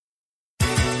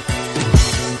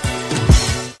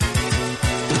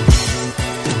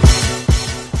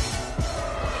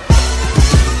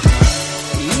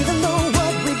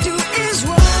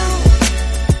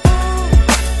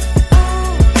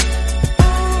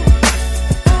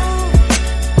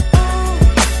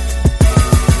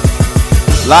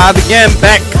Live again,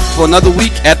 back for another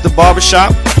week at the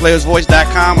Barbershop,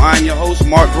 playersvoice.com. I'm your host,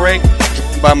 Mark Gray,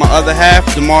 joined by my other half,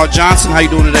 DeMar Johnson. How you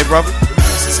doing today, brother?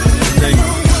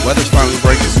 Weather's finally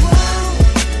breaking.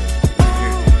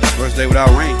 First day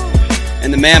without rain.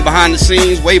 And the man behind the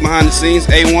scenes, way behind the scenes,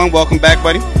 A1. Welcome back,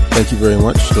 buddy. Thank you very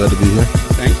much. Glad to be here.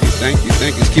 Thank you.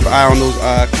 Just keep an eye on those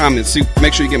comments. See,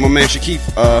 make sure you get my man Shakif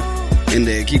in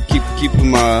there. Keep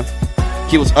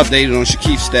us updated on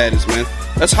Shakif's status, man.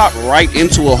 Let's hop right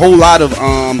into a whole lot of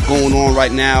going on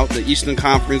right now. The Eastern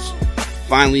Conference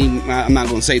finally, I'm not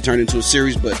going to say turned into a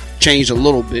series, but changed a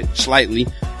little bit, slightly.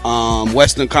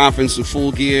 Western Conference in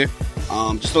full gear.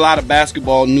 Just a lot of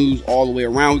basketball news all the way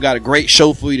around. We got a great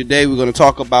show for you today. We're going to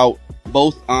talk about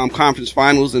both conference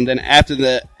finals, and then after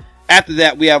that,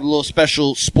 we have a little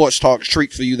special sports talk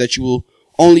treat for you that you will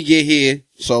only get here.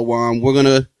 So we're going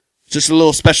to just a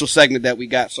little special segment that we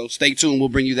got. So stay tuned. We'll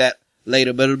bring you that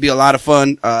later, but it'll be a lot of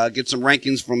fun. Get some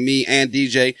rankings from me and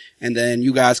DJ, and then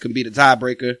you guys can be the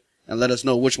tiebreaker and let us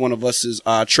know which one of us is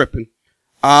tripping.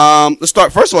 Let's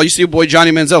start. First of all, you see your boy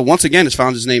Johnny Manziel once again has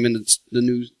found his name in the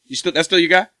news. That's still your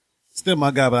guy? Still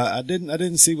my guy, but I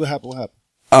didn't see what happened.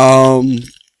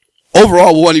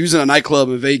 Overall, he was in a nightclub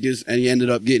in Vegas and he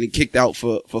ended up getting kicked out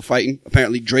for fighting.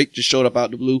 Apparently Drake just showed up out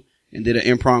the blue and did an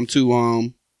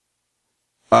impromptu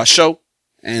show,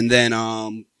 and then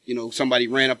somebody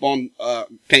ran up on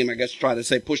came, I guess, to try to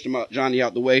say pushed Johnny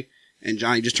out the way, and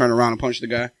Johnny just turned around and punched the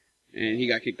guy and he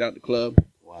got kicked out the club.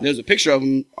 Wow. There's a picture of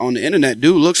him on the internet.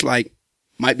 Dude looks like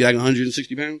might be like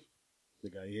 160 pounds. The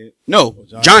guy hit? No,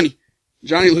 Johnny.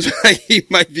 Johnny looks like he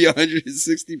might be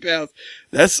 160 pounds.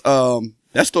 That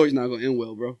story's not gonna end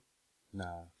well, bro.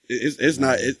 Nah. It's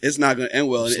not gonna end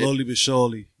well. Slowly but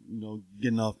surely,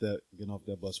 getting off that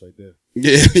bus right there.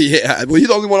 Yeah. Well, he's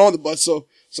the only one on the bus, so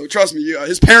trust me.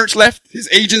 His parents left, his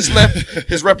agents left,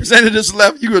 his representatives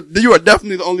left. You are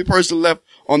definitely the only person left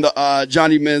on the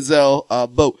Johnny Manziel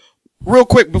boat. Real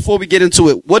quick before we get into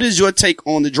it, what is your take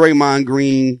on the Draymond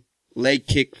Green leg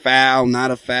kick, foul, not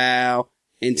a foul,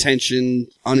 intention,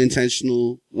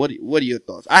 unintentional? What are your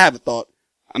thoughts? I have a thought.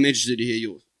 I'm interested to hear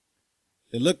yours.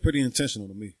 It looked pretty intentional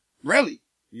to me. Really?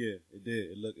 Yeah, it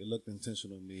did. It looked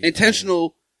intentional to me.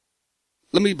 Intentional.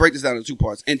 Let me break this down in two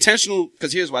parts. Intentional,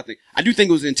 because here's what I think. I do think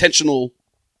it was intentional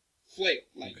flail.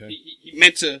 Like, okay. He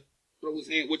meant to throw his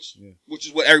hand, which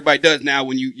is what everybody does now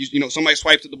when you somebody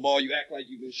swipes at the ball, you act like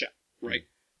you've been shot. Right.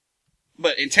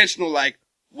 But intentional, like,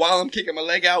 while I'm kicking my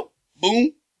leg out,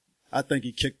 boom. I think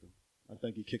he kicked him. On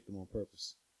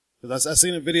purpose. Because I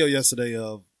seen a video yesterday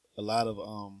of a lot of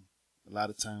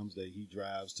times that he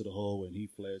drives to the hole and he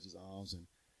flares his arms and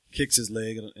kicks his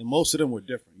leg, and most of them were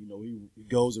different. He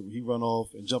goes and he run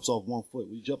off and jumps off 1 foot.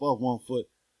 When you jump off 1 foot,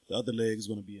 the other leg is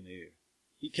going to be in the air.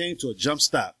 He came to a jump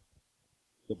stop.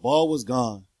 The ball was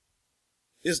gone.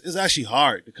 It's actually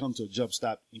hard to come to a jump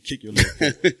stop and kick your leg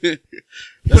forward.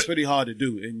 That's pretty hard to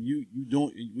do, and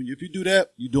if you do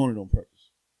that, you're doing it on purpose.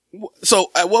 So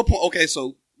at what point? Okay,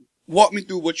 so walk me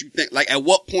through what you think. Like, at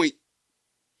what point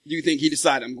do you think he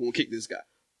decided I'm going to kick this guy?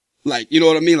 Like, you know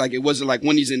what I mean? Like, it wasn't like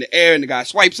when he's in the air and the guy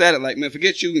swipes at it, like, man,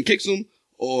 forget you, and kicks him.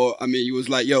 Or, he was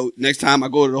like, yo, next time I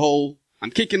go to the hole,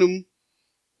 I'm kicking him.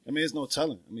 There's no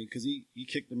telling. Because he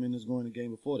kicked him in his going the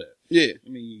game before that. Yeah.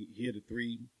 He hit a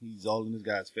three. He's all in this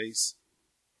guy's face.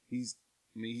 He said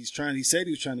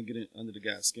he was trying to get in under the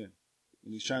guy's skin.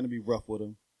 And he's trying to be rough with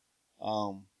him.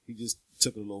 He just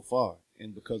took it a little far.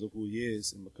 And because of who he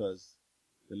is, and because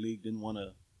the league didn't want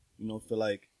to, feel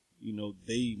like,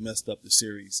 they messed up the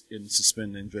series in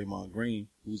suspending Draymond Green,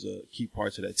 who's a key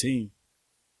part to that team.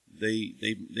 They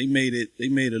made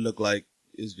it look like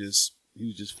he was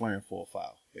just flaring for a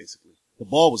foul, basically. The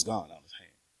ball was gone out of his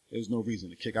hand. There was no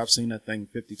reason to kick. I've seen that thing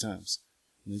 50 times.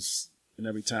 And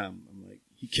every time I'm like,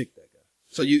 he kicked that guy.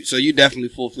 So you definitely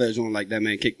full-fledged on like that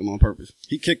man kicked him on purpose.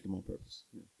 He kicked him on purpose.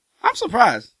 Yeah. I'm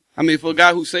surprised. For a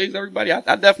guy who saves everybody, I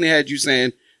definitely had you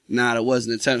saying, nah, that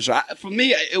wasn't intentional. For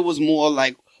me, it was more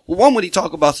like, one, when he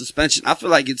talk about suspension, I feel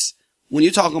like when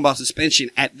you're talking about suspension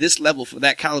at this level for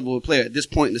that caliber of player at this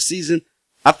point in the season,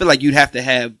 I feel like you'd have to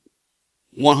have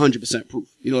 100% proof.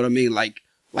 You know what I mean? Like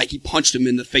he punched him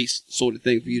in the face sort of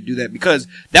thing for you to do that, because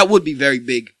that would be very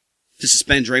big to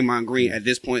suspend Draymond Green at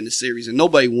this point in the series, and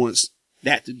nobody wants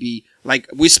that to be like,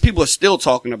 people are still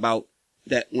talking about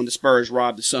that when the Spurs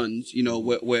robbed the Suns,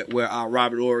 where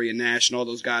Robert Horry and Nash and all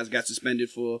those guys got suspended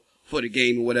for the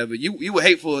game or whatever. You would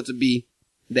hate for it to be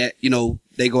that,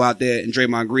 they go out there and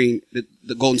Draymond Green,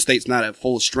 the Golden State's not at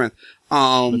full strength.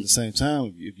 But at the same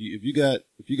time, if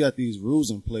you got these rules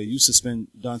in play, you suspend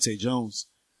Dante Jones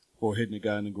for hitting a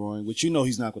guy in the groin, which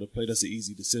he's not going to play. That's an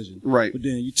easy decision. Right. But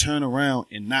then you turn around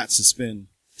and not suspend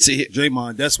See,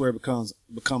 Draymond, that's where it becomes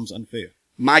unfair.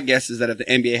 my guess is that if the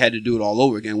NBA had to do it all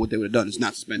over again, what they would have done is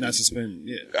not suspend. Not suspend,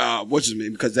 yeah. What's his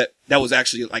name? Because that was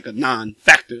actually like a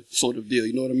non-factor sort of deal.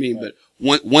 You know what I mean? Right.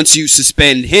 But once you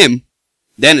suspend him,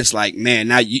 then it's like, man,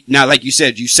 now like you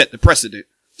said, you set the precedent.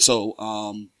 So,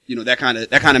 that kind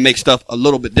of makes stuff a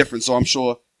little bit different. So I'm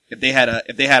sure if they had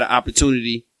an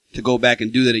opportunity to go back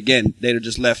and do that again, they'd have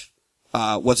just left,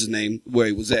 what's his name, where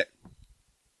he was at.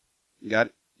 You got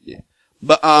it? Yeah.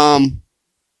 But,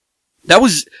 that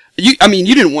was, you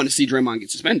didn't want to see Draymond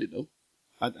get suspended though.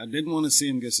 I didn't want to see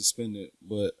him get suspended,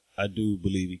 but I do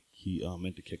believe he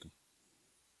meant to kick him.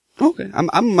 Okay.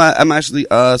 I'm actually,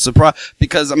 surprised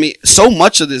because, so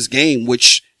much of this game,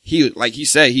 which like he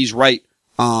said, he's right.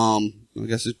 I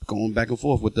guess it's going back and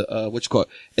forth with the,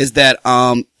 is that,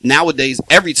 nowadays,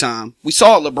 every time we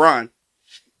saw LeBron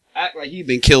act like he'd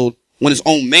been killed when his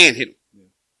own man hit him.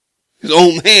 His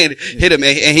own man hit him,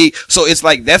 and so it's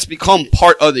like that's become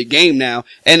part of the game now.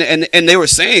 And they were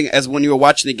saying, as when you were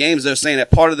watching the games, they're saying that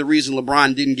part of the reason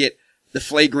LeBron didn't get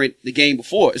the game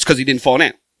before is because he didn't fall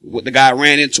down. The guy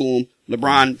ran into him,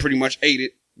 LeBron pretty much ate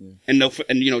it, and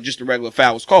just a regular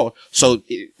foul was called. So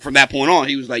from that point on,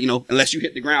 he was like, unless you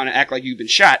hit the ground and act like you've been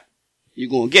shot, you're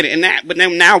gonna get it. But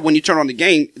then now when you turn on the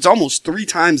game, it's almost 3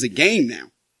 times a game now.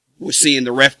 We're seeing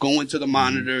the ref going to the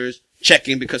monitors,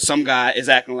 checking because some guy is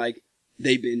acting like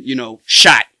they've been,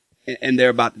 shot and they're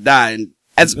about to die. And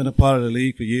it's been a part of the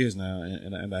league for years now.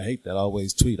 And I hate that. I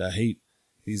always tweet. I hate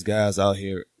these guys out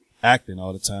here acting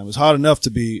all the time. It's hard enough to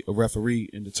be a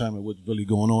referee and determine what's really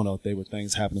going on out there with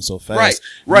things happening so fast.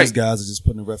 Right. These guys are just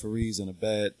putting the referees in a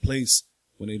bad place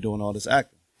when they're doing all this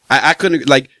acting. I couldn't,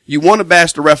 you want to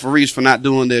bash the referees for not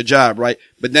doing their job, right?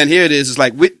 But then here it is. It's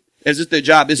like, as if their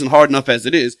job isn't hard enough as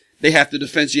it is. They have to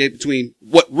differentiate between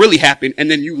what really happened and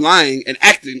then you lying and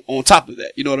acting on top of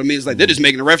that. You know what I mean? It's like they're just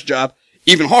making the ref's job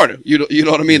even harder. You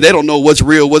know what I mean? They don't know what's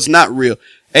real, what's not real.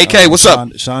 AK, what's up?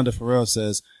 Shonda Farrell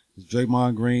says, is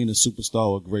Draymond Green a superstar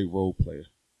or a great role player?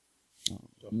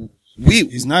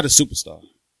 He's not a superstar.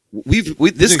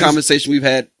 This conversation we've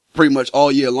had pretty much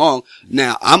all year long.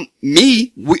 Now,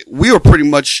 we were pretty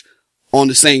much on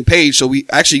the same page. So we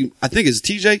actually, I think it's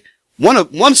TJ.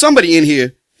 Somebody in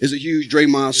here is a huge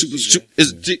Draymond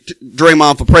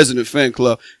Draymond for President fan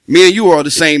club. Me and you are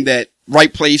the same, that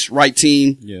right place, right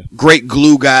team, great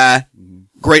glue guy,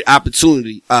 great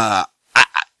opportunity.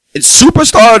 It's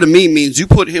superstar to me means you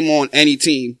put him on any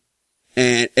team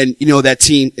and that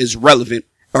team is relevant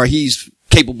or he's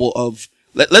capable of,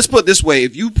 let's put it this way.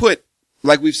 If you put,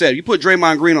 like we've said, you put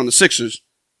Draymond Green on the Sixers,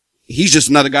 he's just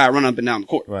another guy running up and down the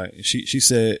court. Right. She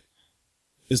said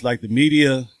it's like the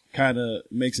media kind of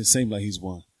makes it seem like he's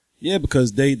won. Yeah,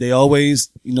 because they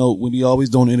always, when you always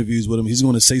doing interviews with him, he's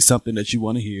going to say something that you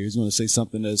want to hear. He's going to say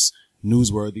something that's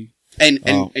newsworthy. And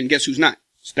guess who's not?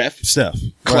 Steph.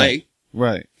 Clay.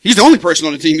 Right. He's the only person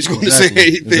on the team who's going to say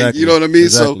anything. Exactly. You know what I mean?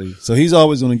 Exactly. So he's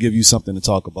always going to give you something to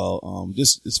talk about.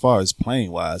 Just as far as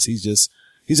playing wise,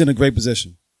 he's in a great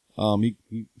position.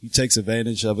 He takes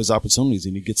advantage of his opportunities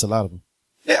and he gets a lot of them.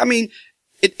 Yeah,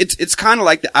 it's kind of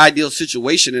like the ideal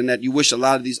situation in that you wish a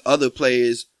lot of these other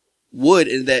players would,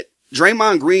 in that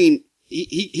Draymond Green,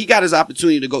 he got his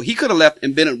opportunity to go. He could have left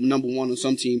and been a number one on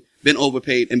some team, been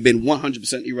overpaid, and been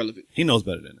 100% irrelevant. He knows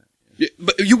better than that. Yeah,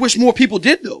 but you wish more people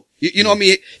did though. You know what I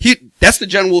mean? That's the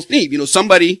general theme.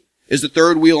 Somebody is the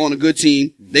third wheel on a good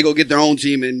team. They go get their own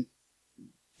team and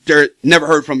they're never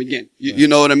heard from again. You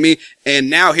know what I mean? And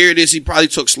now here it is. He probably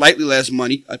took slightly less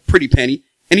money, a pretty penny,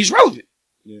 and he's relevant.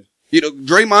 Yeah.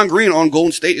 Draymond Green on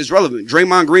Golden State is relevant.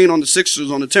 Draymond Green on the Sixers,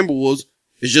 on the Timberwolves,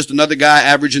 is just another guy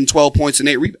averaging 12 points and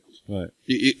 8 rebounds. Right.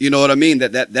 You know what I mean?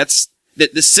 That's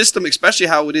the system, especially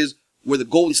how it is where the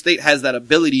Golden State has that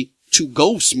ability to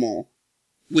go small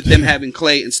with them having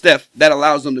Clay and Steph, that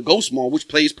allows them to go small, which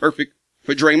plays perfect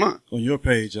for Draymond. On your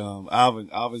page,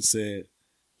 Alvin said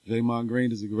Draymond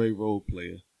Green is a great role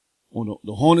player.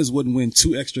 The Hornets wouldn't win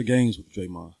 2 extra games with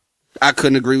Draymond. I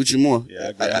couldn't agree with you more.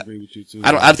 Yeah, I agree with you too.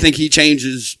 I think he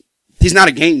changes. He's not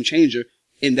a game changer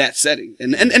in that setting.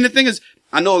 And the thing is,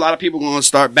 I know a lot of people are going to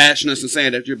start bashing us and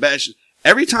saying that you're bashing.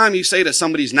 Every time you say that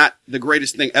somebody's not the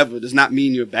greatest thing ever does not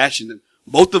mean you're bashing them.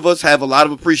 Both of us have a lot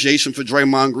of appreciation for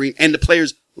Draymond Green and the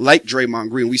players like Draymond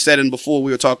Green. We said in before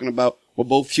we were talking about, we're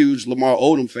both huge Lamar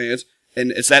Odom fans,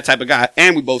 and it's that type of guy.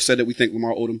 And we both said that we think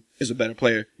Lamar Odom is a better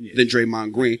player than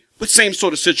Draymond Green. But same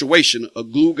sort of situation, a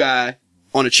glue guy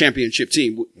on a championship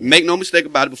team. Make no mistake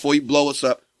about it, before you blow us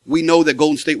up, we know that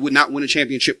Golden State would not win a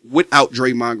championship without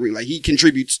Draymond Green. Like, he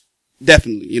contributes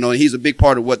definitely, and he's a big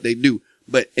part of what they do.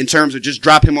 But in terms of just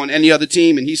drop him on any other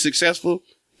team and he's successful,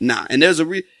 nah. And there's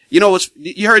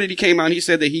you heard that he came out and he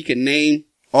said that he can name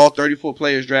all 34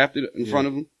 players drafted in front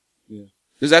of him. Yeah.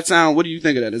 Does that sound? What do you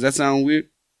think of that? Does that sound weird?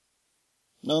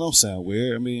 No, don't sound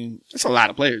weird. I mean, That's a lot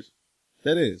of players.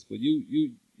 that is, but you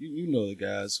know the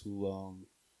guys who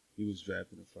he was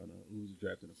drafted in front of. Who was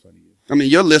drafted in front of you? I mean,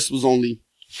 your list was only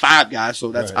 5 guys,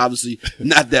 so that's Right. obviously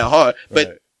not that hard. But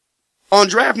Right. on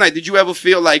draft night, did you ever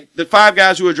feel like the 5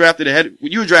 guys who were drafted ahead?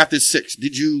 When you were drafted 6,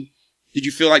 did you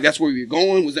feel like that's where you were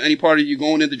going? Was there any part of you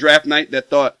going into draft night that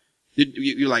thought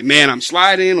you're like, man, I'm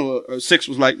sliding, or 6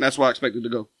 was like, that's where I expected to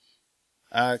go?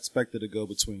 I expected to go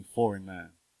between 4 and 9.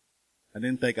 I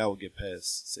didn't think I would get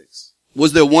past 6.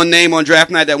 Was there one name on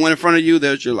draft night that went in front of you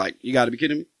that you're like, you got to be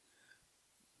kidding me?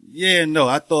 Yeah, no,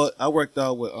 I worked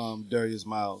out with Darius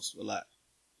Miles a lot,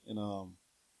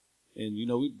 and you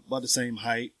know we about the same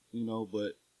height, you know,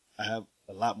 but I have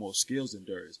a lot more skills than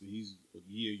Darius. But he's a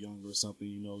year younger or something,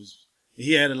 you know.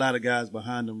 He had a lot of guys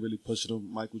behind him really pushing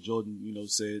him. Michael Jordan, you know,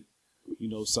 said, you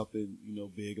know, something, you know,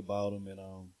 big about him, and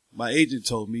my agent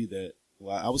told me that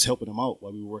I was helping him out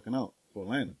while we were working out for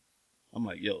Atlanta. I'm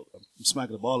like, yo, I'm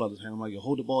smacking the ball out of his hand. I'm like, yo,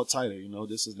 hold the ball tighter, you know,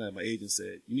 this is that. My agent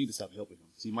said, you need to stop helping him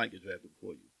because he might get drafted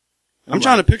before you. And I'm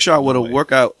trying to picture out what a no way.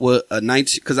 workout, what a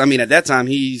 19, cause I mean, at that time,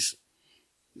 he's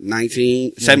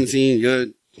 19, 17, you're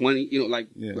 20, you know, like,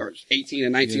 Yeah. or 18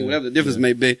 and 19, Yeah. whatever the difference Yeah.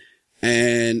 may be.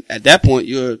 And at that point,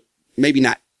 you're maybe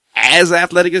not as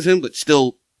athletic as him, but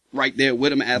still right there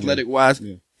with him athletic wise,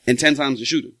 Yeah. and 10 times the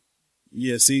shooter.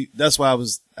 Yeah, see, that's why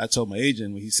I told my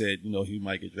agent when he said, you know, he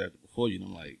might get drafted before you. And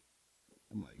I'm like,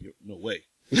 no way.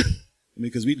 I mean,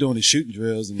 because we doing the shooting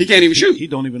drills, and He can't even shoot. He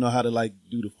don't even know how to like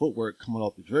do the footwork coming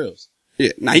off the drills.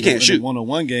 Yeah. Nah, he You know, can't in shoot. the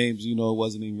one-on-one games, you know, it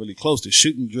wasn't even really close. The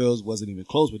shooting drills wasn't even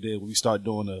close. But then when we start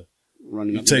doing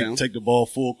Running you up and down. take the ball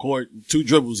full court, 2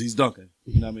 dribbles, he's dunking.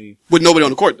 You know what I mean? With nobody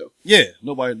on the court though. Yeah,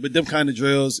 nobody. But them kind of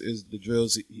drills is the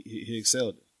drills he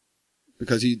excelled in.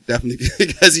 Because he definitely,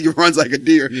 because he runs like a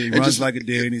deer. Yeah, he and runs just- like a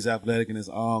deer and he's athletic and his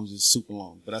arms is super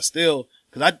long. But I still,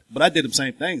 but I did the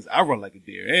same things. I run like a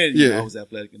deer and you know, Yeah. I was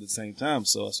athletic at the same time.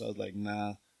 So I was like,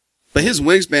 nah, But his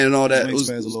wingspan and all that his was,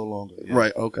 wingspan's a little longer. Yeah.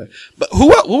 right. Okay. But who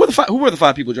were the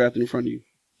 5 people drafted in front of you?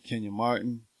 Kenyon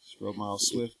Martin, Miles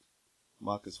Swift,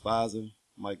 Marcus Fizer,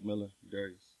 Mike Miller,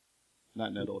 Darius. Not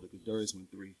in that order because Darius went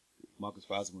 3. Marcus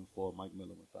Fizer went 4. Mike Miller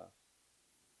went 5.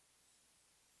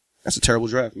 That's a terrible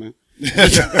draft, man.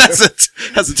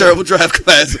 that's a terrible draft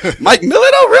class. Mike Miller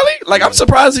though, really? Like, I'm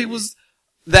surprised he was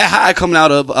that high coming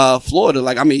out of Florida.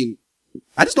 Like, I mean,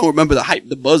 I just don't remember the hype,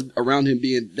 the buzz around him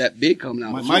being that big coming out.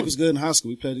 of Mike Florida. was good in high school.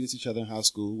 We played against each other in high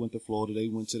school. Went to Florida. They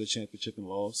went to the championship and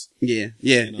lost. Yeah.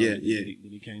 You know, Yeah.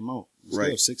 Then he came out.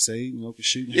 Right. Still 6'8", you know, could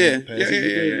shoot. Yeah. handle, pass. He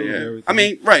did a little bit of everything. I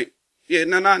mean, right. Yeah.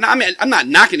 No. I mean, I'm not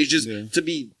knocking. It's just Yeah. to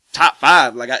be top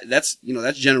 5. Like, that's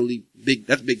generally big.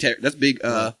 That's big. That's big.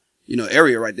 You know,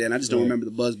 area right there. And I just don't Right. remember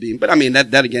the buzz being. But I mean,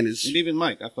 that again is. And even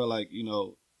Mike, I felt like, you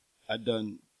know, I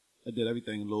did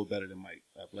everything a little better than Mike.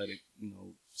 Athletic, you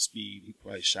know, speed. He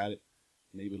probably shot it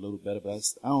maybe a little better, but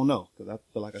I don't know because I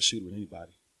feel like I shoot with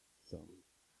anybody. So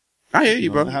I hear you,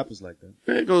 know, bro. it happens like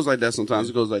that. It goes like that sometimes.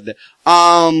 It goes like that.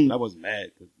 I wasn't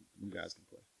mad because you guys can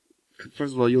play.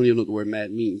 First of all, you don't even know what the word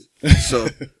mad means. So,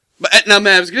 but now,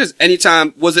 man, this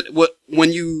anytime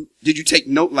did you take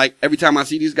note? Like every time I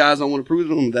see these guys, I want to prove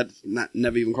to them. That's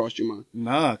never even crossed your mind.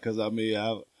 Nah, because I mean,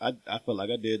 I felt like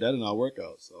I did that in our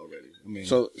workouts already. I mean,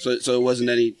 So it wasn't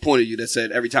any point of you that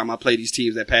said every time I play these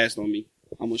teams that passed on me,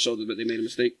 I'm gonna show them that they made a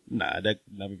mistake. nah, that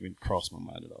never even crossed my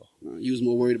mind at all. You was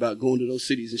more worried about going to those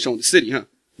cities and showing the city, huh?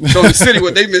 Showing the city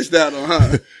what they missed out on,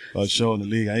 huh? I was showing the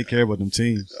league. I ain't care about them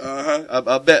teams.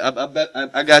 I bet.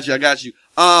 I got you.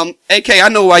 AK, I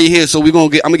know why you're here, so I'm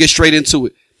gonna get straight into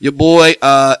it. Your boy,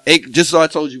 just so I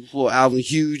told you before, Alvin,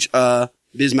 huge, Bismack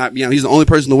Biyombo. He's the only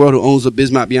person in the world who owns a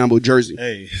Bismack Biyombo jersey.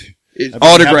 Hey, It's I've been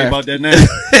happy autographed. about that now.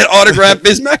 An autographed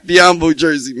Bismack Biyombo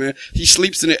jersey, man. He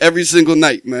sleeps in it every single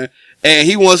night, man. And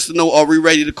he wants to know, are we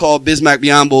ready to call Bismack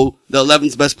Biyombo the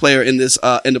 11th best player in this,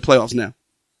 in the playoffs now?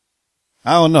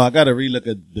 I don't know. I got to relook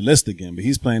at the list again, but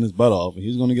he's playing his butt off and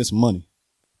he's going to get some money.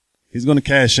 He's going to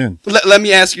cash in. Let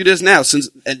me ask you this now, since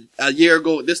a year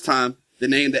ago at this time, the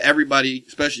name that everybody,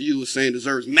 especially you, was saying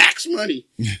deserves max money.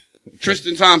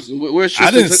 Tristan Thompson. Where's Tristan?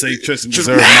 I didn't say Tristan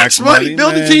deserved max money.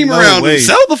 Build a man. team No around way. him.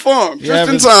 Sell the farm. Yeah,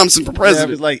 Tristan but- Thompson for Yeah, it president.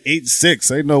 was like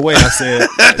 8-6. Ain't no way. I said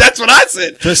That's what I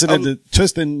said.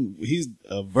 Tristan. He's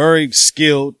a very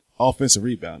skilled offensive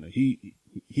rebounder.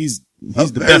 He's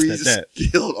the Very best at that.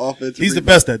 skilled offensive. He's the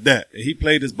best at that. He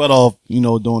played his butt off, you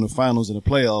know, during the finals and the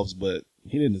playoffs, but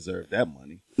he didn't deserve that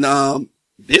money.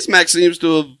 Bismack seems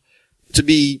to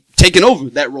be taking over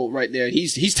that role right there.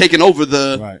 He's taking over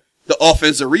the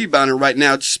offensive rebounder right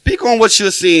now. Speak on what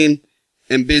you're seeing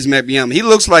in Bismack Biyombo. He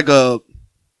looks like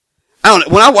I don't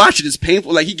know. When I watch it, it's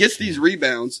painful. Like, he gets these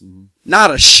rebounds,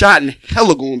 not a shot in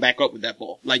hell of going back up with that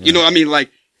ball. Like, you know what I mean?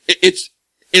 Like,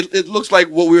 it looks like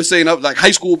what we were saying up, like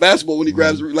high school basketball when he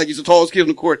grabs, like he's the tallest kid on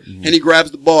the court, and he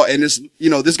grabs the ball, and this, you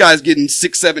know, this guy's getting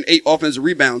 6, 7, 8 offensive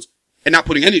rebounds and not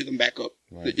putting any of them back up.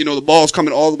 Right. You know, the ball's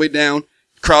coming all the way down,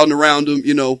 crowding around him,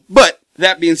 you know. But,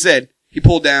 that being said, he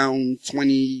pulled down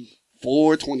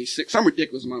 24, 26, some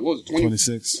ridiculous amount. What was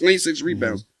it? 26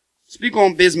 rebounds. Speak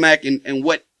on Bismack and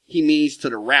what he means to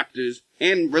the Raptors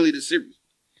and really the series.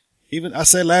 Even I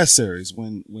said last series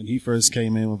when he first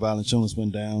came in, when Valanciunas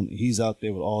went down, he's out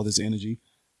there with all this energy,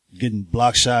 getting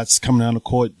block shots, coming down the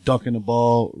court, dunking the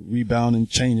ball, rebounding,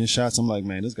 changing shots. I'm like,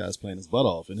 man, this guy's playing his butt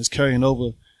off, and it's carrying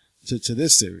over to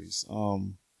this series.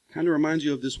 Kind of reminds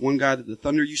you of this one guy that the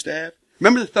Thunder used to have.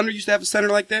 Remember the Thunder used to have a center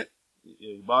like that?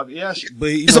 But he actually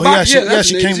came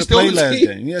to play last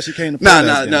game. He actually came to play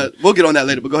last game. No. We'll get on that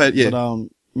later, but go ahead. Yeah.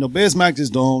 But, Bismack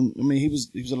just doing, I mean, he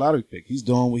was a lottery pick. He's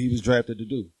doing what he was drafted to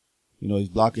do. You know, he's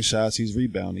blocking shots, he's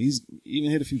rebounding. He's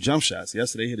even hit a few jump shots.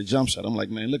 Yesterday he hit a jump shot. I'm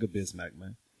like, man, look at Bismack,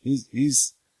 man.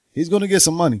 He's going to get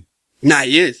some money. Nah,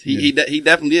 he is. He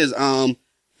definitely is.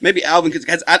 Maybe Alvin,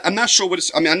 cause I'm not sure what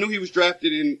it's, I mean, I knew he was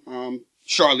drafted in,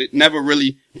 Charlotte, never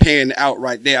really panned out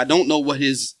right there. I don't know what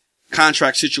his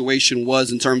contract situation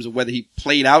was in terms of whether he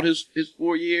played out his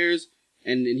 4 years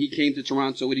and then he came to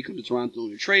Toronto. Would he come to Toronto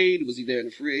in a trade? Was he there in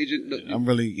a free agent? I'm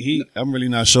really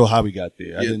not sure how he got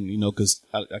there. I didn't, cause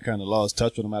I kind of lost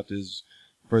touch with him after his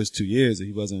first 2 years.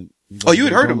 He wasn't you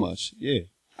had heard of him? Much. Yeah.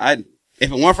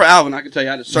 If it weren't for Alvin, I can tell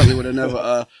you, I certainly would have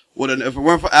never, if it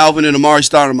weren't for Alvin and Amari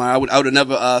Stoudemire, I would have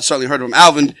never, certainly heard of him.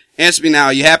 Alvin, answer me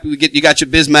now. You happy you got your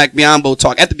Bismack Biyombo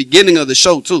talk at the beginning of the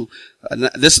show too.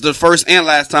 This is the first and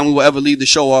last time we will ever leave the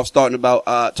show off talking about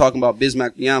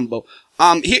Bismack Biyombo.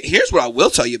 Here's what I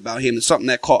will tell you about him. It's something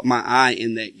that caught my eye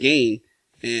in that game.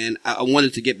 And I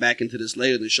wanted to get back into this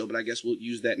later in the show, but I guess we'll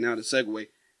use that now to segue.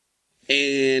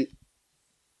 And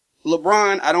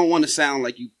LeBron, I don't want to sound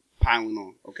like you piling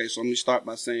on. Okay, so let me start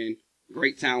by saying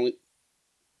great talent,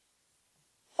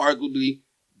 arguably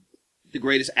the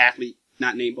greatest athlete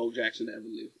not named Bo Jackson to ever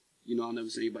live. You know, I'll never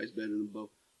say anybody's better than Bo,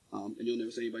 and you'll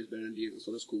never say anybody's better than Deion.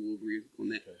 So that's cool. We'll agree on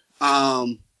that.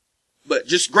 Okay. But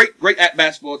just great at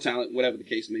basketball talent, whatever the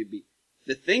case may be.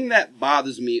 The thing that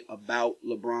bothers me about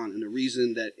LeBron and the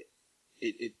reason that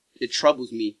it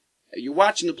troubles me, you're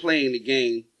watching the play in the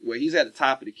game where he's at the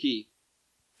top of the key,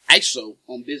 ISO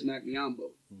on Bismack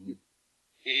Biyombo. Mm-hmm.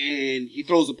 And he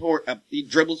throws he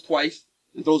dribbles twice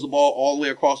and throws the ball all the way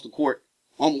across the court,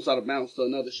 almost out of bounds to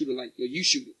another shooter like, you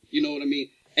shoot it. You know what I mean?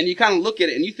 And you kind of look at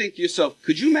it and you think to yourself,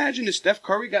 could you imagine if Steph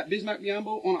Curry got Bismack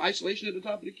Biyombo on isolation at the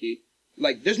top of the key?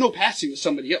 Like, there's no passing to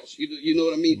somebody else. You know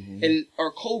what I mean? Mm-hmm. And,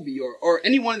 or Kobe or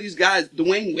any one of these guys,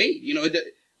 Dwayne Wade, you know,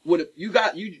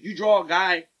 you draw a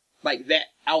guy like that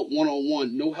out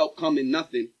one-on-one, no help coming,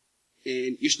 nothing,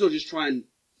 and you're still just trying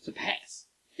to pass.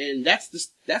 And that's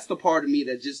the part of me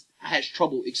that just has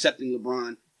trouble accepting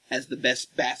LeBron as the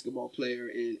best basketball player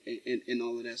and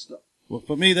all of that stuff. Well,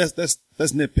 for me, that's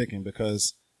nitpicking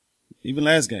because even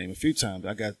last game, a few times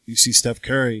you see Steph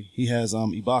Curry, he has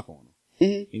Ibaka on him.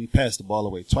 Mm-hmm. And he passed the ball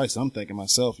away twice. I'm thinking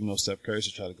myself, Steph Curry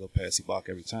should try to go past Ibaka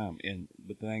every time.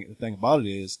 But the thing about it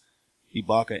is,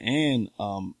 Ibaka and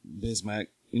Bismack,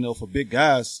 for big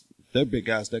guys, they're big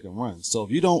guys that can run. So if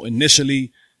you don't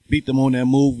initially beat them on that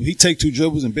move, if he take 2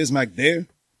 dribbles and Bismack there,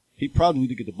 he probably need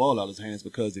to get the ball out of his hands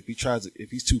because if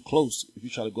he's too close, if you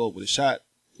try to go up with a shot,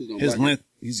 his length,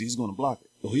 he's going to block it.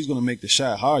 So he's going to make the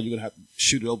shot hard. You're going to have to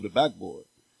shoot it over the backboard.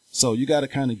 So you got to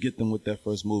kind of get them with that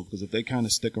first move because if they kind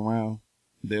of stick around,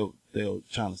 they'll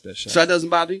challenge that shot. So that doesn't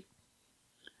bother you?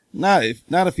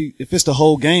 If it's the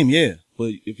whole game, yeah.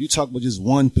 But if you talk about just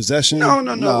one possession,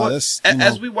 no.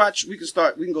 As we watch, we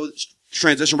can go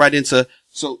transition right into.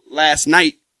 So last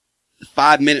night,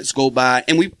 5 minutes go by,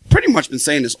 and we've pretty much been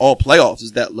saying this all playoffs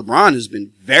is that LeBron has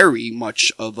been very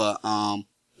much of a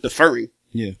deferring,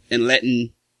 and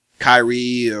letting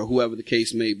Kyrie or whoever the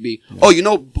case may be. Yeah.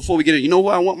 Oh, before we get it, who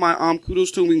I want my kudos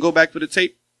to? And we can go back for the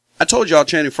tape. I told y'all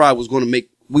Channing Frye was going to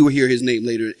we would hear his name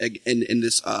later in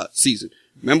this season.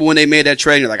 Remember when they made that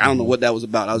trade? You're like, I don't know what that was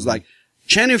about. I was like,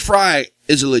 Channing Frye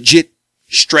is a legit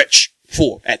stretch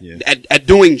 4 at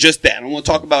doing just that. I don't want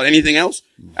to talk about anything else.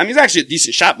 I mean, he's actually a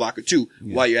decent shot blocker too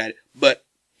while you're at it. But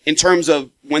in terms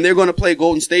of when they're going to play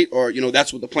Golden State or,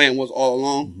 that's what the plan was all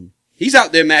along, he's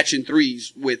out there matching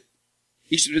threes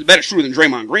he's a better shooter than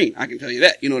Draymond Green. I can tell you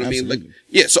that. You know what I mean? Like,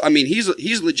 so I mean, he's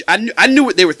legit. I knew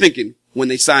what they were thinking when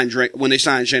they signed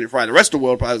Channing Frye. The rest of the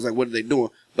world probably was like, what are they doing?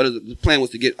 But the plan was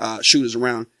to get shooters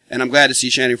around, and I'm glad to see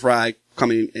Channing Frye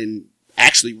coming and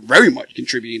actually very much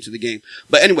contributing to the game.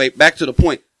 But anyway, back to the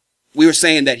point. we were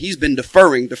saying that he's been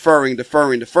deferring.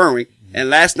 And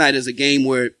last night is a game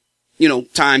where,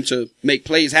 time to make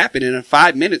plays happen. In a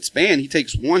 5-minute span, he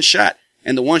takes one shot,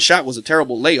 and the one shot was a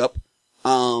terrible layup.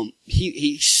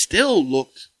 He still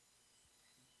looked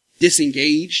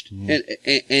disengaged,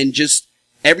 and just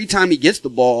every time he gets the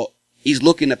ball, he's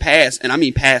looking to pass, and I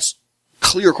mean pass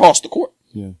clear across the court.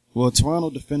 Yeah. Well, Toronto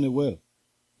defended well.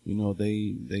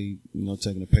 They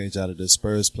taking a page out of the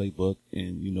Spurs playbook,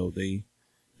 and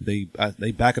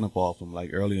they backing up off them. Like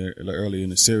earlier in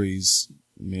the series,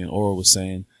 me and Ora was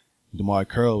saying, DeMar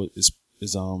Curl is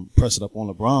pressing up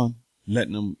on LeBron,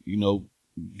 letting him,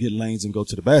 get lanes and go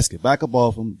to the basket. Back up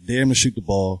off him, dare him to shoot the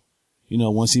ball.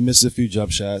 Once he misses a few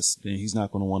jump shots, then he's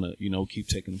not going to want to, keep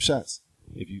taking them shots.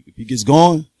 If he gets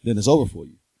going, then it's over for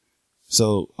you.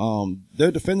 So,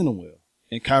 they're defending him well.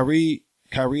 And Kyrie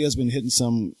has been hitting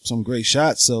some great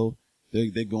shots, so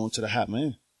they're going to the hot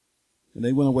man. And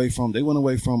they went away from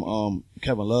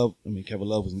Kevin Love. I mean, Kevin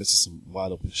Love was missing some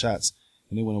wide open shots.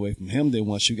 And they went away from him. Then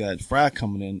once you got Fry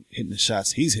coming in, hitting the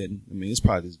shots he's hitting, I mean, it's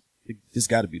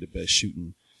got to be the best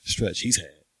shooting stretch he's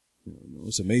had.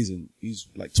 It's amazing. He's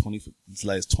like 20 for his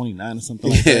last 29 or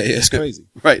something like that. It's crazy.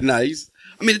 Right. Nah, the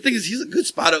thing is, he's a good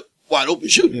spot up, wide open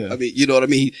shooter. Yeah. I mean, you know what I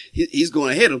mean? He's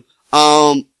going to hit him.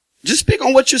 Just speak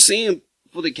on what you're seeing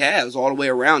for the Cavs all the way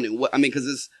around. And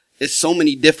cause it's so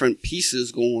many different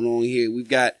pieces going on here. We've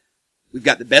got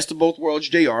the best of both worlds,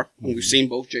 JR. And we've seen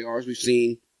both JRs. We've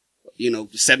seen, the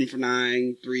 7 for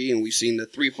 9, 3, and we've seen the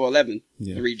 3 for 11,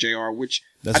 3 JR, which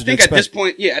I think at this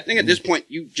point,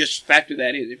 you just factor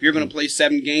that in. If you're going to play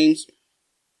 7 games,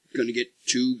 you're going to get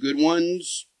 2 good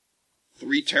ones,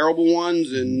 3 terrible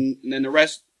ones, and then the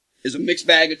rest is a mixed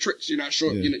bag of tricks. You're not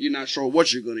sure, you're not sure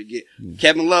what you're going to get. Yeah.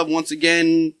 Kevin Love, once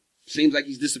again, seems like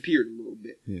he's disappeared a little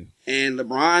bit. Yeah. And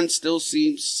LeBron still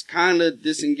seems kind of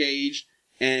disengaged,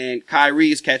 and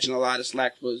Kyrie is catching a lot of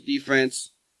slack for his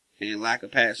defense and lack of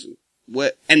passing.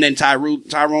 And then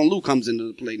Tyronn Lue comes into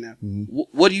the play now. Mm-hmm.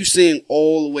 What are you seeing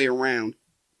all the way around,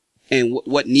 and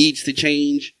what needs to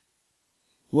change?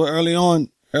 Well, early on,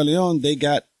 they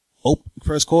got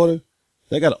first quarter,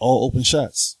 they got all open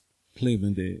shots.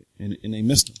 Cleveland did, and they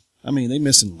missed them. I mean, they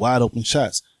missing wide open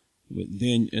shots. But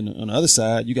then on the other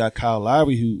side, you got Kyle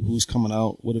Lowry who's coming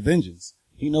out with a vengeance.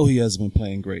 He he hasn't been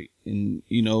playing great, and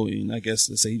and I guess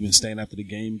let's say he's been staying after the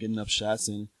game, getting up shots,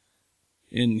 and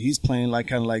he's playing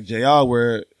kind of like JR,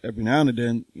 where every now and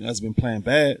then, has been playing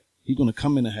bad. He's going to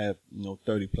come in and have,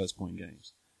 30 plus point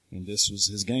games. And this was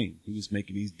his game. He was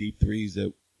making these deep threes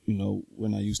that, we're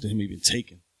not used to him even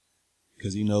taking.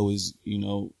 Cause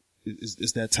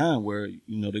it's that time where,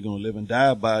 they're going to live and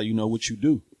die by, what you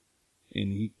do.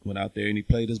 And he went out there and he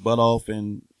played his butt off,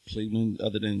 and Cleveland,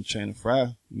 other than Channing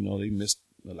Frye, they missed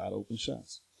a lot of open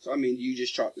shots. So, do you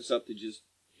just chalk this up to just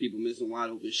people missing wide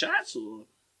open shots, or?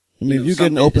 I mean, if you're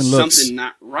getting open looks, something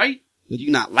not right? Do you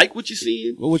not like what you're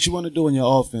seeing? Well, what you want to do in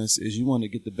your offense is you want to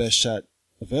get the best shot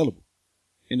available.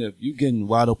 And if you're getting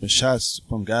wide open shots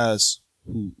from guys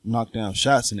who knock down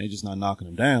shots and they're just not knocking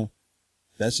them down,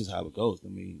 that's just how it goes. I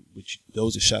mean,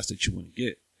 those are shots that you want to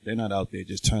get. They're not out there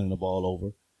just turning the ball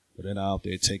over, but they're not out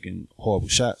there taking horrible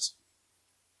shots.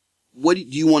 Do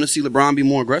you want to see LeBron be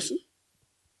more aggressive?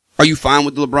 Are you fine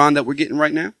with the LeBron that we're getting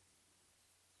right now?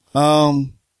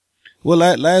 Well,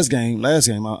 last game, I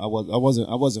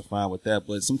wasn't fine with that,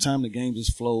 but sometimes the game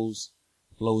just flows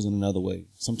in another way.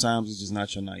 Sometimes it's just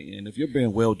not your night. And if you're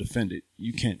being well defended,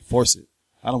 you can't force it.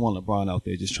 I don't want LeBron out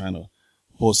there just trying to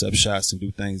force up shots and do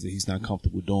things that he's not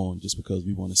comfortable doing just because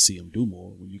we want to see him do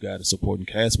more. When you got a supporting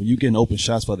cast, when you're getting open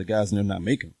shots for other guys and they're not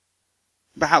making.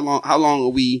 But how long are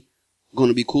we going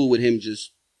to be cool with him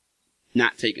just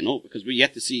not taking over? Because we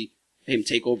yet to see him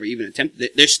take over, even attempt.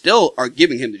 They still are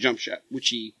giving him the jump shot, which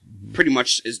he pretty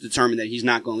much is determined that he's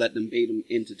not going to let them bait him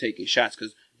into taking shots,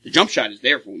 because the jump shot is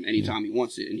there for him anytime he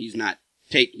wants it, and he's not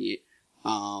taking it.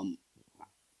 Well,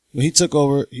 he took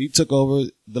over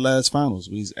the last finals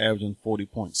when he's averaging 40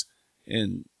 points,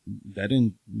 and that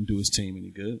didn't do his team any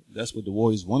good. That's what the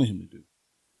Warriors wanted him to do.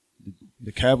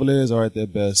 The Cavaliers are at their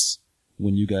best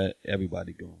when you got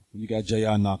everybody going. When you got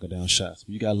JR knocking down shots.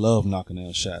 When you got Love knocking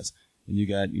down shots. And you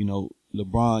got,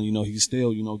 LeBron, he's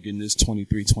still, getting this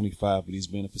 23, 25, but he's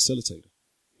being a facilitator.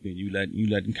 Then you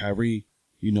letting Kyrie,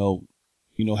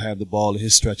 have the ball at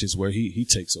his stretches where he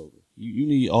takes over. You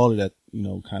need all of that,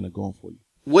 kind of going for you.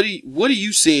 What are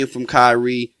you seeing from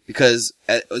Kyrie? Because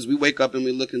as we wake up and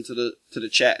we look into the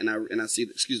chat and I see,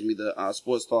 the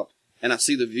sports talk, and I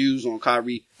see the views on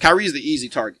Kyrie. Kyrie's the easy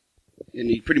target,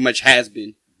 and he pretty much has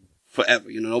been forever.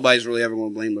 Nobody's really ever going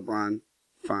to blame LeBron.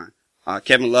 Fine.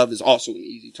 Kevin Love is also an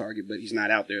easy target, but he's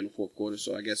not out there in the fourth quarter,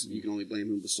 so I guess you can only blame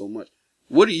him for so much.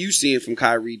 what are you seeing from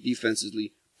Kyrie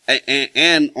defensively?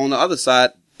 And on the other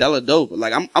side, Dellavedova.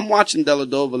 Like, I'm watching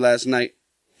Dellavedova last night,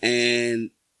 and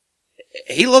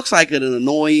he looks like an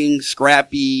annoying,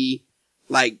 scrappy,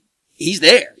 like, he's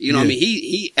there. You know what I mean?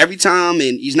 He, every time,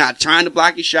 and he's not trying to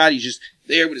block his shot, he's just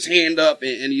there with his hand up,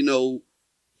 and you know,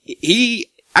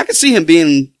 I can see him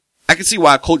being, I can see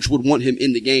why a coach would want him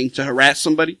in the game to harass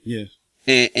somebody. Yeah.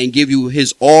 And give you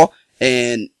his all,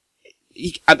 and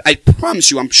I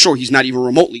promise you, I'm sure he's not even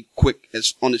remotely quick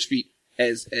on his feet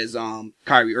as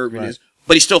Kyrie Irving is,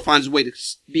 but he still finds a way to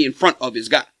be in front of his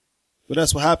guy. But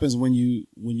that's what happens when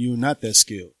you're not that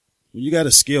skilled. When you got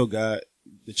a skilled guy,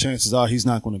 the chances are he's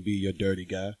not going to be your dirty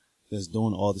guy that's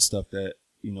doing all the stuff that,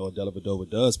 you know, Dellavedova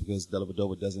does, because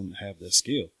Dellavedova doesn't have that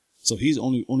skill. So he's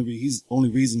only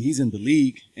reason he's in the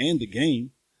league and the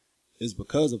game is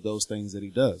because of those things that he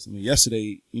does. I mean,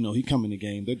 yesterday, you know, he come in the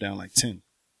game, they're down like 10.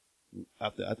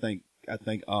 After I think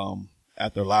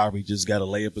after Lowry just got a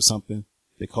layup or something,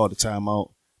 they called a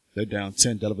timeout. They're down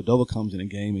 10. Dellavedova comes in the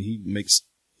game and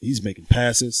he's making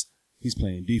passes, he's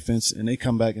playing defense, and they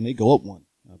come back and they go up 1,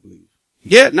 I believe.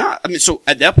 Yeah, no, I mean, so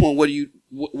at that point, what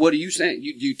are you saying? Do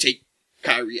you take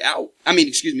Kyrie out? I mean,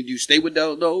 excuse me, do you stay with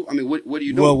Dellavedova? I mean, what are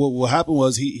you doing? Well, what happened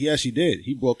was he actually did.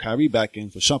 He brought Kyrie back in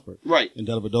for Shumpert. Right. And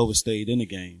Dellavedova stayed in the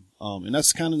game. And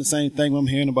that's kind of the same thing I'm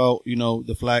hearing about, you know,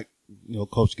 the flack, you know,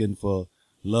 coach getting for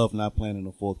Love not playing in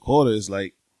the fourth quarter is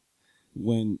like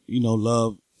when, you know,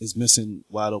 Love is missing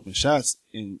wide open shots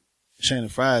and Shannon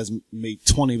Fry has made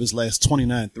 20 of his last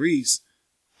 29 threes.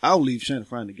 I'll leave Shannon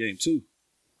Fry in the game too.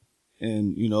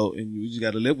 And, you know, and you just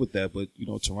got to live with that. But, you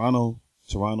know, Toronto,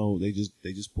 they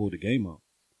just pulled the game out.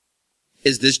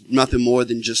 Is this nothing more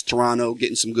than just Toronto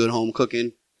getting some good home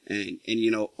cooking and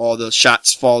you know, all the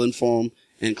shots falling for them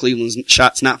and Cleveland's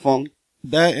shots not falling?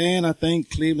 That, and I think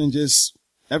Cleveland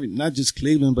not just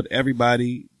Cleveland, but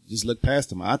everybody just looked past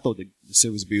them. I thought the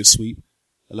series would be a sweep.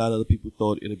 A lot of other people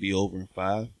thought it'd be over in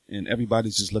 5, and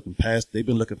everybody's just looking past. They've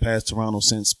been looking past Toronto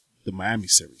since the Miami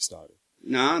series started.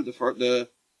 Nah, what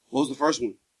was the first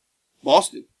one?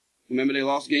 Boston. Remember they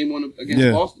lost game 1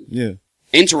 against Boston? Yeah.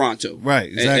 In Toronto. Right,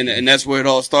 exactly. And that's where it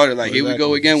all started. Like, exactly. Here we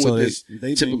go again so with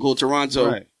this typical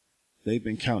Toronto. Right. They've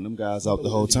been counting them guys out the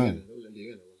whole time.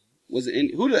 Was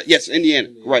it yes, Indiana.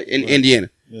 Right, Indiana.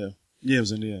 Yeah. Yeah, it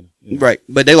was Indiana. Yeah. Right.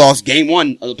 But they lost game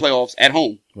 1 of the playoffs at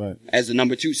home. Right. As the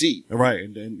number 2 seed. Right.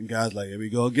 And then the guys like, here we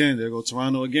go again. There go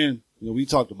Toronto again. You know, we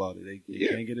talked about it. They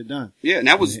can't get it done. Yeah, and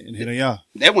that was, and here they are.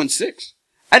 That won 6.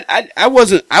 I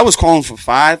was calling for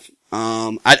 5.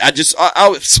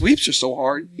 Sweeps are so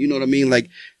hard. You know what I mean? Like,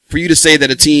 for you to say that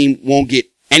a team won't get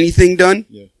anything done.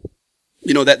 Yeah.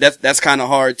 You know, that's kind of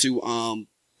hard to,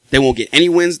 they won't get any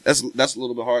wins. That's a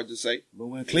little bit hard to say. But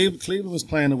when Cleveland was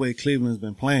playing the way Cleveland's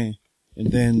been playing, and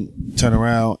then turn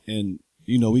around and,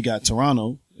 you know, we got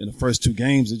Toronto in the first 2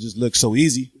 games. It just looked so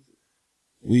easy.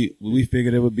 I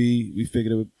figured it would be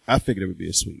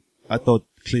a sweep. I thought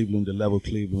Cleveland, the level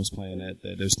Cleveland was playing at,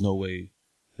 that there's no way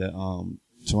that,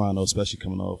 Toronto, especially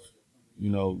coming off, you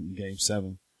know, game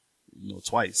 7, you know,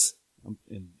 twice.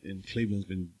 And Cleveland's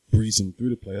been breezing through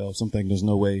the playoffs. I'm thinking there's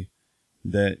no way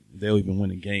that they'll even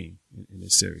win a game in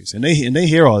this series. And they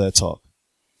hear all that talk.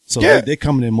 So they're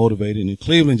coming in motivated, and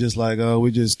Cleveland just like, we're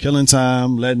just killing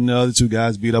time, letting the other 2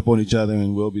 guys beat up on each other,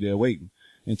 and we'll be there waiting.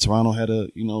 And Toronto had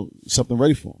something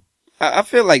ready for them. I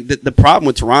feel like the problem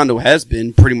with Toronto has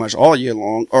been pretty much all year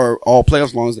long, or all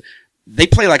playoffs long, is they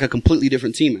play like a completely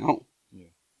different team at home. Yeah.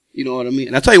 You know what I mean?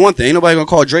 And I tell you one thing, ain't nobody gonna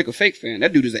call Drake a fake fan.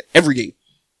 That dude is at every game,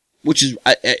 which is,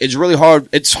 it's really hard.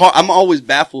 It's hard. I'm always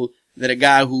baffled that a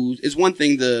guy it's one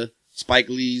thing the Spike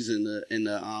Lees and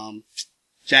the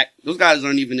Shaq, those guys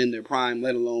aren't even in their prime,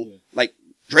 let alone, like,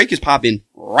 Drake is popping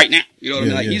right now. You know what I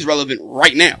mean? Like, he's relevant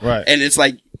right now. Right. And it's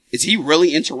like, is he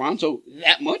really in Toronto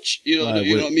that much? You know,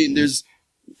 you know what I mean? There's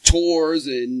tours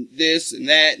and this and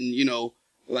that, and, you know,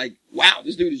 like, wow,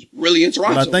 this dude is really in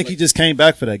Toronto. But I think he just came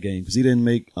back for that game, because he didn't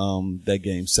make, that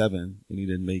game 7, and he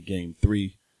didn't make game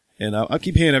 3. And I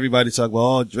keep hearing everybody talk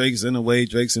about, Drake's in the way,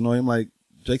 Drake's annoying. I'm like,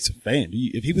 Drake's a fan.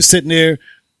 If he was sitting there,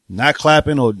 not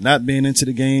clapping or not being into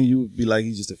the game, you would be like,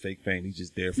 he's just a fake fan. He's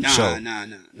just there for show.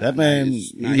 That man,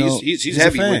 he's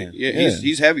heavy with it. Yeah,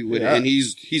 he's heavy with it, and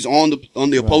he's on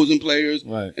the opposing players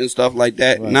and stuff like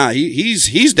that. Right. Nah,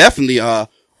 he's definitely a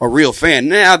real fan.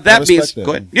 Now that being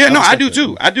go ahead. Yeah, no, I do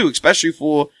too. I do, especially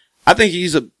I think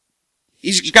he's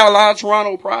got a lot of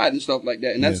Toronto pride and stuff like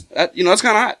that, and that's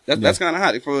kind of hot. That's kind of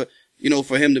hot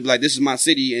for him to be like, this is my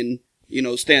city, and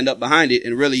stand up behind it,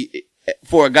 and really.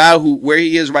 For a guy where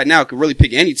he is right now could really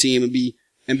pick any team and be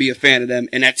a fan of them,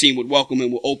 and that team would welcome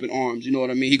him with open arms. You know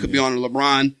what I mean? He could be on a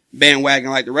LeBron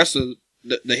bandwagon like the rest of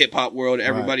the hip hop world,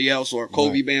 everybody else, or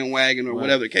Kobe bandwagon or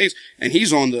whatever the case. And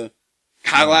he's on the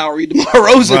Kyle Lowry, DeMar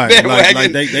Rosen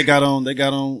bandwagon. Like they got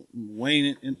on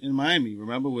Wayne in Miami.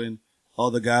 Remember when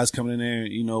all the guys coming in there,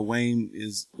 you know, Wayne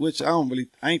is, which I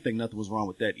ain't think nothing was wrong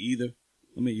with that either.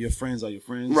 I mean, your friends are your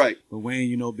friends. Right. But Wayne,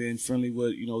 you know, being friendly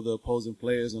with, you know, the opposing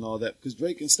players and all that. Because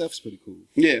Drake and Steph's pretty cool.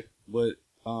 Yeah. But,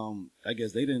 I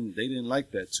guess they didn't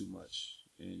like that too much.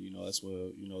 And, you know, that's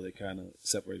where, you know, they kind of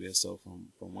separated themselves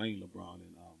from Wayne, LeBron,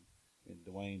 and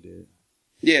Dwayne did.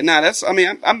 Yeah, nah, that's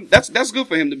good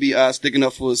for him to be, sticking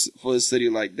up for his city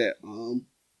like that.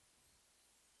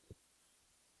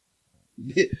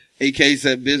 AK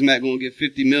said Bismack gonna get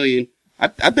 50 million.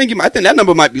 I think that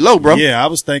number might be low, bro. Yeah, I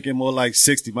was thinking more like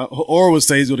 60. Or would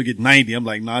say he's going to get 90. I'm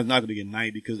like, no, he's not going to get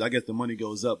 90 because I guess the money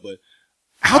goes up. But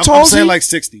how tall is he? I'm saying like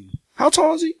 60. How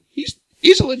tall is he?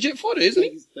 He's a legit footer, isn't he?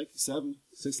 He's like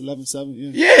 6'11", 7. Yeah.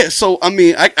 Yeah. So I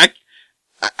mean, I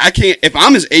can't. If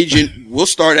I'm his agent, we'll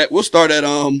start at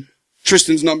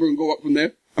Tristan's number and go up from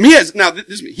there. I mean,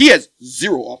 he has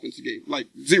zero offensive game, like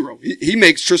zero. He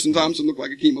makes Tristan Thompson look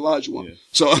like Akeem Olajuwon. Yeah.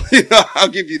 So, you know, I'll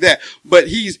give you that. But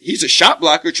he's a shot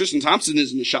blocker. Tristan Thompson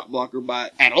isn't a shot blocker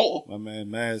at all. My man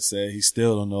Mad said he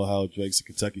still don't know how Drake's a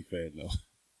Kentucky fan though.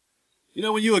 You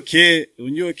know, when you're a kid,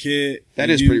 that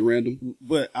is pretty random.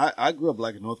 But I grew up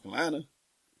like in North Carolina.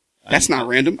 That's not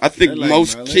random. I think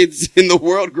most kids in the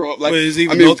world grow up like. But it's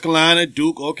either North Carolina,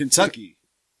 Duke, or Kentucky.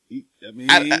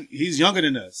 He's younger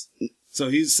than us. So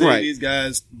he's saying these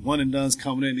guys, one and done's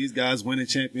coming in, these guys winning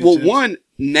championships. Well,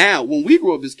 when we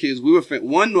grew up as kids, we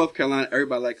were North Carolina,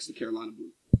 everybody likes the Carolina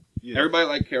Blue. Yeah. Everybody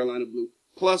liked Carolina Blue.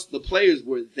 Plus the players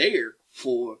were there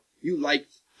for,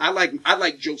 I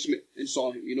like Joe Smith and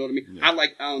saw him, you know what I mean? Yeah. I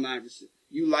like Allen Iverson.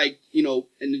 You like, you know,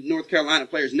 and the North Carolina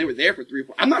players, and they were there for 3 or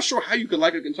 4. I'm not sure how you could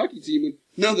like a Kentucky team when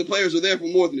none of the players were there for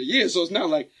more than a year. So it's not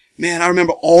like, man, I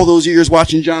remember all those years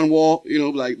watching John Wall, you know,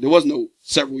 like there was no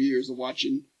several years of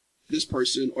watching this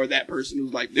person or that person.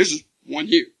 Who's like, there's just 1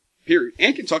 year, period.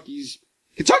 And Kentucky's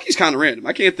kind of random.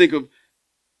 I can't think of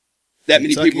that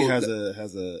many people. Kentucky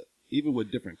has a even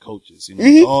with different coaches, you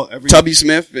know, Tubby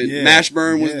Smith and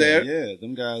Mashburn was there. Yeah,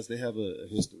 them guys, they have a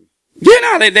history. Yeah,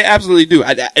 no, they absolutely do.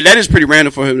 That is pretty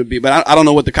random for him to be, but I don't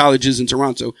know what the college is in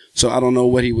Toronto, so I don't know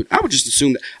what I would just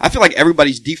assume that. I feel like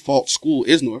everybody's default school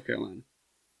is North Carolina.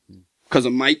 Because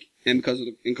of Mike and because of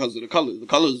the colors. The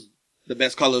colors the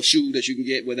best color of shoe that you can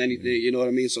get with anything, you know what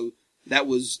I mean? So that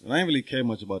was. I didn't really care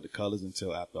much about the colors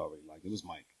until after I already liked it. It was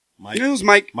Mike. Yeah, it was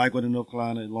Mike. Mike went to North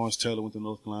Carolina. Lawrence Taylor went to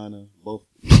North Carolina. Both.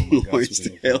 Lawrence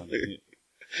Taylor. Yeah.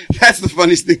 That's the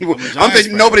funniest thing. I'm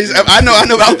thinking nobody's. I know. I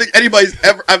don't think anybody's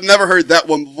ever. I've never heard that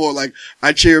one before. Like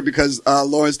I cheer because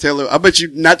Lawrence Taylor. I bet you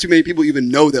not too many people even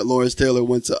know that Lawrence Taylor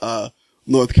went to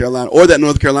North Carolina, or that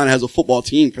North Carolina has a football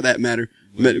team for that matter.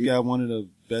 But you got one of the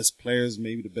best players,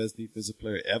 maybe the best defensive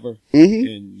player ever,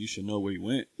 and you should know where he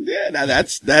went. Yeah,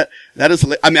 that is.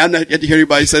 I mean, I'm not yet to hear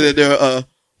anybody say that they're.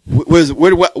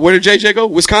 Where did JJ go?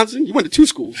 Wisconsin? He went to 2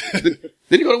 schools. Did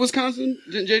he go to Wisconsin?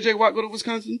 Didn't JJ Watt go to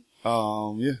Wisconsin?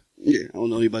 Yeah. Yeah, I don't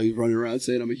know anybody who's running around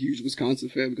saying I'm a huge Wisconsin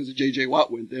fan because of JJ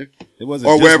Watt went there. It wasn't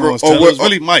or just wherever, or it was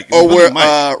really Mike. Or where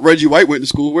Mike. Reggie White went to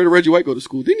school. Where did Reggie White go to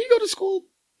school? Didn't he go to school?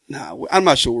 Nah, I'm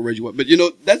not sure where Reggie went, but you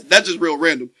know, that's just real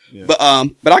random. Yeah. But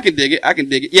I can dig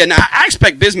it. Yeah, now I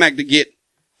expect Bismack to get,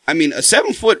 I mean, a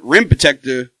 7-foot rim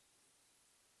protector.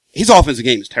 His offensive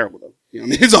game is terrible though. You know what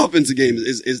I mean? His offensive game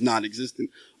is non-existent,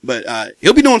 but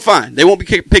he'll be doing fine. They won't be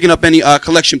picking up any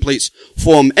collection plates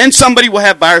for him, and somebody will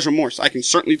have buyer's remorse. I can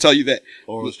certainly tell you that.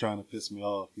 Or was trying to piss me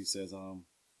off. He says,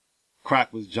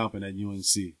 Crack was jumping at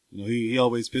UNC. You know, he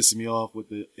always pisses me off with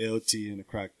the LT and the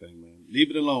crack thing, man. Leave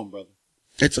it alone, brother.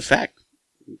 It's a fact.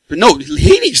 But no,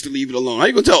 he needs to leave it alone. How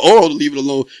you gonna tell Oral to leave it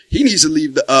alone? He needs to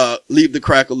leave the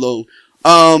crack alone.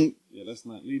 Yeah, let's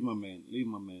not leave my man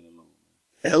alone.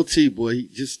 LT, boy, he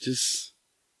just,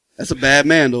 that's a bad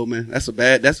man though, man. Here's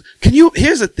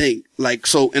the thing. Like,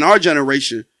 so in our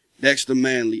generation, Dexter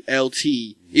Manley, LT,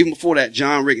 even before that,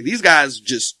 John Riggins, these guys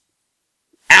just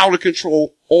out of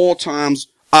control all times.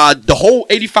 The whole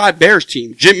 85 Bears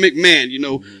team, Jim McMahon, you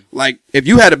know, like if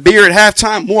you had a beer at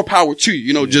halftime, more power to you,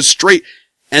 you know, just straight.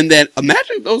 And then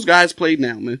imagine if those guys played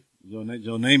now, man. Joe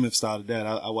Namath started that.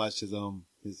 I watched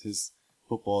his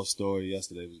football story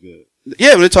yesterday. It was good.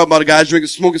 Yeah, when they talk about the guys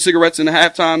smoking cigarettes in the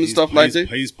halftime and stuff like that.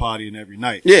 He's partying every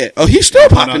night. Yeah. Oh, he's still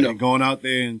popping though. Going out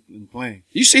there and playing.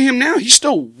 You see him now, he's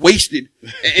still wasted.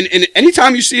 and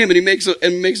anytime you see him and he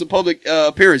makes a public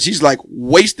appearance, he's like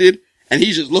wasted and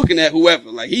he's just looking at whoever.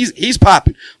 Like he's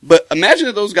popping. But imagine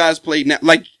if those guys played now.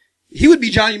 Like he would be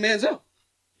Johnny Manziel.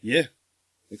 Yeah.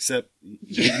 Except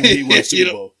he won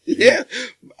Super Bowl. Yeah.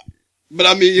 But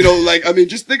I mean,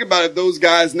 just think about if those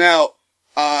guys now,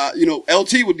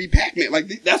 LT would be Pac-Man. Like,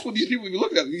 that's what these people would be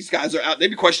looking at. These guys are out. They'd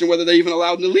be questioning whether they're even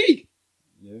allowed in the league.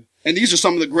 Yeah. And these are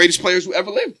some of the greatest players who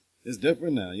ever lived. It's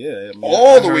different now, yeah. I mean,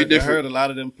 All the way different. I heard a lot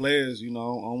of them players, I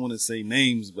don't want to say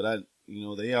names, but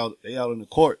they out in the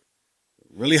court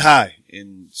really high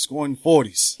and scoring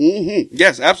 40s. Mm-hmm.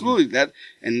 Yes, absolutely. That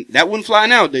wouldn't fly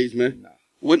nowadays, man. Nah.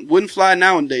 Wouldn't fly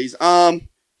nowadays.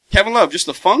 Kevin Love, just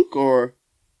a funk or?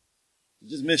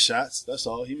 Just missed shots. That's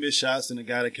all. He missed shots and the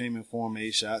guy that came in for him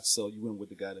made shots. So you went with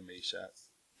the guy that made shots.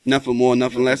 Nothing more,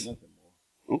 nothing less. Nothing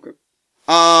more. Okay.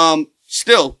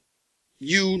 Still,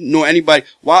 you nor anybody,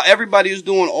 while everybody is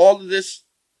doing all of this,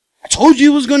 I told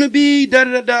you it was going to be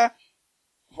da-da-da-da.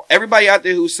 Everybody out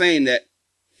there who's saying that,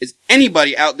 is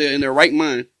anybody out there in their right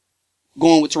mind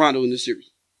going with Toronto in this series?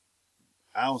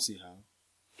 I don't see how.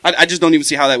 I just don't even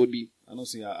see how that would be. I don't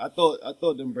see how. I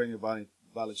thought them bringing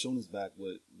Valanciunas back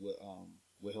would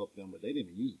help them, but they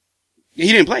didn't use it. Yeah,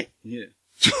 he didn't play. Yeah.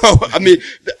 So, I mean,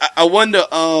 I wonder,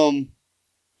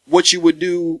 what you would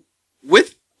do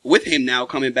with him now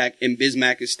coming back and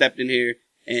Bismack has stepped in here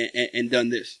and done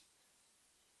this.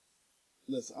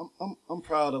 Listen, I'm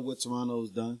proud of what Toronto's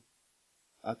done.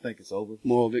 I think it's over.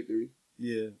 Moral victory.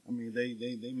 Yeah. I mean,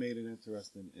 they made it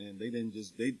interesting and they didn't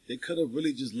just, they could have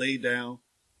really just laid down,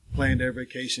 planned their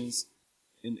vacations.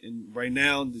 And right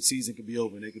now the season could be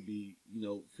over and they could be,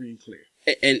 free and clear.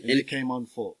 And it came on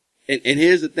full. And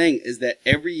here's the thing is that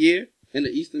every year in the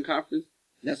Eastern Conference,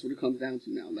 that's what it comes down to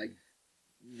now. Like,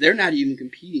 they're not even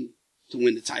competing to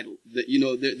win the title.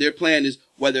 Their plan is,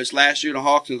 whether it's last year, the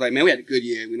Hawks was like, man, we had a good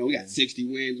year. We got 60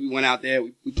 wins. We went out there.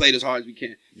 We played as hard as we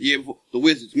can. The year before, the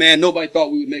Wizards, man, nobody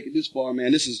thought we would make it this far,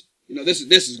 man. This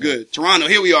is good. Toronto,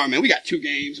 here we are, man. We got 2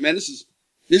 games, man. This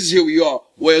is here we are.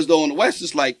 Whereas though in the West,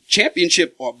 it's like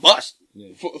championship or bust.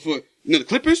 Yeah. For the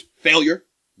Clippers, failure.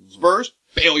 Spurs,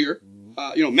 failure.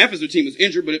 Memphis, their team was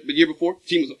injured, but the year before,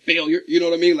 team was a failure. You know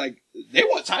what I mean? Like, they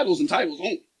want titles and titles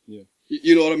only. Yeah.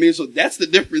 You know what I mean? So that's the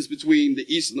difference between the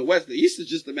East and the West. The East is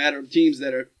just a matter of teams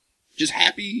that are just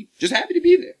happy to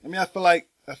be there. I mean, I feel like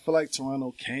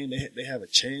Toronto they have a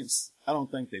chance. I don't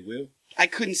think they will. I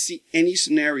couldn't see any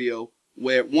scenario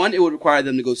where, one, it would require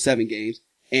them to go 7 games,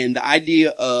 and the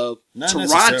idea of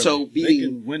Toronto being... They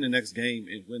can win the next game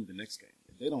and win the next game.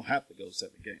 They don't have to go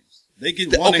 7 games. They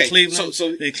get one in Cleveland.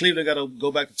 So Cleveland got to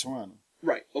go back to Toronto.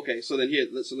 Right. Okay. So then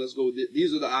let's go.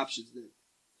 These are the options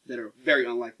that are very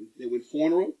unlikely. They win 4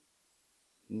 in a row.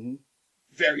 Mm-hmm.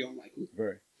 Very unlikely.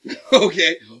 Very.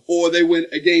 Okay. Mm-hmm. Or they win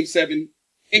a game 7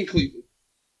 in Cleveland.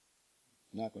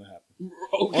 Not going to happen.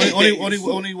 Okay.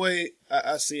 Only way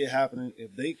I see it happening,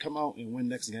 if they come out and win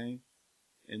next game,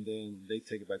 and then they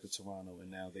take it back to Toronto,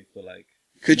 and now they feel like...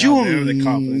 Could you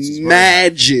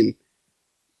imagine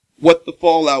what the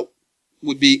fallout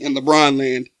would be in LeBron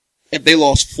land if they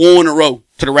lost 4 in a row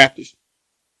to the Raptors?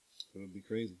 It would be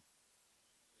crazy.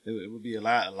 It would be a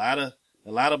lot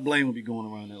of blame would be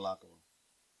going around their locker room.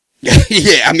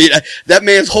 Yeah, I mean, that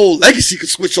man's whole legacy could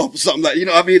switch off or something like,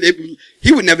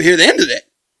 he would never hear the end of that.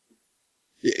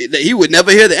 He would never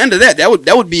hear the end of that. That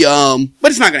would be, but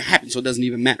it's not going to happen, so it doesn't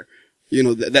even matter.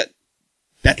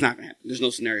 That's not going to happen. There's no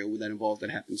scenario that involves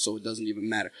that happens, so it doesn't even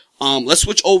matter. Let's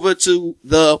switch over to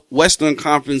the Western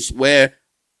Conference, where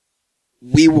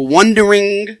we were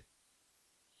wondering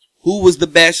who was the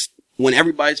best when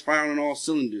everybody's firing on all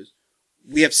cylinders.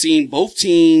 We have seen both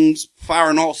teams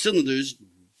firing all cylinders,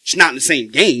 just not in the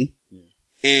same game. Yeah.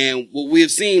 And what we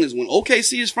have seen is when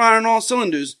OKC is firing all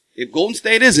cylinders, if Golden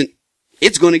State isn't,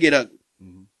 it's going to get ugly.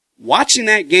 Mm-hmm. Watching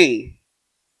that game,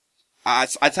 I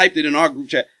typed it in our group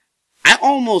chat. I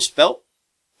almost felt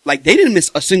like they didn't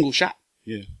miss a single shot.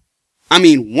 Yeah. I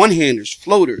mean, one-handers,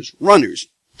 floaters, runners,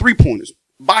 3-pointers,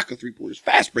 Baca 3-pointers,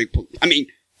 fast break. I mean,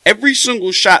 every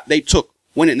single shot they took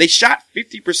went in. They shot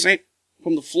 50%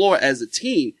 from the floor as a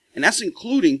team, and that's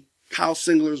including Kyle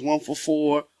Singler's 1 for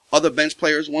 4, other bench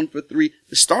players 1 for 3.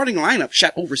 The starting lineup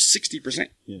shot over 60%.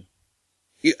 Yeah.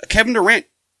 Kevin Durant,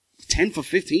 10 for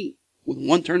 15 with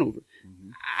 1 turnover.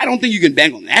 Mm-hmm. I don't think you can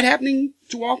bank on that happening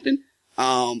too often.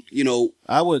 I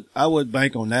would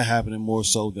bank on that happening more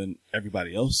so than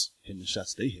everybody else hitting the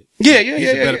shots they hit.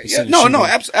 Yeah. No,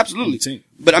 absolutely.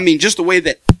 But I mean, just the way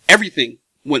that everything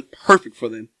went perfect for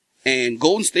them. And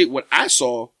Golden State, what I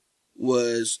saw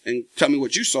was, and tell me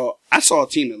what you saw, I saw a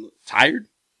team that looked tired,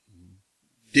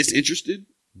 disinterested.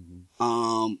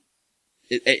 Mm-hmm.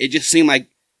 It just seemed like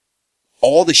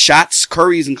all the shots,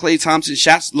 Curry's and Klay Thompson's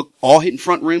shots looked all hitting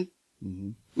front rim. Mm-hmm.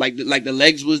 Like the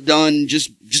legs was done,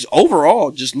 just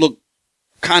overall, just looked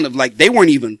kind of like they weren't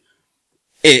even,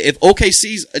 if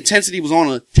OKC's intensity was on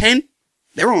a 10,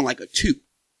 they were on like a 2.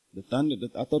 I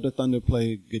thought the Thunder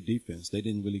played good defense. They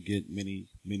didn't really get many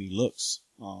looks.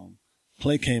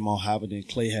 Clay came on high, but then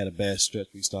Clay had a bad stretch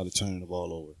where he started turning the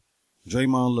ball over.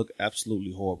 Draymond looked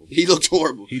absolutely horrible. He looked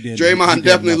horrible. He did. Draymond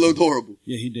definitely looked horrible.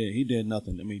 Yeah, he did. He did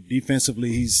nothing. I mean,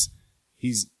 defensively, he's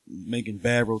making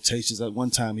bad rotations. At one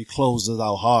time, he closes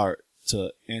out hard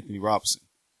to Anthony Robinson,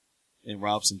 and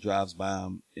Robinson drives by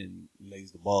him and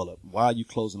lays the ball up. Why are you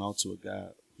closing out to a guy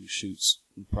who shoots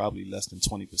probably less than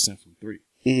 20% from three?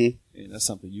 Mm-hmm. And that's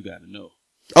something you got to know.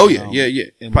 Oh yeah, yeah.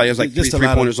 And probably has like three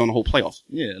pointers on the whole playoffs.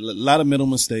 Yeah, a lot of middle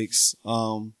mistakes.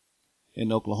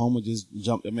 And Oklahoma just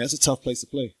jumped. I mean, that's a tough place to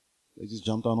play. They just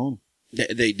jumped on them.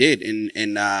 They did,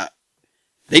 and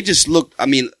they just looked. I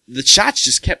mean, the shots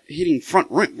just kept hitting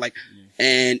front rim,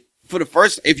 and for the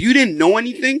first, if you didn't know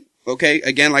anything, okay,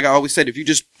 again, like I always said, if you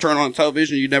just turn on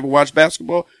television, you never watch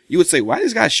basketball, you would say, why is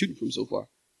this guy shooting from so far?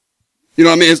 You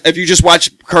know what I mean? If you just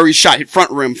watch Curry's shot hit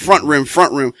front rim,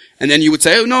 and then you would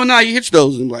say, oh, no, he hits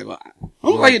those. And like, well, I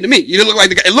don't look like it to me. You didn't look like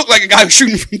the guy. It looked like a guy was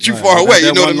shooting from too far away.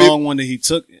 You know what I mean? That long one that he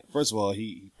took, first of all,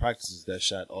 he practices that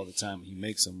shot all the time. He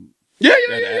makes them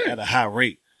at a high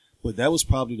rate. But that was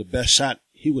probably the best shot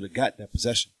he would have got that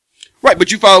possession. Right,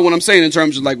 but you follow what I'm saying in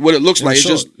terms of like what it looks like. It's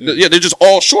short, just, they're just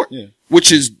all short. Yeah.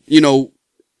 Which is,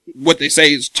 what they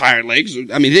say is tired legs.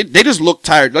 I mean, they just look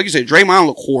tired. Like you said, Draymond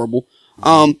looked horrible.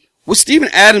 With Steven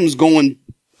Adams going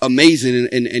amazing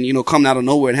and coming out of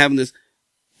nowhere and having this,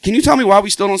 can you tell me why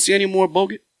we still don't see any more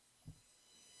Bogut?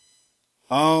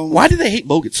 Why do they hate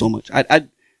Bogut so much?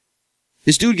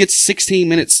 This dude gets 16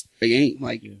 minutes a game.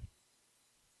 Like,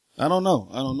 I don't know.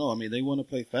 I mean, they want to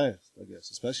play fast, I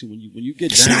guess, especially when you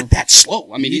get it's down. It's not that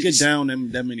slow. I mean, you get down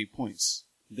that many points,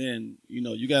 then,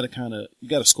 you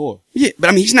gotta score. Yeah, but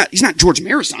I mean, he's not George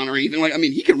Marathon or anything. Like, I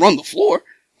mean, he can run the floor.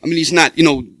 I mean, he's not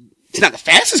the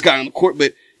fastest guy on the court,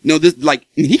 but,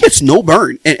 he gets no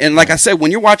burn. And like I said,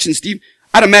 when you're watching Steve,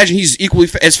 I'd imagine he's equally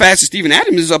as fast as Steven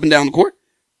Adams is up and down the court.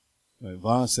 Right,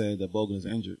 Vaughn said that Bogut is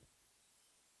injured.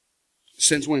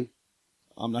 Since when?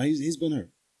 No, he's been hurt.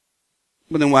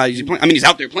 But then why is he playing? I mean, he's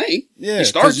out there playing. Yeah, he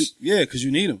starts. Because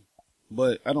you need him.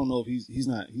 But I don't know if he's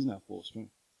not full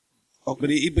strength.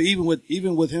 Okay. But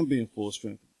even with him being full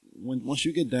strength, once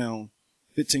you get down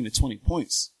 15 to 20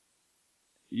 points,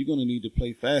 you're gonna need to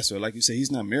play faster. Like you say,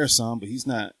 he's not Marathon, but he's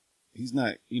not. He's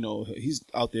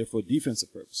out there for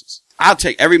defensive purposes. I'll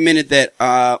take every minute that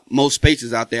Mo Space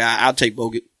is out there. I'll take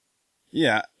Bogut.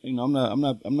 Yeah, I'm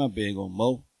not big on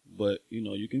Mo, but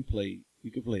you can play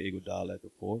Iguodala at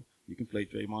the 4. You can play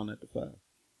Draymond at the 5.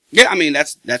 Yeah, I mean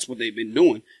that's what they've been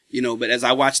doing. But as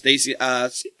I watched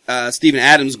Steven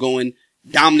Adams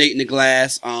dominating the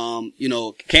glass, and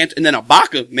then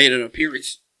Ibaka made an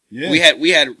appearance. Yeah.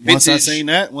 We had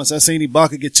vintage. Once I seen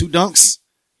Ibaka get 2 dunks,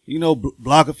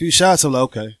 block a few shots, I'm like,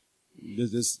 okay,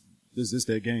 this is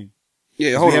their game.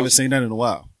 Yeah, we haven't seen that in a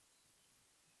while.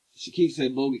 Shaquille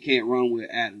said Bogut can't run with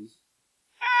Adams.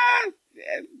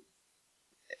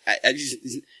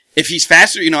 If he's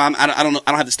faster, I don't know.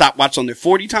 I don't have to stop watch on there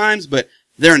 40 times, but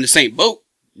they're in the same boat.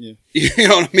 Yeah. You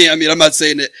know what I mean? I mean, I'm not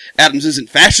saying that Adams isn't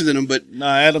faster than him, but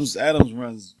Adams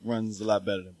runs a lot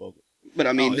better than Bogut. But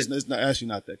I mean, it's actually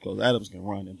not that close. Adams can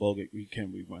run, and Bogut he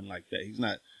can't really run like that. He's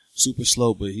not super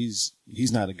slow, but he's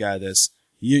not a guy I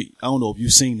don't know if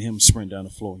you've seen him sprint down the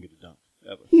floor and get a dunk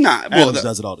ever. Nah, Adams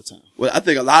does it all the time. Well, I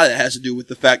think a lot of that has to do with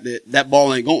the fact that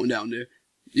ball ain't going down there.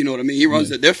 You know what I mean? He runs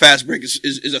that. Their fast break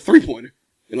is a 3-pointer.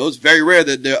 It's very rare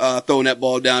that they're throwing that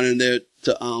ball down in there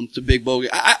to Big Bogut.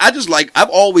 I've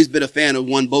always been a fan of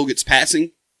Bogut's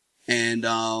passing and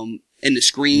the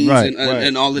screens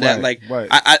and all of that.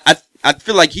 I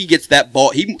feel like he gets that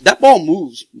ball. That ball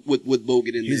moves with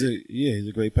Bogut in there. He's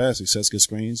a great passer. He sets good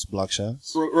screens, block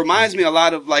shots. Reminds me a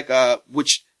lot of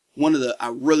which one of I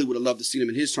really would have loved to see him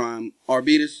in his time.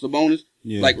 Arvidas, Sabonis.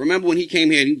 Yeah. Like, remember when he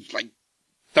came here and he was like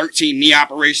 13 knee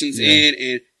operations in,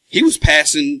 and he was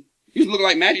passing. He was looking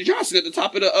like Magic Johnson at the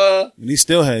top of the, And he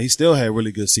still had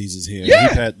really good seasons here. Yeah.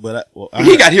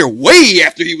 He got here way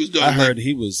after he was done. I heard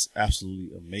he was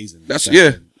absolutely amazing.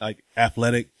 Like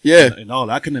athletic. Yeah. And all.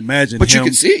 I can imagine but him you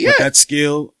can see it, with that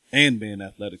skill and being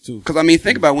athletic too. Cause I mean,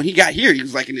 think about it. When he got here, he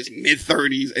was like in his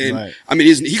mid-30s and I mean,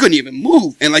 he couldn't even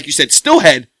move. And like you said, still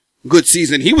had good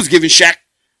season. He was giving Shaq,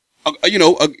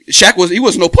 Shaq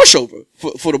was no pushover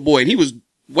for the boy, and he was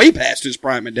way past his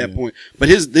prime at that point. But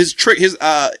his trick, his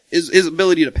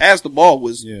ability to pass the ball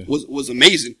was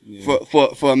amazing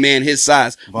for a man his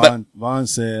size. Vaughn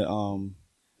said,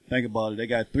 think about it. They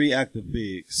got 3 active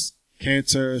bigs: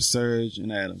 Cantor, Serge,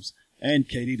 and Adams, and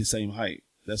KD the same height.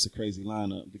 That's a crazy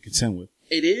lineup to contend with.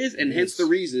 It is, and hence the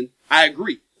reason I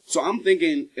agree. So I'm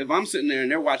thinking, if I'm sitting there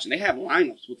and they're watching, they have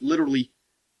lineups with literally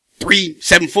 3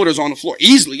 7-footers on the floor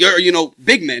easily. You're,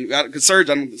 big men. Because Serge,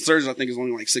 I think is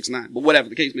only like 6'9", but whatever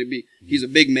the case may be, he's a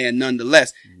big man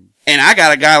nonetheless. And I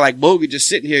got a guy like Bogut just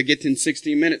sitting here getting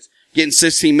 16 minutes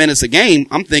a game.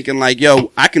 I'm thinking like,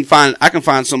 yo, I can find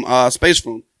some space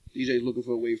for him. DJ's looking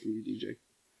for a way from you, DJ.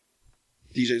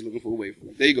 DJ's looking for a way from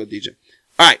you. There you go, DJ.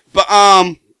 All right, but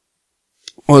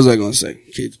what was I gonna say?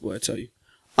 Kids, boy, I tell you.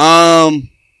 A1,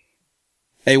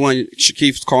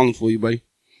 Shaquille's calling for you, buddy.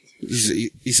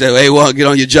 He said, "Hey, well, get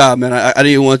on your job, man. I didn't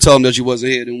even want to tell him that you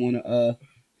wasn't here. Didn't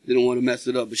want to mess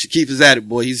it up. But Shaquille is at it,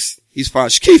 boy. He's fine.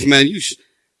 Shaquille, man,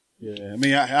 Yeah, I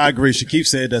mean, I agree. Shaquille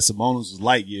said that Sabonis was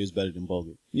light years better than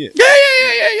Bogut. Yeah.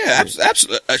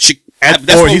 Absolutely. That's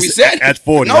 40, what we said. At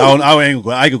 40. No. I ain't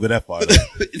gonna go that far.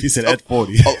 He said at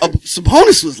 40.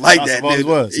 Sabonis was like that, Sabonis dude.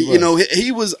 was.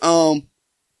 He was,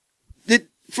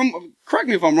 correct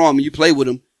me if I'm wrong, when you played with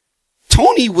him,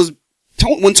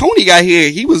 when Tony got here,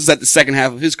 he was at the second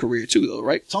half of his career too, though,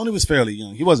 right? Tony was fairly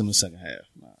young. He wasn't in the second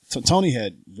half. Tony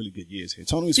had really good years here.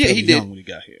 Tony was fairly young when he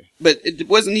got here. But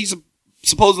wasn't he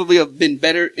supposedly have been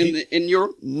better in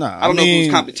Europe? Nah. I don't know if it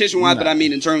was competition-wise, but I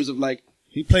mean in terms of like...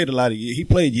 He played a lot of years. He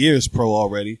played years pro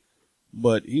already,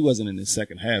 but he wasn't in the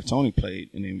second half. Tony played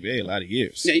in the NBA a lot of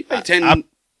years. Yeah, he played 10...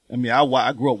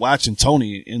 I grew up watching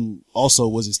Tony and also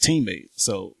was his teammate,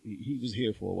 so he was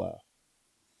here for a while.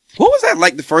 What was that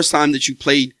like the first time that you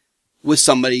played with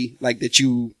somebody like that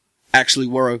you actually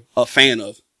were a fan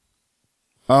of?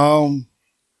 I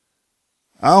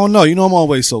don't know. I'm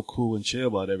always so cool and chill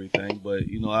about everything, but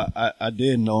I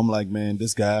did know him. Like, man,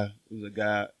 this guy was a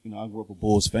guy. I grew up a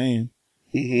Bulls fan,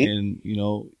 and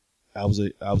I was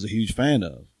a huge fan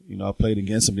of. I played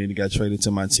against him, then he got traded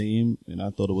to my team, and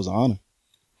I thought it was an honor.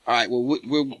 All right, well,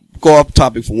 we'll go off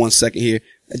topic for 1 second here.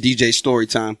 At DJ story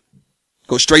time.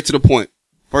 Go straight to the point.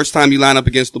 First time you line up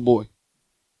against the boy.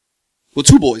 Well,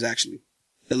 2 boys actually.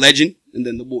 The legend and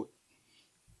then the boy.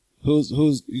 Who's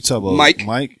you talking about? Mike.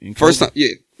 Mike. And First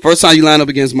time you line up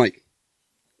against Mike.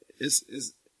 It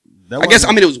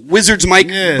was Wizards Mike,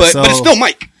 but it's still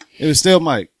Mike. It was still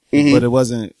Mike, but it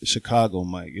wasn't Chicago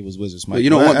Mike. It was Wizards Mike. Well, you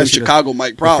don't want them Chicago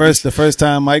Mike problems. The first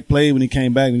time Mike played, when he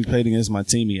came back, when he played against my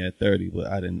team, he had 30, but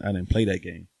I didn't play that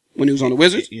game. When he was on the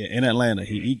Wizards? Yeah, in Atlanta.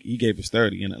 He gave us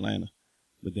 30 in Atlanta.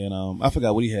 But then, I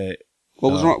forgot what he had.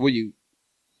 What was wrong with you?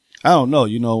 I don't know.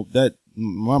 That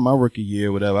my rookie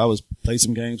year, whatever, I was play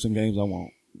some games I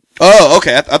won't. Oh,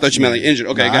 okay. I thought you meant like injured.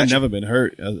 Okay, I've never been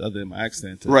hurt other than my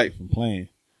accident from playing.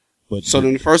 But so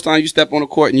then the first time you step on the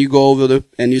court and you go over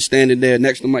and you're standing there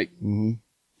next to Mike. Mm-hmm.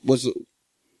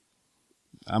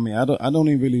 I don't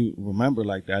even really remember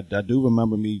like that. I do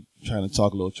remember me trying to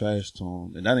talk a little trash to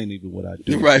him, and that ain't even what I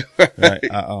do. Right.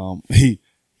 He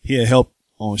had helped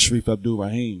on Sharif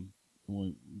Abdul-Rahim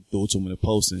when threw it to him in the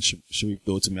post, and Sharif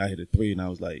threw it to me. I hit a 3, and I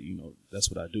was like,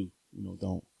 that's what I do. Don't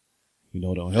help.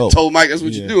 You told Mike that's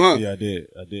what you do, huh? Yeah, I did.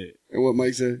 And what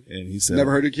Mike said? And he said,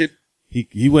 never heard a kid?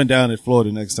 He went down to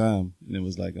Florida next time, and it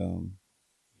was like,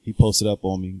 he posted up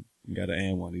on me and got an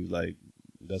and one. He was like,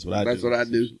 that's what I do. That's what I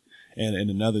do. And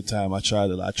another time I tried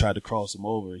to cross him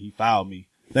over. He fouled me.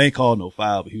 They ain't called no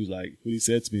foul, but he was like, what he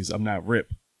said to me is, I'm not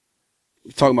Rip.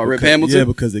 Talking about Rip Hamilton? Yeah,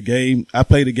 because I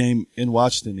played a game in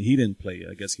Washington and he didn't play.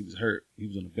 I guess he was hurt. He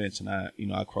was on the bench and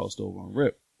I crossed over on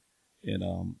Rip.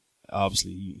 And,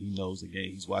 obviously he knows the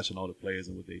game. He's watching all the players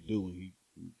and what they do. And he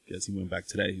went back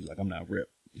to that. He was like, I'm not Rip.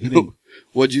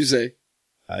 What'd you say?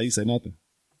 I didn't say nothing.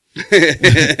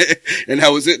 And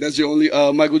that was it? That's your only,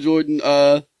 Michael Jordan,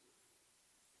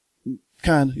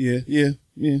 Kinda, yeah.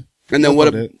 And then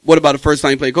what about the first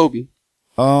time you played Kobe?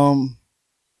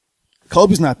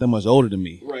 Kobe's not that much older than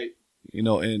me. Right.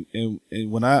 And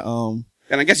when I,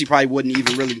 and I guess he probably wasn't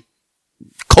even really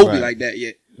Kobe like that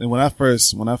yet. And when I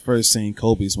first seen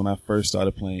Kobe's, when I first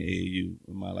started playing AAU,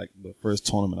 the first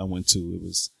tournament I went to,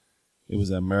 it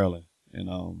was at Maryland. And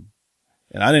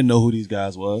I didn't know who these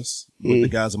guys was, but the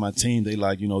guys on my team, they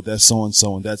like, that's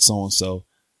so-and-so and that's so-and-so.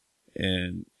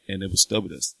 And it was still,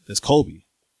 that's Kobe.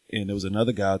 And there was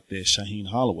another guy out there, Shaheen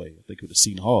Holloway, I think it was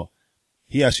Seton Hall.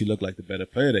 He actually looked like the better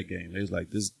player that game. They was like,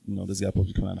 this guy supposed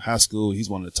to be coming out of high school. He's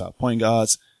one of the top point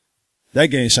guards. That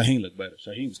game, Shaheen looked better.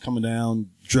 Shaheen was coming down,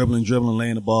 dribbling,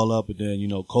 laying the ball up. And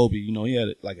then, Kobe, he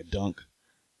had like a dunk.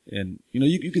 And,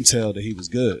 you can tell that he was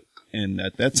good. And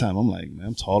at that time, I'm like, man,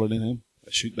 I'm taller than him.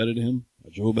 I shoot better than him. I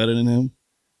dribble better than him.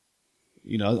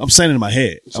 I'm saying it in my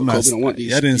head. So I'm not, Kobe don't want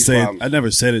these, I didn't these say problems. I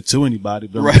never said it to anybody,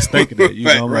 but I'm just thinking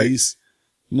it. Right. He's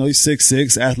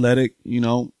 6'6", athletic, he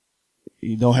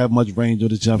don't have much range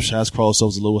with his jump shots,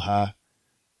 crossovers a little high.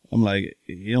 I'm like,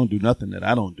 he don't do nothing that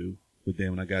I don't do. But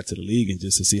then when I got to the league and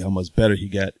just to see how much better he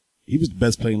got, he was the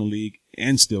best player in the league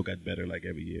and still got better like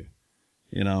every year.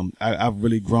 And I've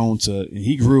really grown to, and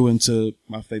he grew into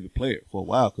my favorite player for a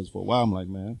while. Because for a while I'm like,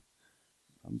 man,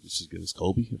 I'm just as good as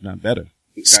Kobe, if not better,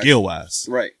 skill wise.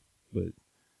 Right. But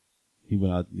he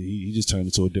went out. He just turned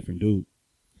into a different dude.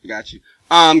 Got you.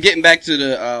 Getting back to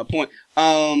the point.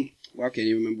 Well, I can't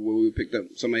even remember where we picked up.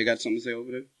 Somebody got something to say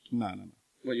over there? No.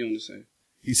 What you want to say?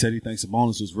 He said he thinks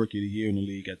Sabonis was rookie of the year in the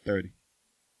league at 30.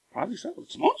 Probably so.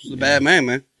 Sabonis was a bad man,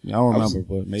 man. I don't remember,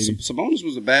 but maybe. Sabonis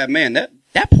was a bad man.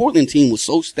 That Portland team was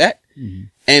so stacked.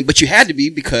 Mm-hmm. But you had to be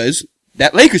because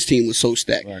that Lakers team was so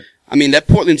stacked. Right. I mean, that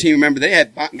Portland team, remember, they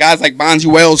had guys like Bonzi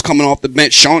Wells coming off the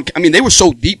bench. They were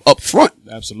so deep up front.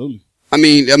 Absolutely. I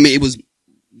mean, it was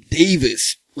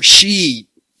Davis, Rasheed,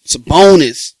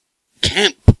 Sabonis,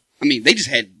 Kemp. I mean, they just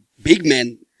had big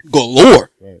men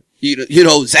galore. Right. You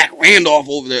know, Zach Randolph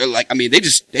over there. They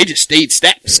just stayed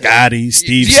stacked. Scotty,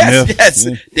 Steve Smith. Yes.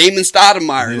 Yeah. Damon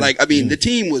Stoudemire. Yeah. The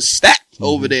team was stacked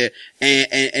over there.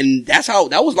 And that's how,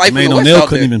 that was life in the Jermaine West O'Neal out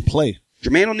couldn't there. even play.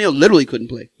 Jermaine O'Neal literally couldn't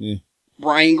play. Yeah.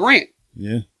 Brian Grant.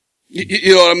 Yeah.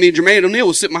 You know what I mean? Jermaine O'Neal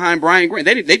was sitting behind Brian Grant.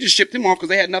 They just shipped him off because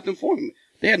they had nothing for him.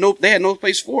 They had no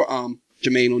place for,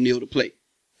 Jermaine O'Neal to play.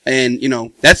 And,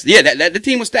 the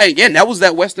team was stacked. Again, that was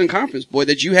that Western Conference, boy,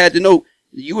 that you had to know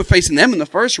you were facing them in the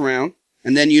first round.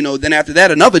 And then, then after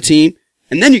that, another team.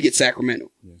 And then you get Sacramento.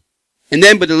 Yeah. And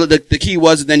then, but the key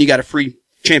was then you got a free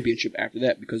championship after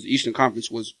that because the Eastern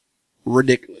Conference was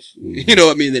ridiculous. You know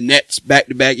what I mean? The Nets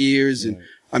back-to-back years. And,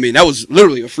 right. That was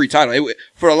literally a free title.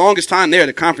 For the longest time there,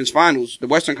 the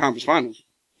Western Conference Finals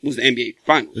was the NBA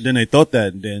Finals. But then they thought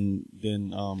that, then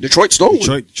Detroit stole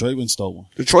one. Detroit went stole one.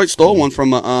 Detroit stole one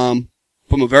from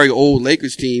a very old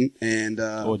Lakers team and,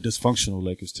 or a dysfunctional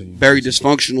Lakers team. Very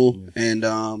dysfunctional. Yeah.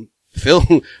 And,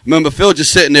 Phil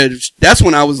just sitting there. That's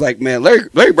when I was like, man,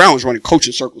 Larry Brown was running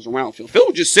coaching circles around Phil. Phil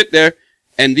would just sit there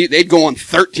and they'd go on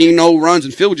 13-0 runs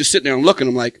and Phil would just sit there and look at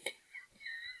them like,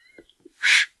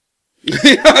 you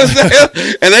know what I'm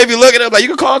saying? And they'd be looking at him like, you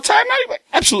can call a timeout? He'd be like,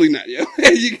 absolutely not, yo.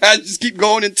 You guys just keep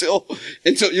going until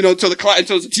it's a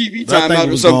TV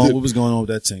timeout or something. What was going on with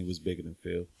that team was bigger than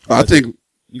Phil. I think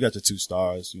you got the two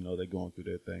stars, they're going through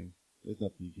their thing. There's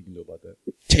nothing you can do about that.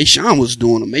 Tayshaun was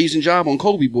doing an amazing job on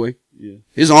Kobe, boy. Yeah.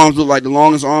 His arms look like the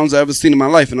longest arms I've ever seen in my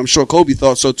life, and I'm sure Kobe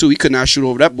thought so too. He could not shoot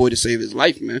over that boy to save his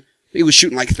life, man. He was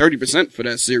shooting like 30% for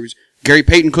that series. Gary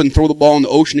Payton couldn't throw the ball in the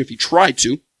ocean if he tried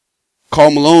to. Karl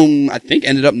Malone, I think,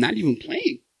 ended up not even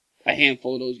playing a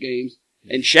handful of those games.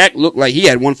 And Shaq looked like he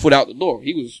had one foot out the door.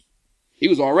 He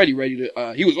was already ready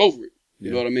to, he was over it.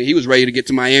 You know what I mean? He was ready to get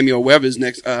to Miami or wherever his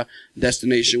next,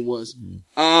 destination was.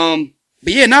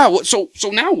 But yeah, now, so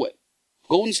now what?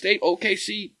 Golden State,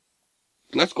 OKC.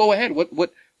 Let's go ahead.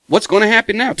 What's going to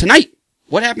happen now? Tonight.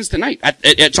 What happens tonight?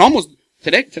 It's almost,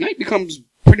 tonight becomes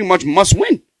pretty much must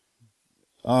win.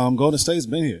 Golden State's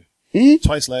been here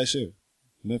twice last year.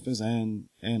 Memphis and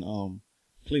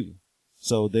Cleveland.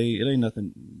 So it ain't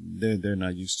nothing they're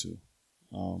not used to.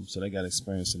 So they got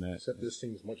experience in that. Except this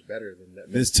team is much better than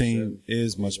that. This team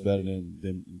is much better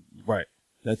than right.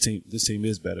 This team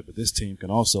is better, but this team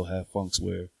can also have funks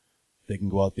where they can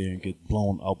go out there and get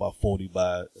blown out by 40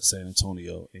 by San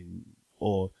Antonio,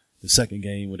 or the second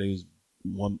game where they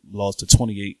lost to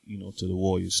 28, to the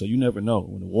Warriors. So you never know.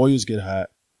 When the Warriors get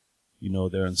hot,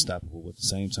 they're unstoppable. But at the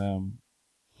same time,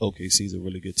 OKC is a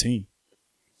really good team.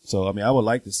 So I would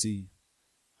like to see.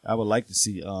 I wanted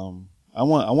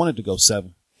to go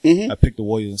 7. I picked the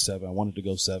Warriors in 7. I wanted to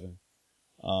go 7.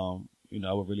 I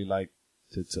would really like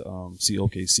to see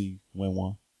OKC win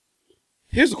one.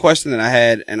 Here's a question that I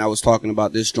had, and I was talking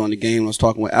about this during the game. I was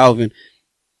talking with Alvin.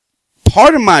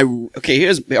 Part of my I'm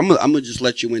gonna just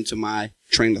let you into my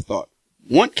train of thought.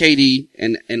 Want KD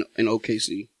and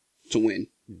OKC to win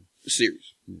the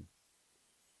series.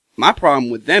 My problem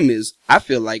with them is I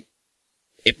feel like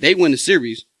if they win the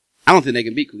series, I don't think they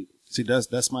can beat Cleveland. See,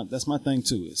 that's my thing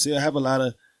too. See, I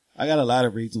got a lot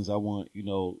of reasons I want,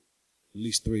 at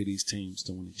least 3 of these teams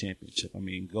to win the championship.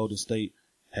 Golden State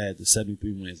had the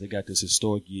 73 wins. They got this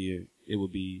historic year. It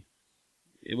would be,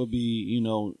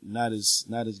 not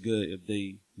as good if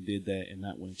they did that and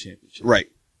not win a championship. Right.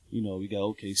 We got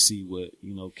OKC with,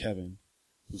 Kevin,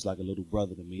 who's like a little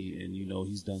brother to me, and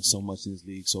he's done so much in this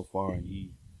league so far, and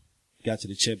he got to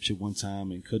the championship one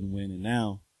time and couldn't win, and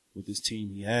now with this team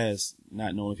he has,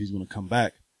 not knowing if he's going to come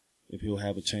back, if he'll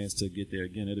have a chance to get there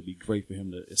again, it'll be great for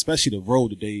him to, especially the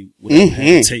road that they would have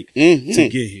to take to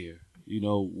get here.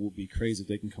 Will be crazy if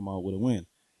they can come out with a win.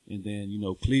 And then,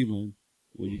 Cleveland,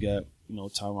 where you got,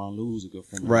 Tyronn Lue, who's a good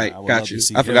friend of mine. Right, got you.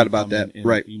 I forgot about that. And,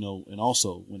 right. And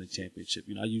also win a championship.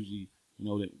 I usually,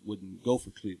 that wouldn't go for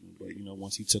Cleveland, but,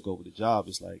 once he took over the job,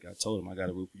 it's like I told him I got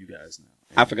to root for you guys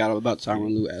now. I forgot about the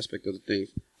Tyronn Lue aspect of the things.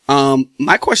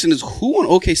 My question is, who on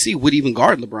OKC would even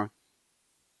guard LeBron?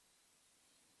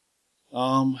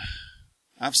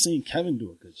 I've seen Kevin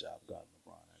do a good job guarding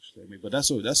LeBron, actually. I mean, but that's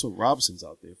what Robinson's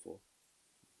out there for.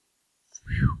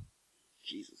 Whew.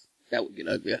 Jesus, that would get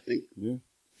ugly, I think. Yeah.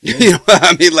 You know what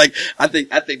I mean? Like, I think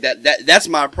that's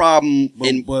my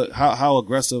problem. But how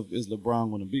aggressive is LeBron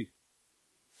going to be?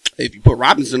 If you put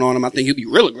Robinson on him, I think he'll be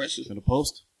real aggressive. In the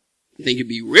post? I think he'll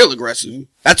be real aggressive. Yeah.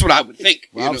 That's what I would think.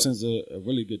 Robinson's a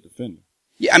really good defender.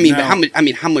 Yeah, I mean, now, but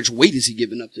how much weight is he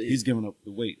giving up to him? He's giving up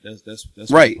the weight. That's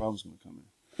right. Where the problem's going to come in.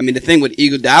 I mean, the thing with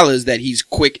Iguodala is that he's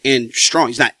quick and strong.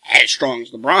 He's not as strong as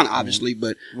LeBron, obviously,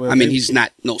 but I mean, he's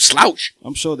not no slouch.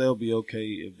 I'm sure they'll be okay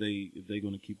if they're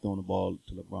going to keep throwing the ball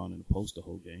to LeBron in the post the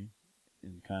whole game,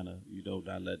 and kind of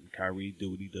not letting Kyrie do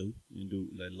what he do and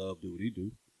let Love do what he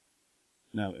do.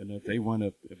 Now, and if they run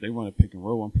a pick and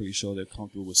roll, I'm pretty sure they're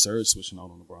comfortable with Serge switching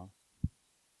out on LeBron.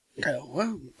 Okay,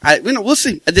 well, we'll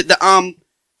see.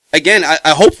 Again,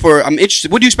 I'm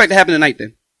interested. What do you expect to happen tonight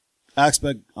then? I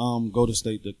expect Golden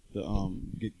State to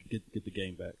get the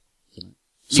game back tonight.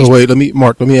 So wait, let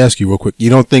me ask you real quick. You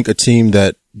don't think a team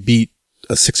that beat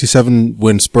a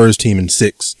 67-win Spurs team in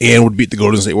 6 and would beat the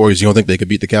Golden State Warriors, you don't think they could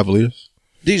beat the Cavaliers?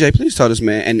 DJ, please tell this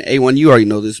man, and A1, you already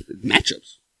know this,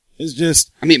 matchups. It's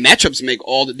just, I mean, matchups make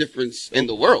all the difference in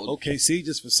the world. OKC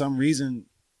just for some reason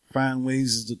find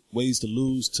ways to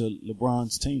lose to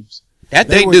LeBron's teams.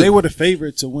 They were the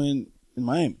favorite to win in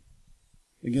Miami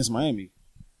against Miami.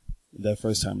 That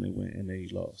first time they went and they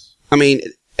lost. I mean,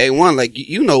 A1, like,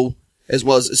 as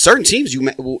well as certain teams,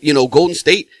 Golden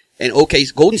State and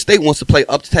OKC. Golden State wants to play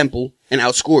up tempo and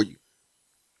outscore you.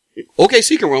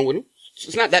 OKC can run with them.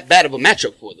 It's not that bad of a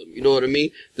matchup for them. You know what I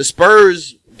mean? The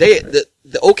Spurs, the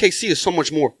OKC is so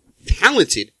much more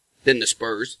talented than the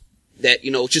Spurs that,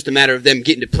 it's just a matter of them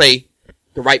getting to play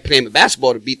the right play of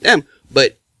basketball to beat them.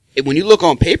 But when you look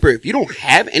on paper, if you don't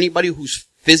have anybody who's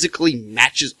physically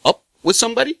matches up with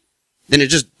somebody, then it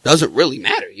just doesn't really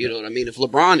matter. You know what I mean? If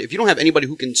you don't have anybody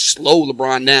who can slow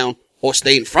LeBron down or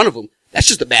stay in front of him, that's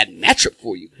just a bad matchup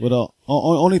for you. Well,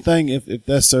 only thing if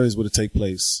that series were to take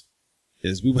place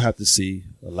is we would have to see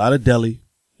a lot of Delly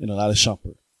and a lot of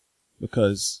Shumpert,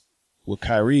 because with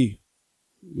Kyrie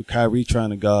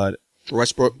trying to guard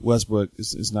Westbrook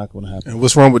is not going to happen. And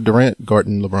what's wrong with Durant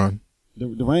guarding LeBron?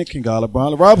 Durant can guard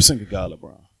LeBron. Robinson can guard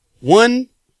LeBron. One,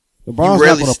 LeBron's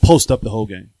not going to post up the whole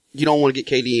game. You don't want to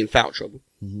get KD in foul trouble.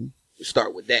 Mm-hmm.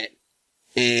 Start with that.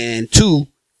 And two,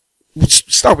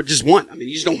 start with just one. I mean,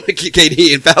 you just don't want to get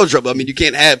KD in foul trouble. I mean, you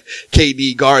can't have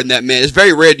KD guarding that man. It's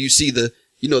very rare you see the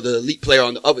elite player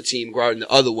on the other team guarding the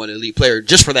other one elite player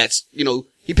just for that.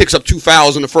 He picks up 2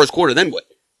 fouls in the first quarter. Then what?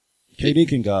 KD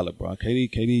can guard LeBron.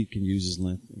 KD can use his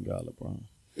length and guard LeBron.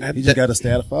 He just got to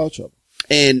stay out of foul trouble.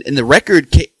 And the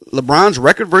record, LeBron's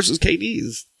record versus KD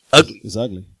is ugly. It's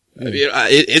ugly. Yeah. I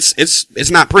mean,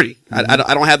 it's not pretty. Mm-hmm.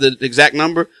 I don't have the exact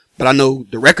number, but I know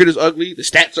the record is ugly. The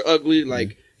stats are ugly.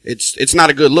 Like, it's not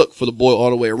a good look for the boy all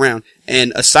the way around.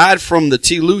 And aside from the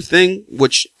T. Lue thing,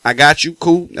 which I got you,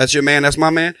 cool. That's your man. That's my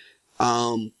man.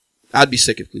 I'd be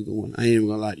sick if Cleveland won. I ain't even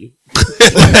gonna lie to you.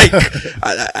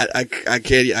 Like, I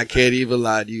can't even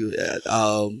lie to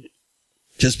you.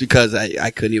 Just because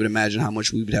I couldn't even imagine how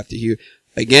much we would have to hear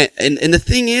again. And the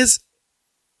thing is,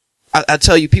 I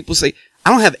tell you, people say, I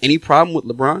don't have any problem with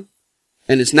LeBron.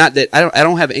 And it's not that I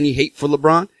don't have any hate for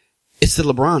LeBron. It's the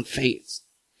LeBron fans.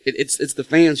 It's the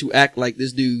fans who act like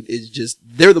this dude is just,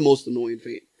 they're the most annoying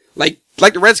fan. Like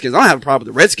the Redskins. I don't have a problem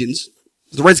with the Redskins.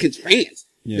 It's the Redskins fans.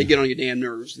 Yeah. They get on your damn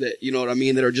nerves that, you know what I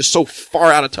mean, that are just so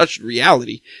far out of touch with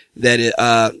reality that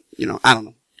I don't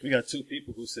know. We got 2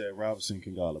 people who said Robinson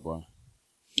can guard LeBron.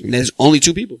 And there's only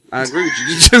 2 people. I agree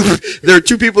with you. There are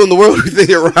 2 people in the world who think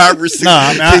that Robertson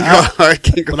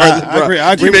can guard LeBron.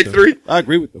 I agree with them. 3? I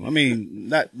agree with them. I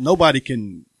mean, nobody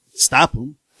can stop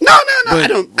him. No. I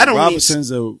don't.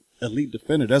 Robinson's a elite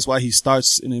defender. That's why he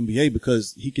starts in the NBA,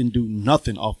 because he can do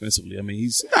nothing offensively. I mean,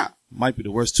 might be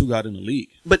the worst 2 guard in the league.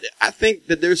 But I think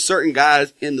that there's certain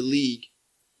guys in the league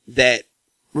that,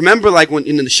 remember, like when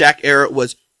in the Shaq era, it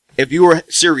was if you were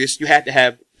serious, you had to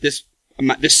have this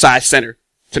size center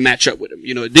to match up with him.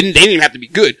 They didn't even have to be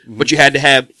good, but you had to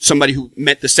have somebody who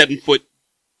met the 7 foot,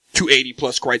 280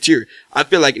 plus criteria. I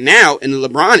feel like now in the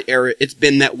LeBron era, it's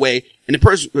been that way. And the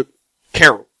person,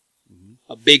 Carroll,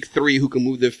 a big 3 who can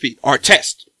move their feet.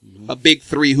 Artest, a big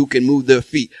 3 who can move their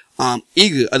feet.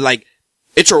 Iga,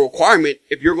 it's a requirement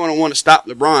if you're going to want to stop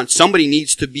LeBron. Somebody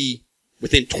needs to be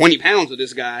within 20 pounds of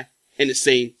this guy and the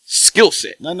same skill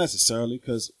set. Not necessarily,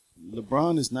 because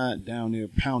LeBron is not down there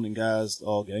pounding guys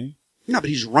all game. No, but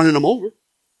he's running them over.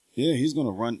 Yeah, he's going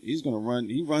to run.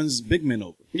 He runs big men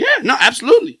over. Yeah, no,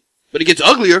 absolutely. But it gets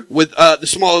uglier with the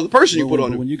smaller the person you put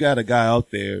on him. When you got a guy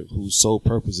out there whose sole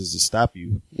purpose is to stop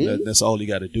you, that's all he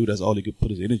got to do. That's all he could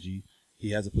put his energy.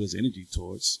 He has to put his energy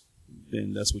towards.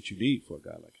 Then that's what you need for a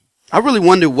guy like him. I really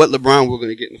wonder what LeBron we're going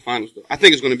to get in the finals, though. I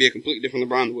think it's going to be a completely different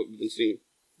LeBron than what we've been seeing.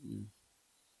 Mm.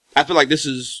 I feel like this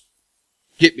is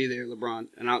get me there, LeBron,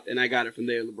 and I got it from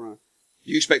there, LeBron.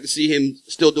 Do you expect to see him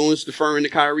still doing this, deferring to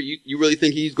Kyrie? You really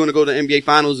think he's going to go to the NBA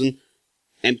Finals and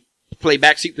play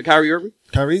backseat to Kyrie Irving?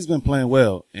 Kyrie's been playing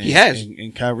well. And, he has.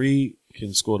 And Kyrie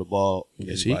can score the ball.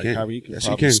 Yes, he can. Kyrie can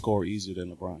probably score easier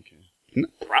than LeBron can.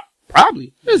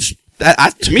 Probably.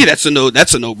 To me, that's a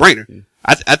no-brainer. Yeah.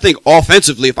 I think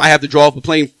offensively, if I have to draw up a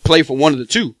play for one of the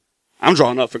two, I'm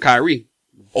drawing up for Kyrie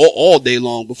all day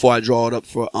long before I draw it up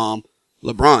for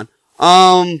LeBron.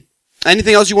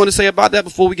 Anything else you want to say about that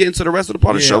before we get into the rest of the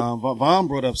part of the show? Vaughn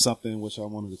brought up something which I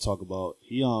wanted to talk about.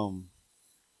 He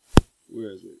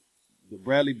where is it? The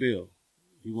Bradley Beal.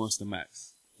 He wants the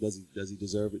max. Does he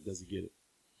deserve it? Does he get it?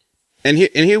 And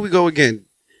here we go again.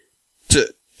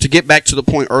 To get back to the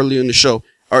point earlier in the show,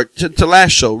 or to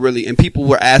last show really, and people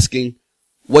were asking,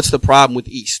 what's the problem with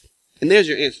the East? And there's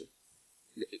your answer.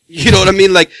 You know what I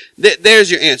mean? Like, there's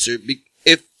your answer.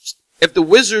 If the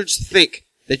Wizards think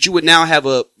that you would now have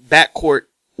a backcourt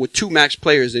with two max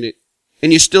players in it,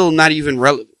 and you're still not even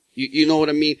relevant. You know what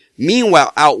I mean?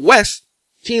 Meanwhile, out west,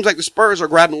 teams like the Spurs are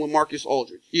grabbing LaMarcus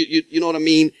Aldridge. You know what I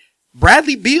mean?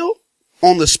 Bradley Beal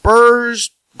on the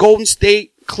Spurs, Golden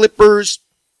State, Clippers,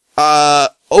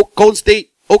 Golden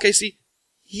State, OKC,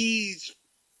 he's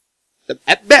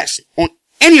at best on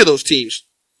any of those teams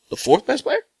the fourth best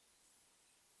player,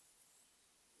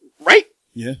 right?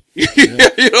 Yeah. You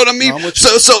know what I mean? No,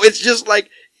 so it's just like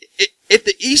if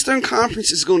the Eastern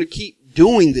Conference is going to keep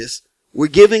doing this, we're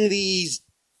giving these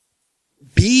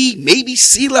B, maybe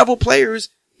C level players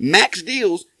max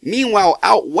deals. Meanwhile,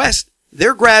 out west,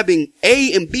 they're grabbing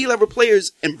A and B level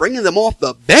players and bringing them off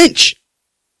the bench.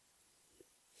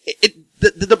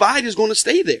 The divide is going to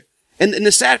stay there. And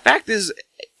the sad fact is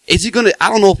he going to, I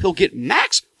don't know if he'll get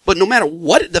max, but no matter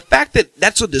what, the fact that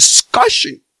that's a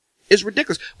discussion is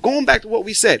ridiculous. Going back to what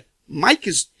we said, Mike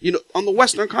is, on the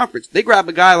Western Conference, they grab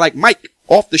a guy like Mike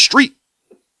off the street.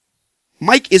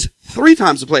 Mike is 3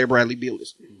 times the player Bradley Beal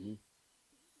is. Mm-hmm.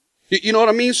 You know what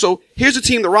I mean? So here's a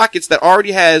team, the Rockets, that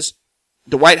already has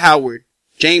Dwight Howard,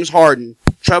 James Harden,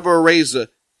 Trevor Ariza,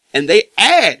 and they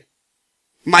add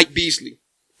Mike Beasley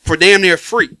for damn near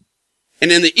free.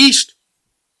 And in the East,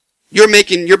 you're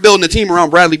building a team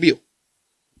around Bradley Beal.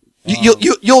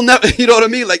 You'll never, you know what I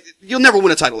mean? Like, you'll never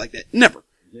win a title like that. Never.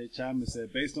 Jay Chapman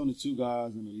said, based on the two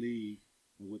guys in the league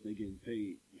and what they're getting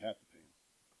paid, you have to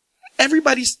pay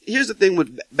them. Here's the thing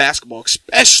with basketball,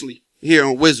 especially here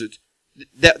on Wizards,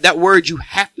 that word, you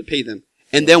have to pay them.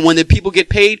 And then when the people get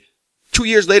paid, 2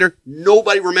 years later,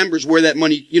 nobody remembers where that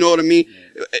money, you know what I mean?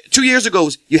 Yeah. 2 years ago,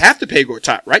 you have to pay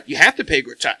Gortat, right? You have to pay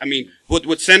Gortat. I mean,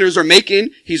 what centers are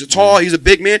making, he's a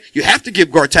big man. You have to give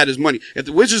Gortat his money. If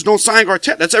the Wizards don't sign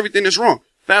Gortat, that's everything that's wrong.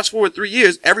 Fast forward 3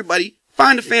 years, everybody,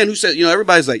 find a fan who says,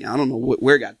 everybody's like, I don't know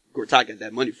where Gortat got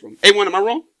that money from. A1, am I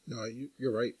wrong? No,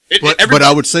 you're right. But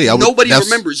I would say, nobody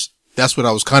remembers. That's what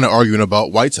I was kind of arguing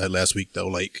about Whiteside last week, though.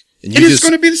 Like, and it's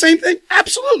going to be the same thing?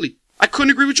 Absolutely. I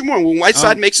couldn't agree with you more. When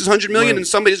Whiteside makes his $100 million, and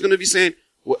somebody's going to be saying,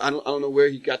 well, I don't know where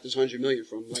he got this $100 million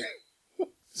from. Like,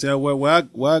 so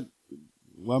where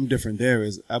I'm different there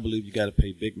is I believe you got to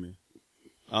pay big men.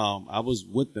 I was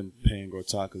with them paying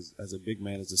Gortat because as a big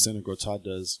man, as a center, Gortat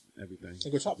does everything.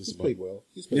 And Gortat played well.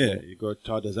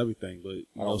 Gortat does everything,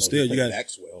 but still you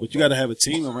got to have a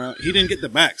team around. He didn't get the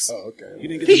max. Oh, okay. He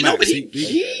didn't get the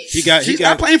max. He's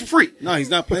not playing for free. No, he's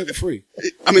not playing for free.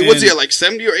 I mean, what's he at, like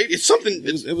 70 or 80? It's something.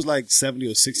 It was like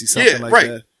 70 or 60 something like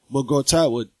that. But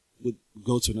Gortat would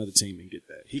go to another team and get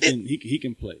that. He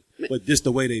can play, but just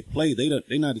the way they play,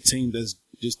 they're not a team that's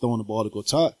just throwing the ball to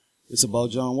Gortat. It's about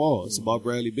John Wall. It's about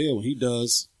Bradley Beal when he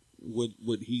does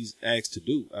what he's asked to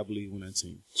do. I believe on that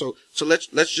team. So let's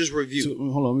just review.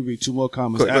 Hold on, let me read 2 more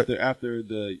comments after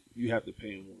the you have to pay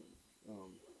him one.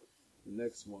 The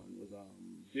next one was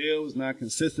Beal was not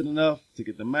consistent enough to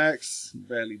get the max.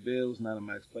 Bradley Beal is not a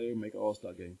max player. Make an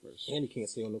All-Star game first. And he can't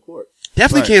stay on the court.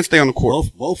 Definitely can't stay on the court.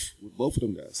 Both of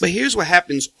them guys. But here's what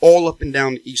happens all up and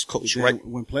down the East Coast, right?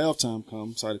 When playoff time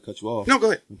comes, sorry to cut you off. No, go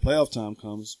ahead. When playoff time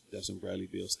comes, that's when Bradley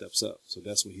Beal steps up. So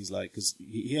that's what he's like, because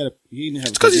he didn't have.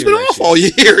 It's because he's been off all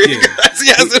year. Yeah. He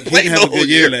hasn't played the whole year. He didn't have a good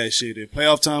year last year. Then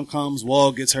playoff time comes,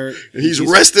 Wall gets hurt. And he's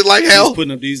rested like hell. He's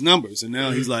putting up these numbers, and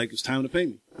now he's like, it's time to pay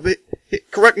me. But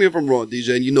correct me if I'm wrong,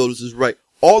 DJ, and you know this is right.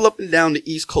 All up and down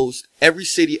the East Coast, every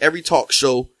city, every talk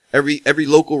show, every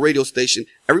local radio station,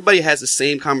 everybody has the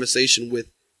same conversation with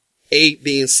A,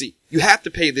 B, and C. you have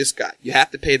to pay this guy. You have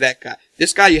to pay that guy.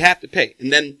 This guy you have to pay.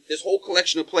 And then this whole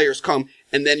collection of players come,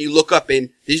 and then you look up and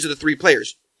these are the 3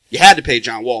 players. You had to pay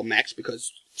John Wall max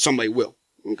because somebody will.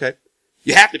 Okay?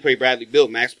 You have to pay Bradley Beal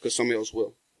max because somebody else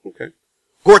will. Okay?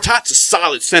 Gortat's a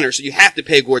solid center, so you have to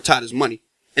pay Gortat his money.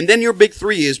 And then your big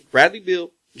 3 is Bradley Beal,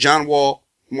 John Wall,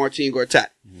 Martin Gortat.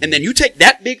 And then you take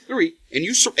that big 3 and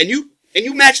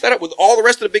you match that up with all the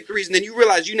rest of the big 3s, and then you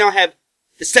realize you now have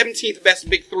the 17th best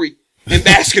big 3 in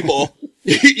basketball.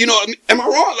 You know, am I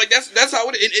wrong? Like that's how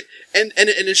and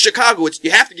in Chicago,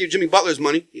 you have to give Jimmy Butler's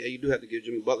money. Yeah, you do have to give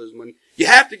Jimmy Butler's money. You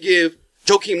have to give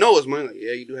Joakim Noah's money. Like,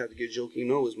 yeah, you do have to give Joakim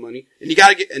Noah's money.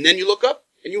 And then you look up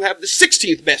and you have the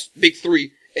 16th best big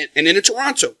 3. And then in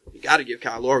Toronto, you gotta give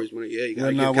Kyle Lowry's money. Yeah, you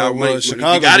gotta give Kyle Lowry's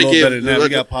money. You gotta give, better than that. We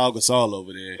got Paul Gasol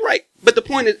over there. Right. But the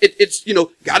point is, it's, you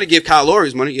know, gotta give Kyle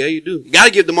Lowry's money. Yeah, you do. You gotta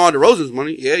give DeMar DeRozan's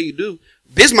money. Yeah, you do.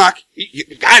 Bismarck,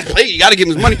 guys play, you gotta give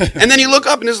him his money. And then you look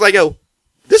up and it's like, yo,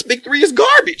 this big 3 is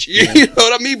garbage. You know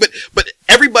what I mean? But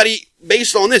everybody,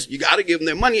 based on this, you gotta give them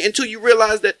their money until you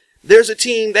realize that there's a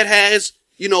team that has,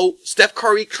 you know, Steph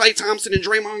Curry, Klay Thompson, and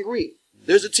Draymond Green.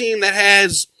 There's a team that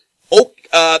has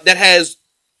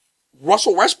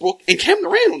Russell Westbrook and Kevin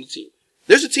Durant on the team.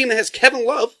 There's a team that has Kevin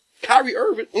Love, Kyrie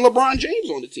Irving, and LeBron James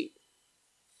on the team.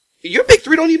 Your big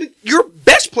 3 your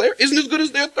best player isn't as good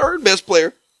as their 3rd best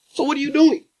player. So what are you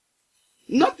doing?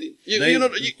 Nothing.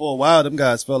 For a while, them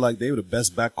guys felt like they were the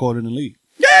best backcourt in the league.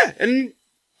 Yeah. And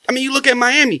I mean, you look at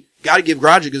Miami, gotta give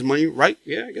Grogic his money, right?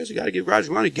 Yeah, I guess you gotta give Grogic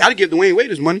money. Gotta give Dwayne Wade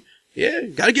his money. Yeah.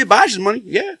 Gotta give Bosh his money.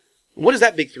 Yeah. What does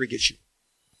that big 3 get you?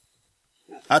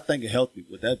 I think it healthy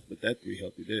with that 3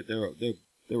 healthy.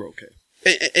 They're okay.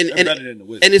 And better than the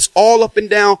Wizards. And it's all up and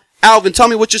down. Alvin, tell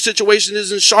me what your situation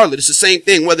is in Charlotte. It's the same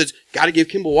thing. Whether it's gotta give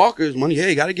Kemba Walker his money.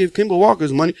 Hey, gotta give Kemba Walker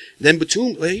his money. Then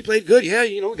Batum, he played good. Yeah,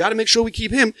 you know, we gotta make sure we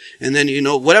keep him. And then, you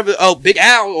know, whatever, Big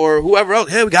Al or whoever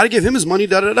else, hey, we gotta give him his money,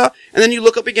 And then you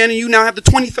look up again and you now have the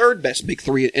 23rd best big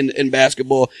 3 in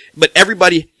basketball. But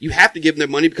everybody, you have to give them their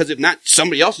money because if not,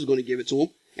 somebody else is going to give it to them.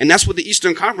 And that's what the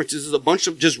Eastern Conference is a bunch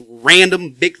of just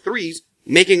random big 3s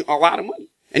making a lot of money.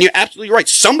 And you're absolutely right.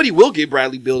 Somebody will give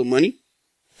Bradley Beal the money.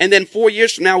 And then 4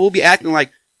 years from now, we'll be acting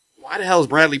like, why the hell does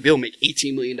Bradley Beal make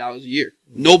 $18 million a year?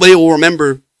 Nobody will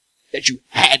remember that you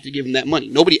had to give him that money.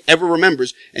 Nobody ever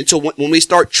remembers until when we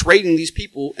start trading these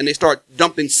people and they start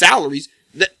dumping salaries,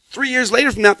 that 3 years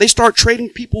later from now, they start trading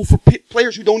people for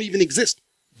players who don't even exist.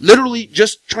 Literally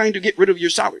just trying to get rid of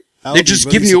your salary. They're just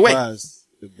giving you away.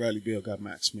 If Bradley Beal got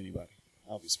max from anybody.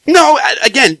 No,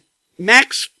 again,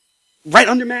 max, right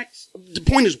under max. The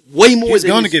point is way more. He's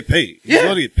going to get paid. He's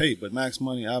going to get paid, but max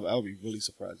money, I'll be really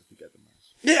surprised if he got the max.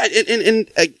 Yeah, and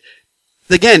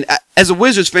again, as a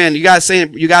Wizards fan, you guys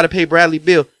saying you got to pay Bradley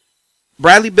Beal.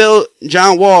 Bradley Beal,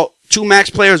 John Wall, 2 max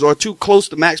players or 2 close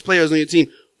to max players on your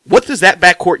team. What does that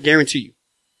backcourt guarantee you?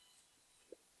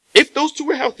 If those 2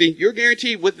 are healthy, you're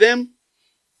guaranteed with them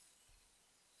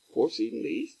 4th seed in the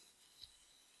East.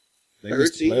 3rd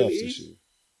seed in the East.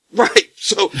 Right.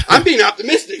 So I'm being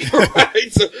optimistic.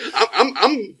 Right. So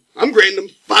I'm grading them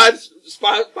 5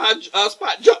 spot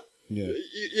jump. Yeah.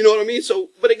 You know what I mean? So,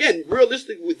 but again,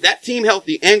 realistic with that team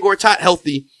healthy and Gortat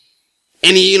healthy,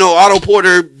 and Otto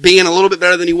Porter being a little bit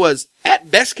better than he was. At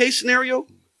best case scenario,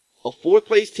 a 4th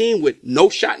place team with no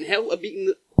shot in hell of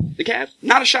beating the Cavs.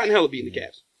 Not a shot in hell of beating the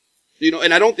Cavs.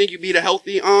 And I don't think you beat a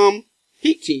healthy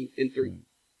Heat team in 3.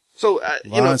 So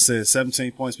Vaughn said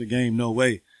 17 points per game, no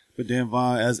way. But then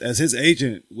Vaughn, as his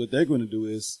agent, what they're going to do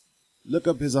is look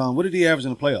up his what did he average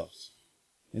in the playoffs,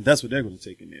 and that's what they're going to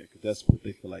take in there because that's what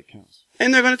they feel like counts.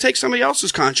 And they're going to take somebody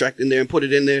else's contract in there and put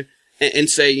it in there and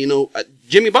say,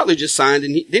 Jimmy Butler just signed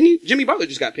and Jimmy Butler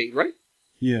just got paid, right?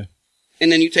 Yeah.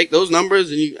 And then you take those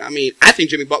numbers and I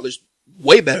think Jimmy Butler's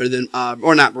way better than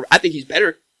or not. I think he's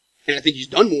better, and I think he's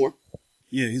done more.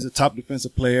 Yeah, he's a top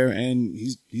defensive player, and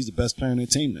he's the best player on their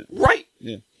team now. Right.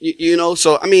 Yeah.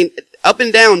 So I mean, up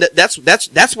and down. That's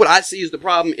what I see is the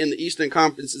problem in the Eastern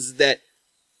Conference is that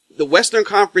the Western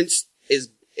Conference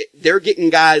they're getting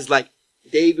guys like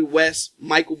David West,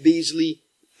 Michael Beasley,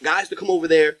 guys to come over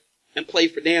there and play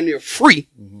for damn near free,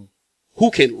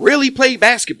 who can really play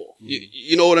basketball.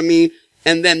 You know what I mean?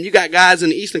 And then you got guys in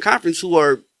the Eastern Conference who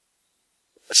are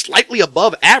slightly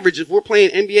above average. If we're playing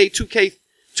NBA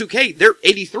 2K, they're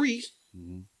 83s.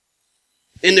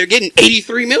 And they're getting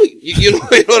 $83 million. You know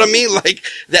what I mean? Like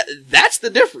that's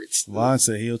the difference. Lon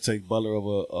said he'll take Butler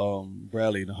over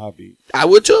Bradley in a heartbeat. I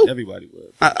would too. Everybody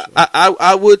would.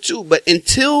 I would too. But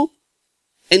until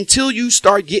you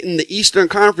start getting the Eastern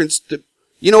Conference to,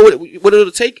 what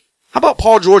it'll take? How about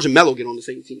Paul George and Melo get on the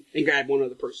same team and grab one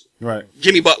other person? Right.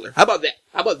 Jimmy Butler. How about that?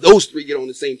 How about those three get on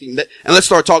the same team? And let's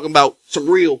start talking about some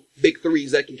real big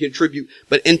threes that can contribute.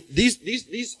 But in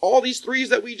all these threes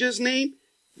that we just named,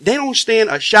 they don't stand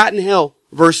a shot in hell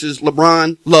versus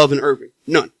LeBron, Love, and Irving.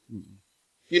 None. Mm-hmm.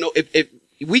 You know, if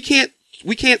we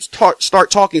can't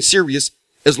start talking serious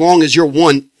as long as your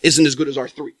one isn't as good as our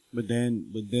three. But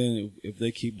then if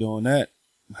they keep doing that,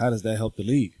 how does that help the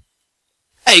league?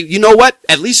 Hey, you know what?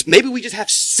 At least maybe we just have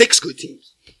 6 good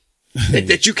teams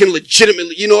that you can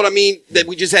legitimately, you know what I mean? That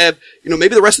we just have, you know,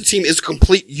 maybe the rest of the team is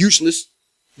complete useless,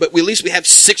 but at least we have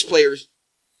 6 players,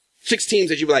 6 teams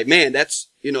that you be like, man, that's,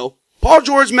 you know, Paul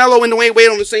George, Melo, and Dwayne Wade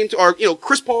on the same team, or, you know,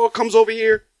 Chris Paul comes over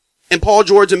here and Paul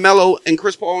George and Melo and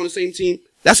Chris Paul on the same team.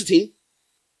 That's a team.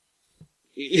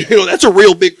 You know, that's a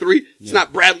real big three. It's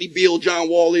not Bradley Beal, John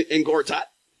Wall, and Gortat.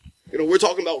 You know, we're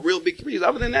talking about real big threes.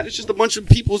 Other than that, it's just a bunch of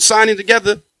people signing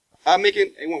together,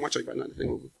 making, hey, watch out, about nothing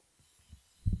over.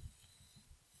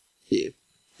 Yeah.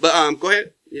 But, go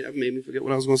ahead. Yeah, that made me forget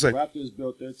what I was going to say. Raptors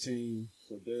built their team,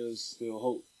 so there's still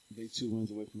hope. They 2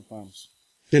 wins away from the finals.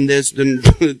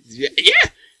 Yeah.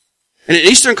 And in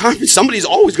Eastern Conference, somebody's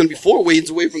always going to be 4 wins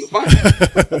away from the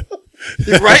finals.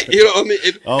 Right? You know, I mean,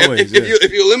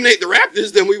 if you eliminate the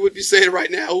Raptors, then we would be saying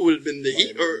right now who would have been the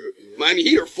Heat or Miami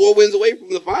Heat are 4 wins away from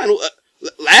the final.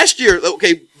 Last year,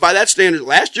 okay, by that standard,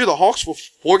 last year the Hawks were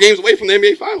 4 games away from the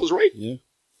NBA Finals, right? Yeah.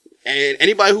 And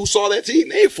anybody who saw that team,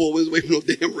 they ain't 4 wins away from no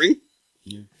damn ring.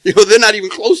 Yeah. You know, they're not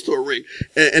even close to a ring.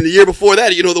 And the year before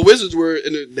that, you know, the Wizards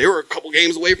they were a couple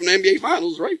games away from the NBA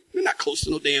Finals, right? They're not close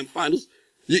to no damn finals.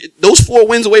 Those 4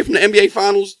 wins away from the NBA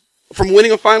Finals, from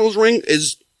winning a finals ring,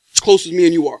 is as close as me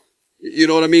and you are. You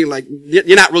know what I mean? Like,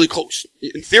 you're not really close.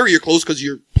 In theory, you're close because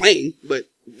you're playing, but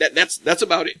that's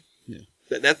about it. Yeah.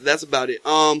 That's about it.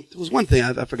 There was one thing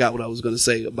I forgot what I was going to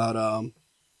say about,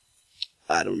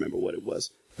 I don't remember what it was.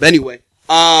 But anyway,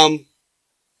 that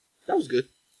was good.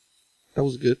 That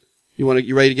was good. You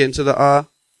ready to get into the, other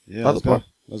part?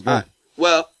 Let's go. All right.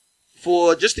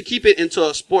 Well, just to keep it into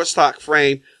a sports talk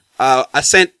frame, I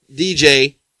sent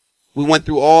DJ, we went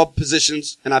through all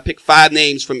positions, and I picked 5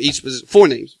 names from each position. 4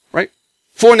 names, right?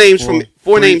 4 names from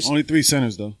 4 names. Only 3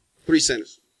 centers, though. 3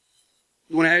 centers.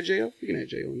 You want to add J.O.? You can add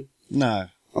J.O. in there. Nah.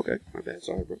 Okay. My bad.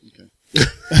 Sorry, bro. Okay.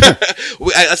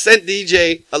 I sent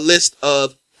DJ a list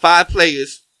of 5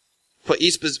 players for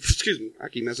each position. Excuse me. I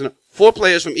keep messing up. 4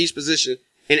 players from each position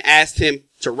and asked him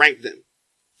to rank them.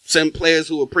 Some players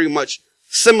who were pretty much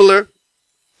similar.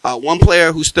 1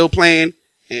 player who's still playing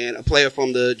and a player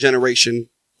from the generation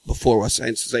before us.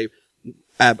 And to say,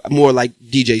 more like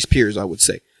DJ's peers, I would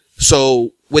say.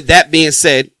 So with that being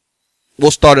said,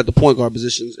 we'll start at the point guard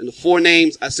positions. And the 4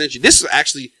 names I sent you, this is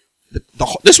actually,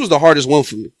 this was the hardest one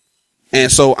for me.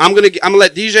 And so I'm gonna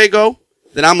let DJ go,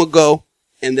 then I'm gonna go,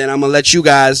 and then I'm gonna let you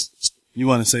guys. You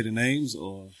want to say the names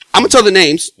or? I'm gonna tell the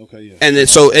names. Okay, yeah. And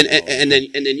then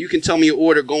and then you can tell me your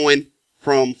order going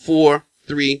from 4,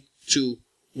 3, 2,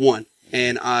 1.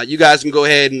 And, you guys can go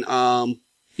ahead and,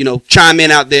 chime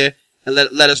in out there and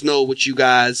let us know what you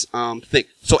guys, think.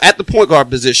 So at the point guard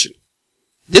position,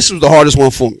 this was the hardest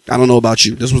one for me. I don't know about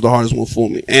you. This was the hardest one for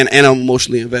me. And I'm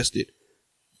emotionally invested.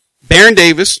 Baron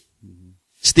Davis,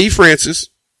 Steve Francis,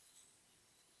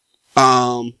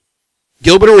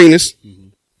 Gilbert Arenas,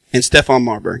 and Stephon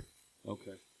Marbury.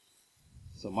 Okay.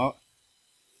 So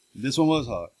this one was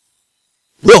hard.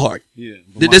 Real hard. Yeah.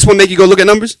 Did this one make you go look at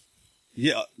numbers?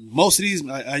 Yeah. Most of these,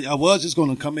 I was just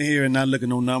going to come in here and not look at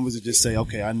no numbers and just say,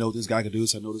 okay, I know this guy could do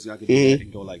this. I know this guy could do that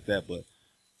and go like that. But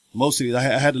most of these, I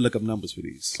had to look up numbers for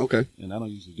these. Okay. And I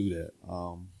don't usually do that.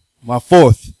 My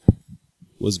 4th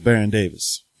was Baron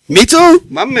Davis. Me too.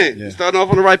 My man. Yeah. Starting off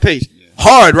on the right page. Yeah.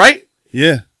 Hard, right?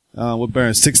 Yeah. With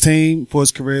Baron, 16 for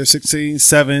his career,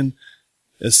 7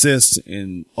 assists,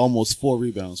 and almost 4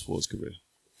 rebounds for his career.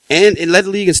 And it led the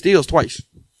league in steals twice.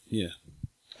 Yeah.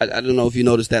 I don't know if you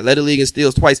noticed that. Led the league in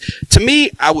steals twice. To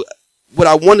me, what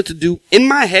I wanted to do in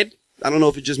my head, I don't know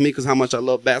if it's just me because how much I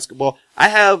love basketball. I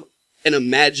have an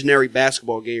imaginary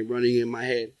basketball game running in my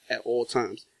head at all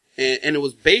times. And it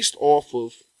was based off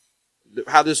of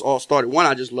how this all started. One,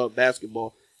 I just love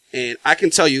basketball. And I can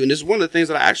tell you, and this is one of the things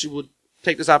that I actually would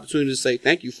take this opportunity to say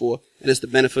thank you for, and it's the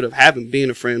benefit of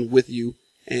being a friend with you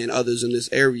and others in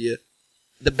this area.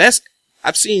 The best,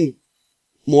 I've seen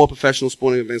more professional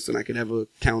sporting events than I could ever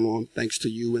count on, thanks to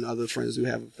you and other friends who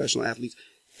have professional athletes.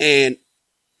 And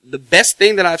the best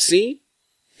thing that I've seen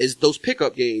is those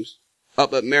pickup games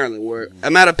up at Maryland, where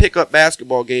I'm at a pickup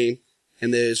basketball game,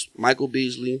 and there's Michael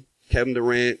Beasley, Kevin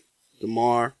Durant,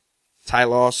 DeMar, Ty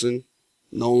Lawson,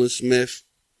 Nolan Smith,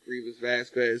 Rivas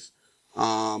Vasquez,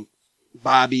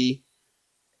 Bobby,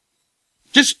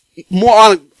 just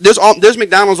there's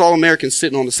McDonald's All-Americans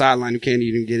sitting on the sideline who can't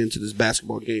even get into this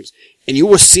basketball games. And you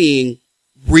were seeing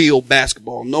real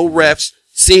basketball. No refs,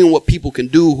 seeing what people can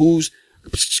do,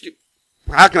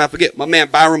 how can I forget? My man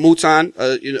Byron Mouton,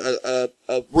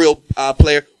 a real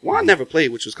player. Well, I never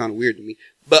played, which was kind of weird to me.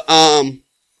 But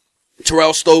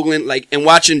Terrell Stoglin, and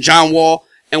watching John Wall,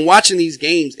 and watching these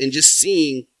games and just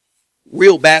seeing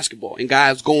real basketball and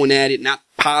guys going at it, not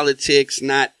politics,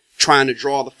 not trying to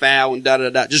draw the foul and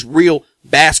da-da-da, just real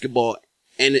basketball.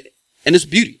 And it's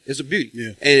beauty. It's a beauty.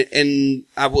 Yeah. And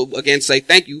I will again say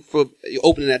thank you for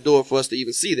opening that door for us to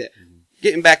even see that. Mm-hmm.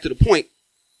 Getting back to the point,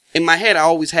 in my head, I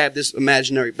always have this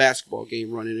imaginary basketball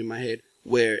game running in my head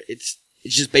where it's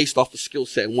just based off the skill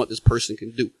set and what this person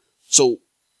can do. So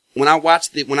when I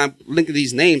link to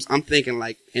these names, I'm thinking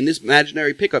in this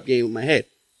imaginary pickup game in my head,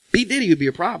 B. Diddy would be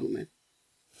a problem, man.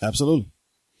 Absolutely.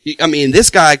 This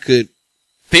guy could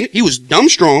finish. He was dumb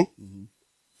strong, mm-hmm.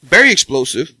 very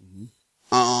explosive,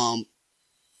 mm-hmm.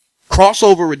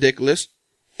 Crossover ridiculous,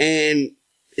 and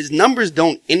his numbers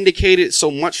don't indicate it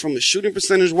so much from the shooting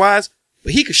percentage wise,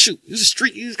 but he could shoot. He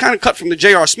was kind of cut from the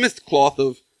J.R. Smith cloth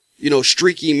of,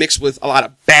 streaky mixed with a lot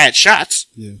of bad shots.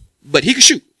 Yeah. But he could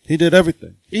shoot. He did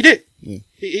everything. He did. Yeah.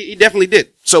 He definitely did.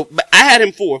 So, but I had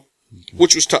him 4,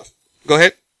 which was tough. Go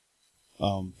ahead.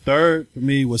 Third for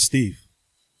me was Steve.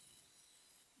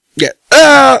 Yeah.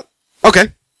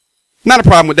 Okay. Not a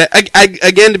problem with that.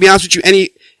 Again, to be honest with you,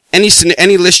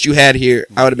 any list you had here,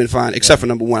 I would have been fine, except for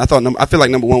number 1. I feel like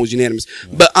number 1 was unanimous.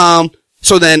 Right. But,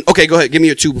 so then, okay, go ahead. Give me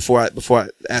your 2 before I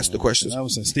ask the questions. I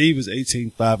was saying Steve was 18,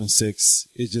 5, and 6.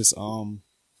 It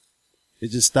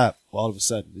just stopped all of a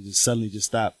sudden. It just suddenly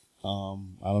stopped. I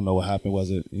don't know what happened.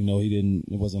 Was it,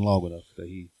 it wasn't long enough that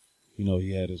he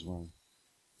had his run.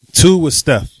 2 was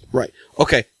Steph. Right.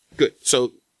 Okay. Good.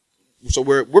 So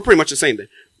we're pretty much the same then.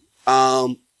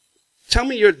 Tell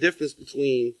me your difference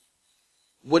between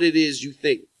what it is you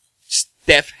think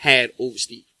Steph had over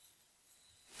Steve.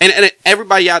 And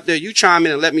everybody out there, you chime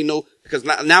in and let me know, because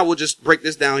now we'll just break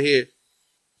this down here.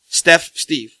 Steph,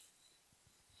 Steve.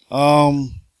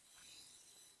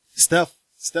 Steph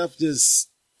just,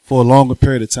 for a longer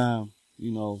period of time,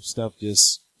 Steph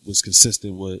just was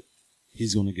consistent with,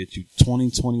 he's going to get you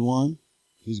 20, 21.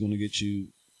 He's going to get you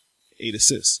 8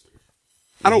 assists.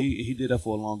 He did that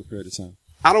for a longer period of time.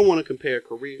 I don't want to compare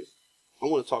careers. I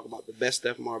want to talk about the best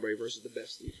Steph Marbury versus the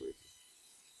best Steve Smith.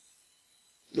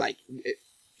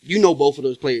 Both of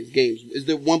those players' games. Is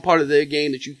there one part of their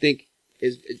game that you think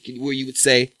is where you would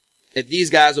say, if these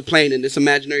guys are playing in this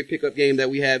imaginary pickup game that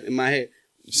we have in my head?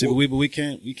 See, but we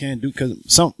can't do,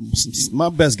 because my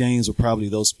best games were probably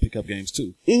those pickup games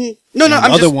too. Mm-hmm.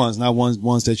 No, ones, not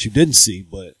ones that you didn't see,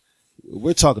 but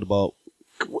we're talking about.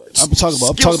 I'm talking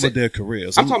about their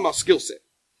careers. I'm talking about skill set.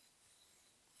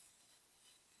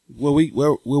 Well,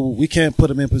 we can't put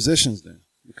them in positions then,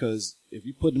 because if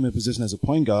you put them in position as a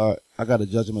point guard, I got to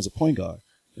judge them as a point guard.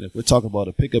 And if we're talking about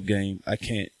a pickup game, I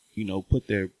can't, put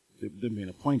them being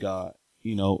a point guard,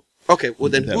 Okay, well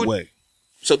then that way.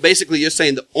 So basically, you're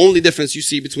saying the only difference you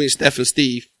see between Steph and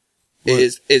Steve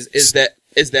is that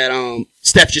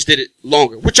Steph just did it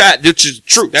longer, which is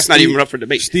true. That's not even up for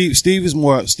debate. Steve is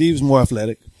more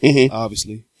athletic, mm-hmm.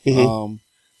 obviously. Mm-hmm.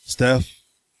 Steph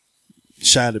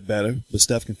shot it better, but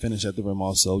Steph can finish at the rim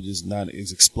also, just not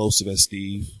as explosive as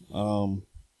Steve.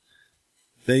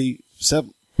 Steph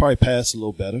probably passed a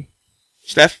little better.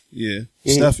 Steph? Yeah.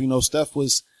 Mm-hmm. Steph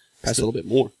was passed a little bit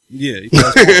more. Yeah, he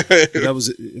passed more. That was,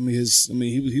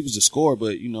 he was a scorer,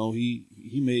 but he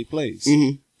made plays.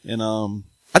 Mm-hmm. And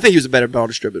I think he was a better ball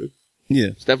distributor.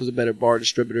 Yeah. Steph was a better ball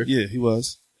distributor. Yeah, he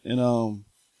was. And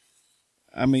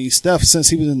Steph, since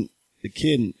he was the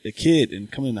kid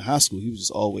and coming into high school, he was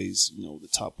just always, the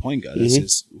top point guy. That's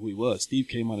just who he was. Steve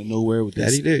came out of nowhere with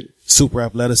this super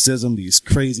athleticism, these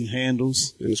crazy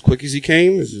handles. And as quick as he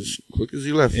came, as quick as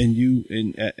he left.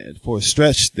 And for a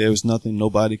stretch, there was nothing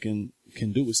nobody can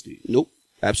do with Steve. Nope.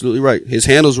 Absolutely right. His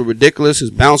handles were ridiculous.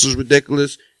 His bounce was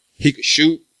ridiculous. He could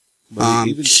shoot.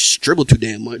 Dribble too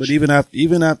damn much. But even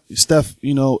after Steph,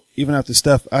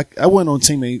 I went on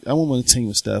a team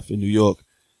with Steph in New York,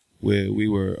 where we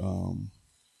were,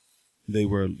 they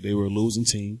were a losing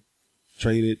team.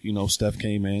 Traded, Steph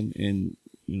came in and,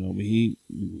 we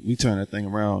turned that thing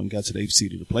around and got to the AFC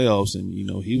to the playoffs, and,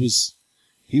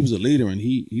 he was a leader, and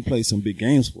he played some big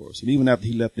games for us. And even after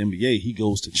he left the NBA, he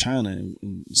goes to China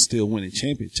and still winning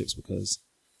championships because,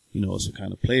 it's the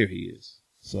kind of player he is.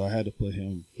 So I had to put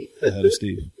him ahead of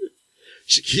Steve.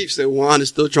 Shaquille said Juan is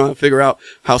still trying to figure out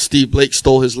how Steve Blake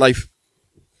stole his life.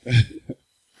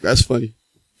 That's funny.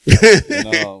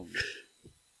 And,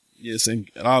 yes, and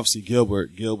obviously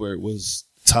Gilbert was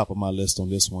top of my list on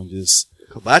this one. Just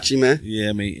Hibachi, man. yeah,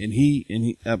 I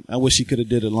mean, I wish he could have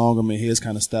did it longer. I mean, his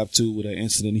kind of stopped too with an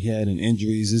incident he had and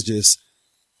injuries. It's just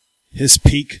his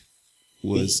peak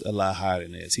was a lot higher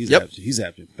than this. He's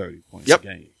averaging 30 points a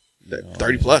game.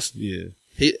 30 plus. Yeah.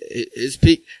 His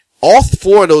peak. All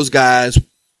four of those guys'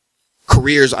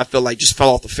 careers, I feel like, just fell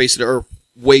off the face of the earth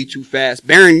way too fast.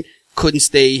 Barron couldn't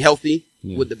stay healthy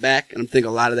with the back, and I'm thinking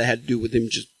a lot of that had to do with him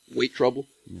just weight trouble.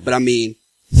 Yeah. But I mean,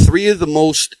 three of the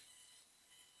most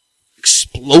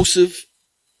explosive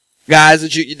guys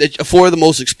four of the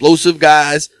most explosive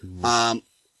guys,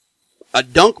 a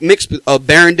dunk mix of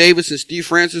Baron Davis and Steve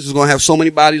Francis is going to have so many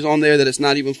bodies on there that it's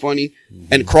not even funny.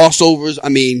 And crossovers, I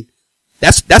mean,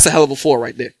 that's a hell of a four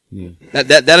right there. Yeah.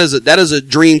 That is a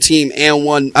dream team and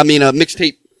a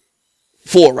mixtape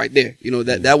four right there. You know,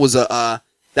 that was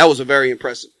a very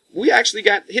impressive. We actually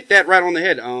hit that right on the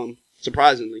head,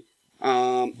 surprisingly.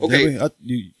 Okay.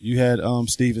 You had,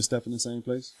 Steve and Steph in the same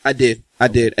place? I did.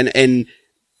 And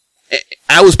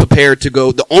I was prepared to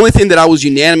go. The only thing that I was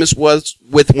unanimous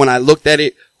with when I looked at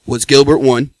it was Gilbert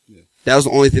 1. Yeah. That was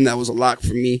the only thing that was a lock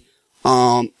for me.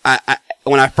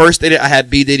 When I first did it, I had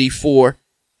B Diddy 4.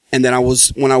 And then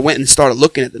when I went and started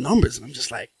looking at the numbers, and I'm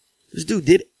just like, this dude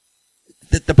did it.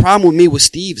 The problem with me was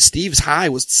Steve's high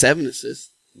was 7 assists.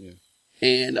 Yeah.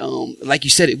 And, like you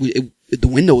said, the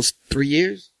window was 3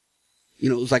 years. You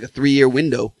know, it was like a 3-year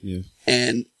window. Yeah.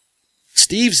 And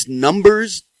Steve's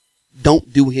numbers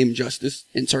don't do him justice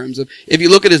in terms of, if you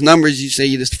look at his numbers, you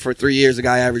say this for 3 years, the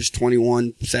guy averaged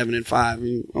 21, 7, and 5. I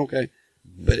mean, okay.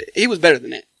 But he was better than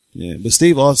that. Yeah. But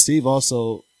Steve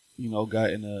also, you know,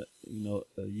 got in a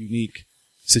unique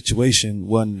situation.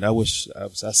 One, I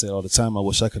say all the time, I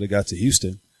wish I could have got to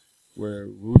Houston, where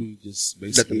Rudy just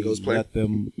basically let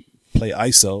them play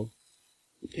ISO.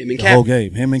 Him and the Cat. Whole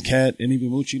game. Him and Cat and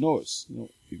even Moochie Norris. You know,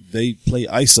 they play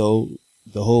ISO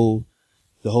the whole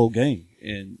game.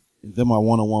 And them are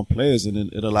one-on-one players, and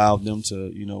it allowed them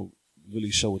to, you know,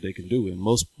 really show what they can do. And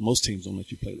most teams don't let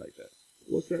you play like that.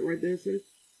 What's that right there, sis?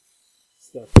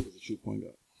 Steph is a true point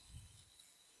guard.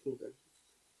 Okay.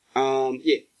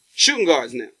 Yeah. Shooting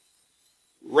guards now.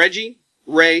 Reggie,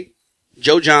 Ray,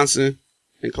 Joe Johnson,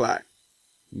 and Clyde.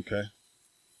 Okay.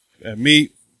 And me,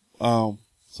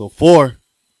 so four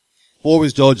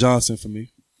was Joe Johnson for me.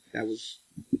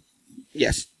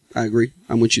 Yes, I agree.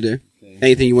 I'm with you there. Okay.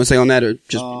 Anything you want to say on that, or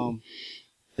just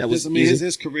that was? I mean,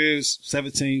 his career is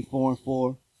 17,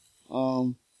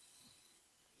 4-4.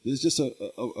 It's just a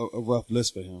rough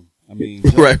list for him. I mean,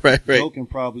 Joe, right.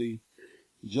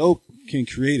 Joe can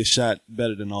create a shot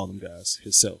better than all them guys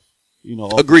himself. You know,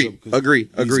 Agreed.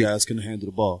 These guys can handle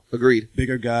the ball. Agreed.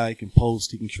 Bigger guy, he can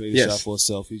post, he can create a shot for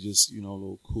himself. He's just, you know, a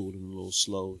little cool and a little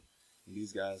slow. And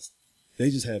these guys, they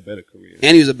just had better careers.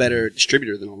 And he was a better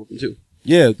distributor than all of them too.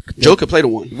 Yeah. Joe could play the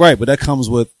one. Right, but that comes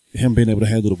with him being able to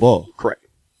handle the ball. Correct.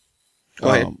 Go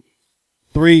ahead.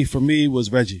 3 for me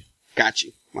was Reggie. Got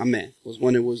you. My man. Was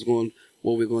wondering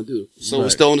what we're going to do. So we're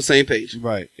still on the same page.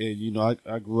 Right. And, you know,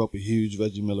 I grew up a huge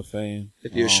Reggie Miller fan.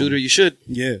 If you're a shooter, you should.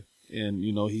 Yeah. And,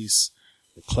 you know, he's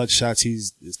the clutch shots,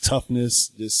 his toughness,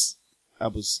 I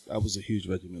was a huge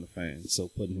Reggie Miller fan. So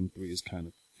putting him 3 is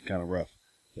kind of rough.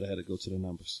 But I had to go to the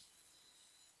numbers.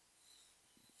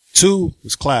 2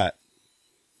 was Clyde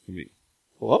for me.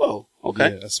 Whoa.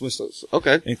 Okay. Yeah, I switched.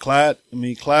 Okay. And Clyde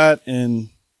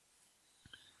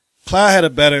had a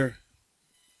better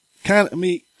kind of,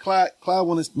 Clyde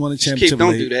won a championship.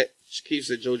 Don't do that. Shaquille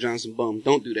said Joe Johnson bum.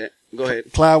 Don't do that. Go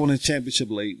ahead. Clyde won a championship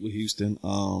late with Houston.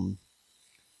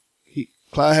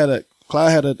 Clyde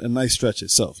had a nice stretch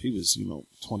itself. He was, you know,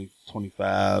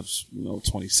 25s, you know,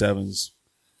 27s,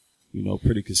 you know,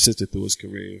 pretty consistent through his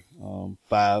career.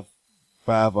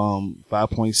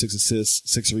 5.6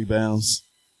 assists, 6 rebounds.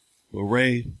 But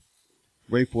Ray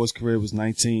for his career was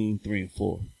 19, 3 and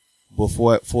 4.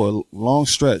 But for a long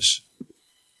stretch,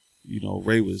 you know,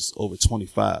 Ray was over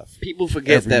 25. People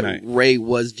forget that night. Ray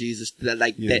was Jesus.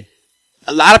 That.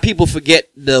 A lot of people forget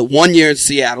the 1 year in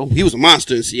Seattle. He was a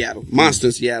monster in Seattle.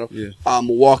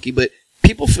 Milwaukee. But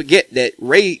people forget that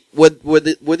Ray, were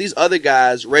these other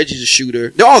guys, Reggie's a shooter.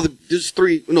 There's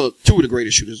 2 of the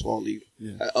greatest shooters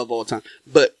of all time.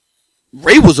 But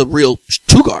Ray was a real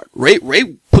 2 guard. Ray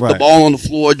put the ball on the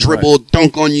floor, dribble,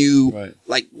 dunk on you. Right.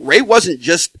 Like, Ray wasn't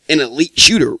just an elite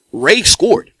shooter. Ray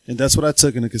scored. And that's what I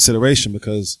took into consideration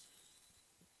because,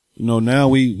 you know, now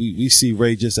we see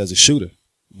Ray just as a shooter.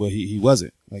 But he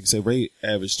wasn't. Like I said, Ray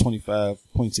averaged 25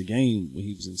 points a game when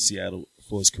he was in Seattle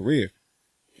for his career.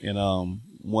 And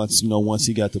once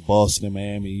he got to Boston and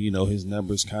Miami, you know, his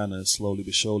numbers kind of slowly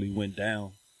but surely went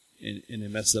down and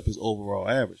it messed up his overall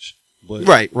average. But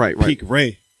right. Peak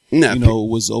Ray No,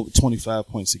 was over 25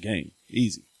 points a game.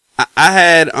 Easy. I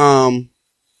had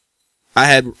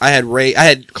Ray. I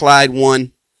had Clyde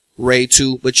 1, Ray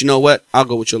 2. But you know what? I'll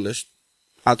go with your list.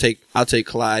 I'll take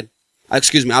Clyde.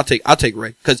 Excuse me. I'll take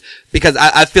Ray because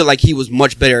I feel like he was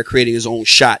much better at creating his own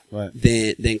shot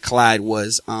than Clyde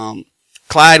was.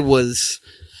 Clyde was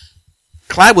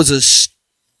a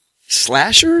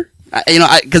slasher.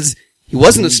 Because he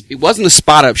wasn't a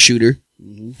spot up shooter,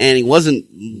 and he wasn't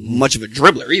much of a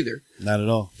dribbler either. Not at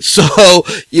all. So,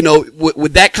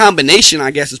 with that combination,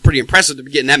 I guess it's pretty impressive to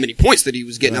be getting that many points that he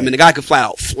was getting. Right. I mean, the guy could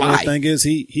fly. The thing is,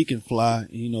 he can fly.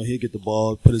 He'll get the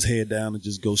ball, put his head down, and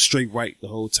just go straight right the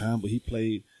whole time. But he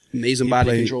played amazing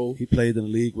body control. He played in a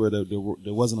league where there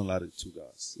wasn't a lot of two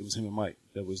guys. It was him and Mike.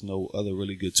 There was no other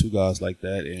really good two guys like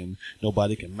that, and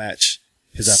nobody can match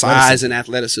his size and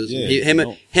athleticism.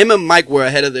 Yeah, him and Mike were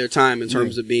ahead of their time in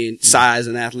terms of being size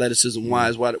and athleticism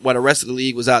wise, while the rest of the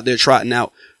league was out there trotting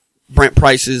out Brent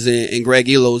Prices and Greg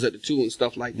Elos at the 2 and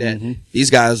stuff like that. Mm-hmm. These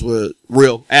guys were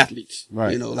real athletes,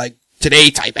 right? Like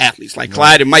today type athletes. Like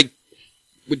Clyde and Mike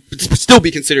would still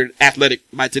be considered athletic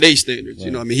by today's standards.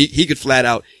 Right. I mean, he could flat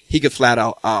out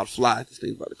fly. This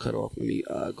thing's about to cut off. Let me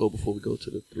go before we go to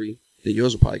the 3. Then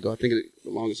yours will probably go. I think the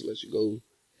longest it lets you go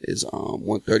is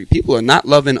 130. People are not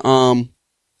loving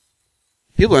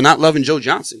Joe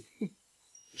Johnson.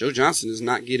 Joe Johnson is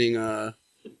not getting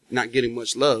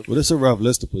much love. Well, it's a rough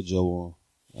list to put Joe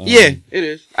on. Yeah, it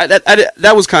is.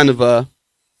 That was kind of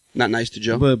not nice to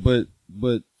Joe. But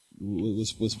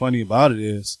what's funny about it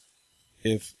is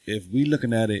if we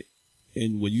looking at it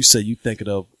and when you say you thinking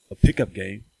of a pickup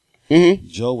game,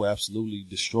 Joe will absolutely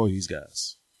destroy these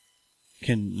guys.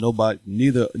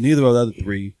 Neither of the other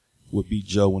 3 would beat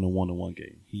Joe in a 1-on-1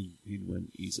 game. He'd win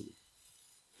easily.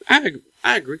 I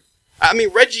agree. I mean,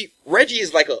 Reggie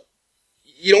is like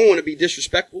you don't want to be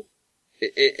disrespectful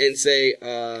and say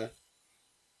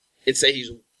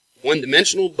he's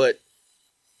one-dimensional, but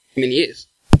I mean, he is.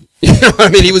 I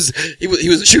mean, he was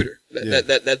a shooter.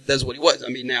 That's what he was. I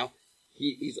mean, now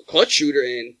he's a clutch shooter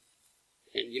and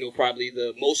probably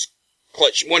the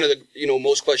one of the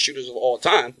most clutch shooters of all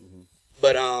time. Mm-hmm.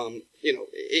 But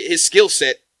his skill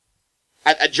set,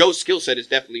 Joe's skill set is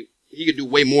definitely, he could do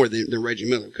way more than Reggie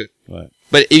Miller could. Right.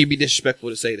 But it'd be disrespectful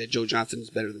to say that Joe Johnson is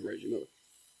better than Reggie Miller.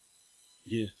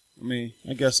 Yeah. I mean,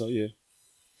 I guess so, yeah.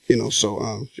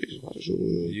 So,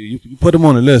 you put him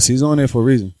on the list. He's on there for a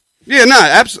reason. Yeah,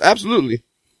 absolutely.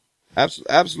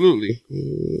 Absolutely.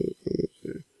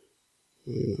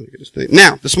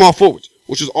 Now, the small forwards,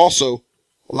 which is also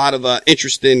a lot of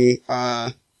interesting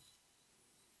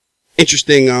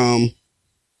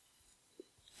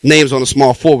names on the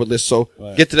small forward list. So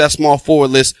Get to that small forward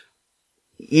list.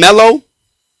 Melo,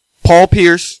 Paul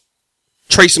Pierce,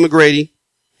 Tracy McGrady,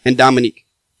 and Dominique.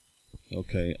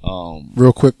 Okay.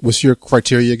 Real quick, what's your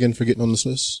criteria again for getting on this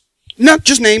list? No,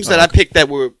 just names that I picked that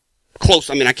were close.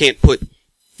 I mean, I can't put,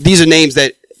 these are names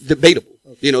that debatable.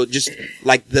 Just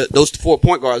like those 4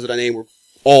 point guards that I named were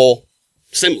all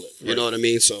similar. You know what I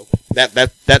mean? So that's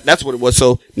what it was.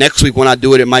 So next week when I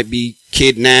do it, it might be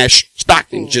Kidd, Nash,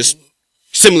 Stockton, just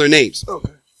similar names.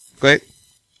 Okay. Great.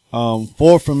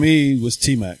 4 for me was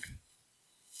T-Mac.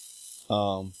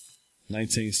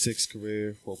 19.6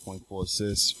 career, 4.4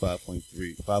 assists,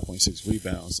 5.6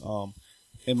 rebounds.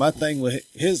 And my thing with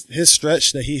his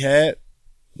stretch that he had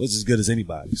was as good as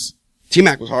anybody's.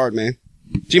 T-Mac was hard, man.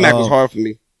 T-Mac was hard for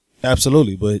me.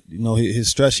 Absolutely. But, his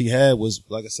stretch he had was,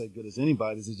 like I said, good as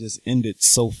anybody's. It just ended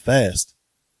so fast.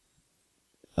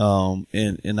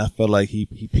 And I felt like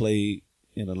he played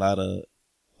in a lot of,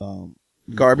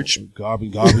 garbage,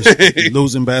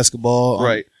 losing basketball.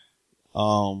 Right.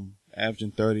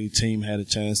 Averaging 30, team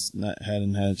hadn't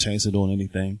had a chance of doing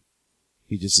anything.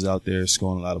 He just is out there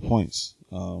scoring a lot of points.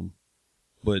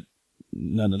 But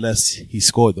nonetheless, he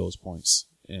scored those points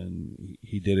and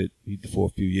he did it for a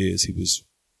few years. He was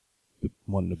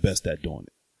one of the best at doing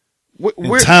it.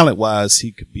 Talent wise,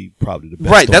 he could be probably the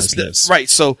best. Right. Right.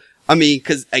 So, I mean,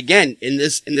 cause again, in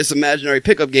this imaginary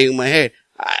pickup game in my head,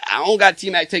 I don't got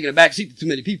T-Mac taking a back seat to too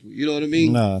many people. You know what I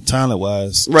mean? Nah,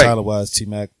 talent-wise,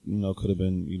 T-Mac, could have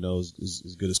been,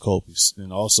 as good as Kobe.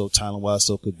 And also, talent-wise,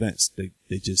 so could Vince.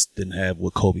 They just didn't have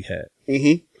what Kobe had.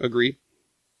 Mm-hmm. Agreed.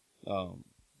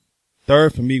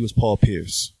 Third for me was Paul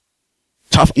Pierce.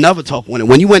 Another tough one.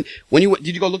 When you went, did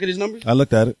you go look at his numbers? I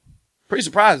looked at it. Pretty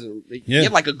surprising. He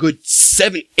had like a good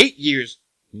 7-8 years.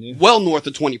 Yeah. Well north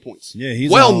of 20 points. Yeah, he's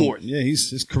north. Yeah,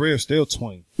 his career is still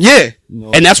 20. Yeah.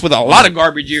 And that's with a lot of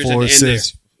garbage years at the end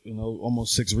there.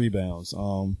 Almost 6 rebounds.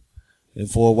 And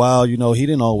for a while, he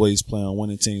didn't always play on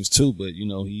winning teams too, but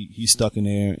he stuck in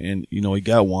there and he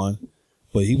got one.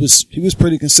 but he was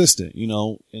pretty consistent, in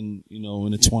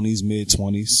the 20s, mid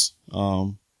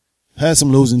 20s. Had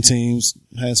some losing teams,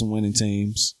 had some winning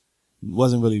teams.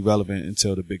 Wasn't really relevant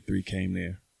until the big three came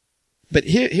there. But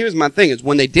here's my thing is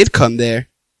when they did come there,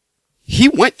 he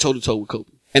went toe to toe with Kobe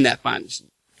in that finals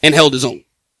and held his own.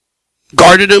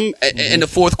 Guarded him in the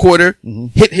fourth quarter,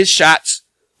 hit his shots.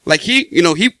 Like he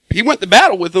went to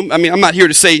battle with him. I mean, I'm not here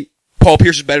to say Paul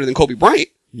Pierce is better than Kobe Bryant.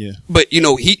 Yeah. But,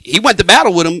 he went to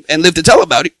battle with him and lived to tell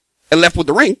about it and left with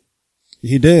the ring.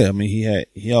 He did. I mean,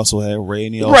 he also had Ray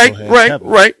and he also had Kevin.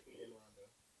 Right.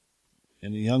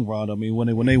 And the young Rondo. I mean,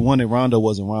 when they won it, Rondo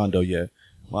wasn't Rondo yet.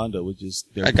 Rondo was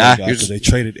just their guy because they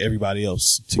traded everybody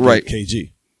else to get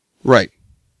KG. Right.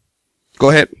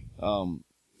 Go ahead.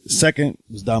 Second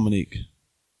was Dominique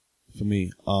for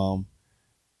me.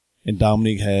 And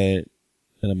Dominique had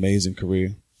an amazing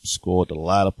career. Scored a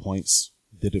lot of points.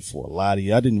 Did it for a lot of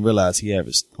years. I didn't realize he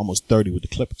averaged almost 30 with the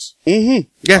Clippers. Mm-hmm.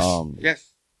 Yes. Yes.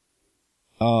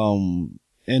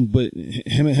 But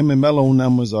him and Melo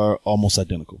numbers are almost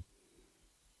identical.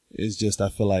 It's just, I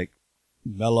feel like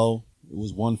Melo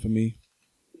was one for me.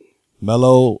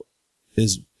 Melo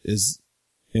is,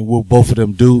 and what both of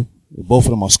them do, both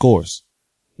of them are scorers.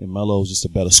 And Melo is just a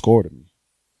better scorer than me.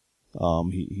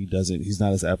 He's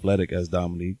not as athletic as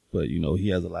Dominique, but he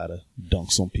has a lot of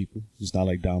dunks on people. He's not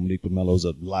like Dominique, but Melo's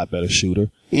a lot better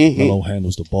shooter. Mm-hmm. Melo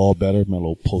handles the ball better.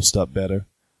 Melo posts up better.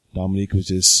 Dominique was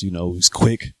just, he's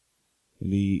quick.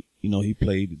 And he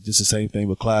played just the same thing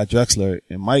with Clyde Drexler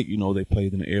and Mike. They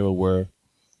played in an era where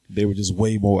they were just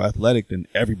way more athletic than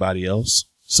everybody else.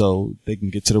 So they can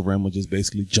get to the rim and just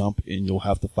basically jump and you'll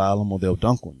have to foul them or they'll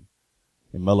dunk on you.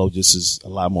 And Melo just is a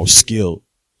lot more skilled.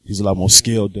 He's a lot more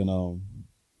skilled than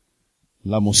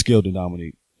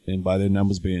Dominique. And by their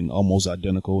numbers being almost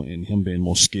identical and him being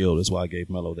more skilled is why I gave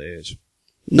Melo the edge.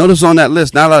 Notice on that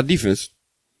list, not a lot of defense.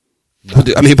 No.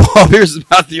 I mean, Paul Pierce is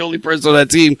about the only person on that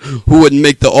team who wouldn't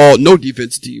make the no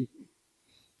defense team.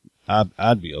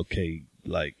 I'd be okay.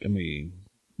 Like, I mean,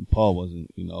 Paul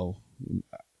wasn't,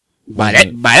 By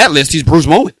that list, he's Bruce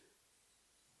Bowen.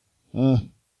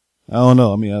 I don't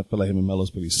know. I mean, I feel like him and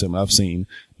Melo's pretty similar. I've seen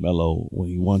Melo when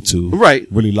he wanted to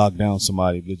really lock down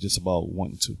somebody, but just about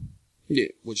wanting to. Yeah,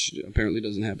 which apparently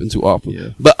doesn't happen too often. Yeah.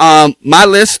 But my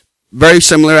list very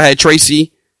similar. I had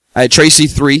Tracy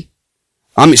 3.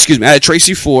 I had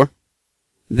Tracy 4.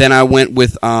 Then I went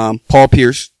with Paul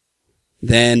Pierce,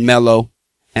 then Melo,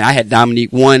 and I had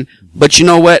Dominique 1. But you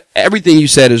know what? Everything you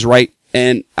said is right,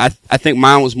 and I think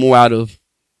mine was more out of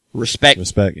respect.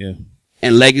 Respect, yeah.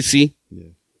 And legacy.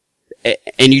 Yeah.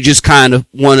 And you just kind of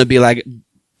want to be like,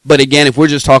 but again, if we're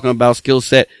just talking about skill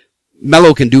set,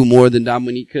 Melo can do more than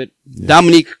Dominique could. Yeah.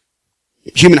 Dominique,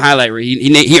 human highlight reel,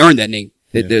 he earned that name.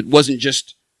 It wasn't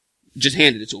just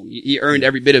handed it to him. He earned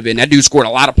every bit of it. And that dude scored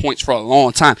a lot of points for a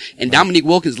long time. And Dominique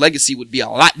Wilkins' legacy would be a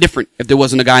lot different if there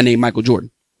wasn't a guy named Michael Jordan.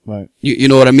 Right. You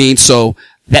know what I mean? So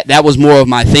that was more of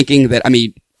my thinking that, I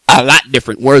mean, a lot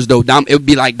different. Whereas though it would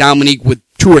be like Dominique with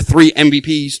 2 or 3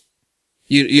 MVPs,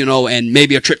 and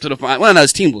maybe a trip to the final. Well, no,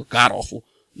 his team was god awful.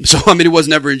 So, I mean, it was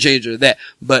never in danger of that.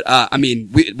 But, I mean,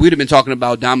 we'd have been talking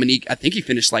about Dominique. I think he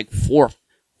finished like 4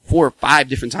 or 5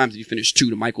 different times that he finished 2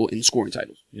 to Michael in scoring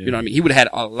titles. Yeah. You know what I mean? He would have had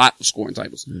a lot of scoring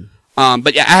titles. Yeah.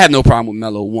 But yeah, I have no problem with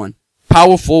Melo 1.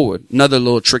 Power forward, another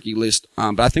little tricky list.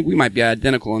 But I think we might be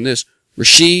identical on this.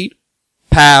 Rasheed,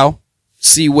 Powell,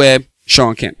 C. Webb,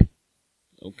 Sean Kemp.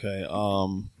 Okay.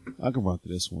 I can run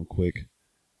through this one quick.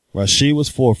 Rasheed was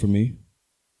 4 for me.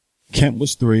 Kemp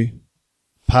was 3.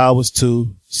 Powell was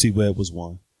 2. C. Webb was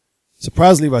 1.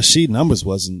 Surprisingly, Rasheed numbers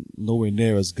wasn't nowhere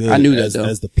near as good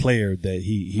as the player that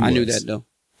he was. I knew that though.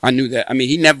 I knew that. I mean,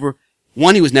 he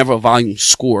was never a volume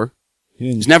scorer.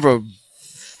 He was never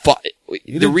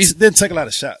didn't take a lot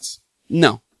of shots.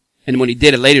 No. And when he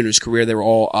did it later in his career, they were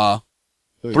all,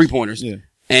 3-pointers. Yeah.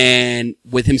 And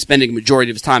with him spending a majority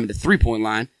of his time at the 3-point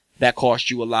line, that cost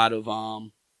you a lot of,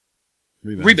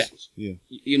 rebounds. Yeah.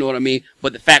 You know what I mean?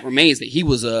 But the fact remains that he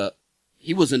was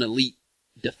an elite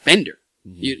defender.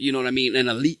 Mm-hmm. You know what I mean? An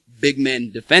elite big man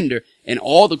defender. And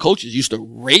all the coaches used to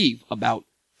rave about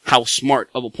how smart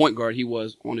of a point guard he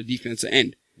was on the defensive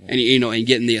end. And, and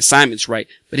getting the assignments right.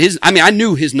 But I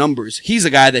knew his numbers. He's a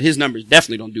guy that his numbers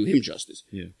definitely don't do him justice.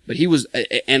 Yeah. But he was,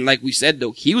 and like we said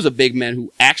though, he was a big man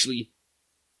who actually,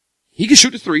 he could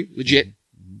shoot the 3, legit.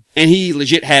 Mm-hmm. And he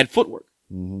legit had footwork.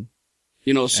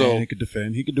 Mm-hmm. So. And he could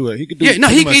defend. He could do it. He could do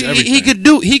he could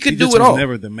do he do it was all.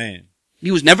 Never the man. He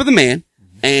was never the man.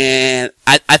 Mm-hmm. And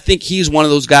I think he's one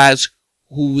of those guys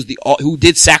who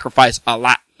did sacrifice a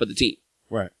lot for the team.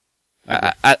 Right.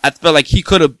 I feel like he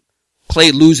could have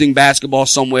played losing basketball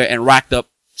somewhere and racked up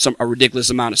a ridiculous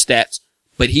amount of stats,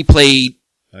 but he played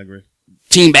I agree.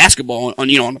 team basketball on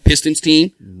the Pistons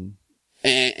team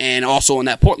and also on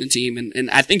that Portland team. And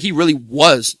I think he really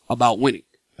was about winning.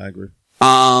 I agree.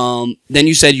 Then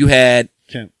you said you had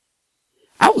Kemp.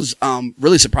 I was,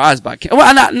 really surprised by Kemp.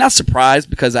 Well, not surprised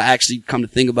because I actually come to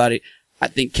think about it. I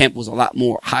think Kemp was a lot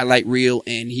more highlight reel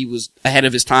and he was ahead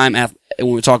of his time when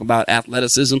we were talking about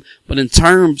athleticism. But in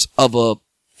terms of a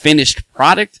finished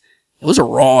product, that was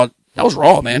raw,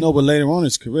 man. No, but later on in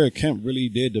his career, Kemp really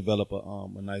did develop a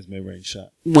nice mid-range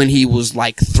shot. When he was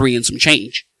like 3 and some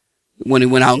change. When he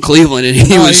went out in Cleveland and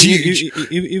he was huge.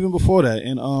 Even before that.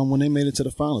 And, when they made it to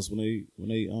the finals, when they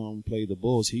played the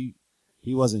Bulls, he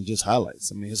wasn't just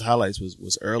highlights. I mean, his highlights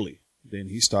was early. Then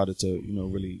he started to,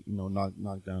 really, knock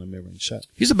down a mid-range shot.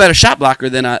 He's a better shot blocker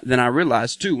than I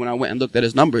realized too. When I went and looked at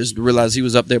his numbers, to realize he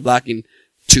was up there blocking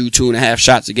 2.5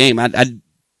 shots a game.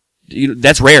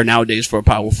 That's rare nowadays for a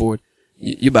power forward.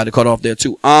 You about to cut off there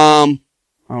too. I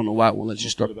don't know why it won't let you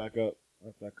start. Put it back up.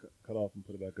 After I cut off and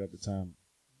put it back up the time.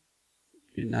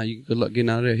 Now you good luck getting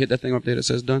out of there. Hit that thing up there that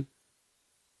says done.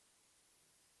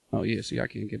 Oh yeah, see I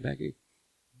can't get back in.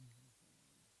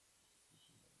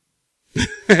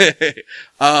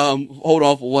 Hold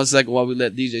on for 1 second while we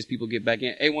let DJ's people get back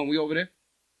in. A1, we over there?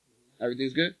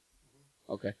 Everything's good?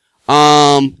 Okay.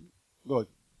 Go ahead.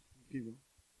 Keep going.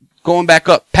 Going back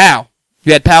up, Powell.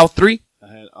 You had Powell 3? I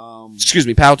had, Excuse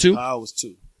me, Powell 2? Powell was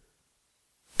 2.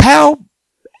 Powell,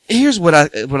 here's what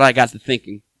I got to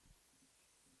thinking.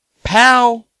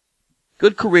 Powell,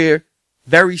 good career,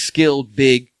 very skilled,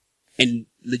 big, and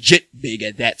legit big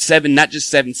at that. 7, not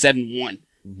just 7'1".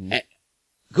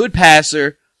 Good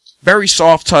passer, very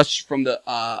soft touch from the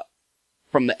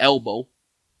elbow.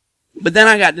 But then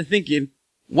I got to thinking,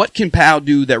 what can Powell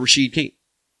do that Rasheed can't?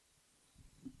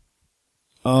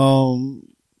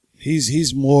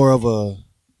 He's more of a,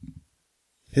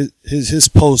 his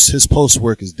post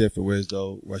work is different, whereas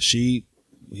though Rasheed,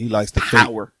 he likes to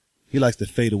power. He likes to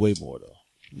fade away more though.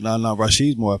 Now,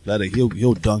 Rasheed's more athletic.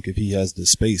 He'll dunk if he has the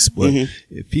space, but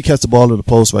if he catches the ball to the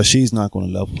post, Rasheed's not going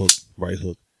to left hook, right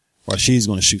hook. Rasheed's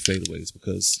going to shoot fadeaways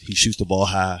because he shoots the ball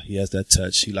high. He has that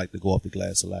touch. He like to go off the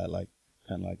glass a lot,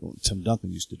 kind of like what Tim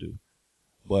Duncan used to do.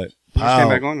 But Powell,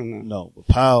 back on or not? No, but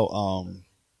Powell,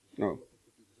 No.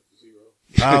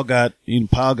 Powell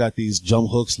got these jump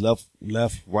hooks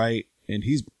left, right, and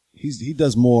he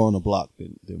does more on the block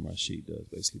than Rasheed does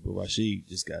basically. But Rasheed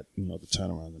just got the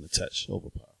turnaround and the touch over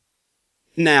Powell.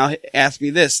 Now ask me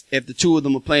this: if the two of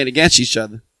them are playing against each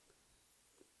other,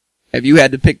 if you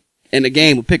had to pick in a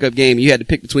game, a pickup game, you had to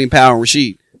pick between Powell and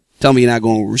Rasheed, tell me you're not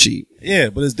going with Rasheed. Yeah,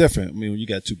 but it's different. I mean, when you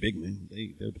got two big men,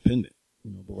 they're dependent.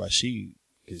 But Rasheed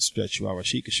can stretch you out.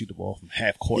 Rasheed can shoot the ball from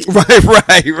half court.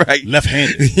 Right.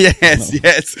 Left-handed.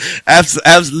 Yes.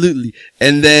 Absolutely.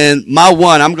 And then my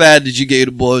one, I'm glad that you gave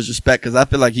the boys respect because I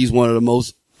feel like he's one of the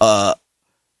most,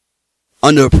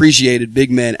 underappreciated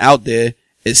big men out there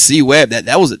is C. Webb.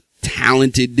 That was a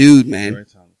talented dude, man. Very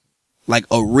talented. Like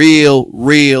a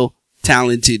real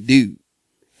talented dude.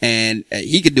 And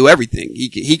he could do everything.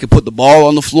 He could put the ball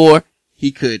on the floor.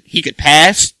 He could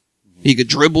pass. He could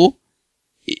dribble.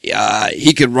 He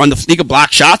could he could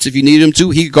block shots if you needed him to.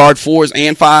 He could guard 4s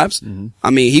and 5s. I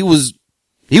mean, he was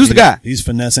the guy. He's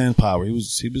finesse and power.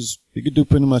 He could do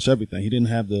pretty much everything. He didn't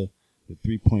have the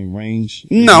 3-point range.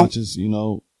 No. Much as,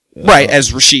 right,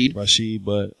 as Rasheed.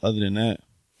 But other than that.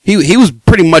 He was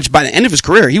pretty much by the end of his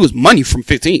career, he was money from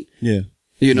 15. Yeah.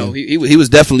 He was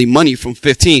definitely money from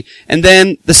 15. And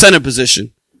then the center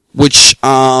position, which,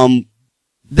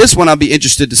 this one I'll be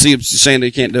interested to see. I'm saying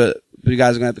they can't do it. You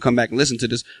guys are gonna have to come back and listen to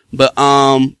this. But,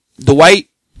 Dwight,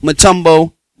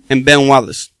 Mutombo, and Ben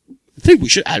Wallace.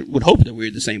 I would hope that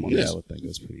we're the same on this. Yeah, I would think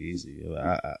that's pretty easy.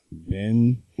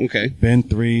 Ben. Okay. Ben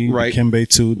 3. Right. Kimbe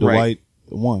 2. Dwight Right.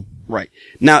 1. Right.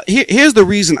 Now, here's the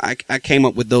reason I came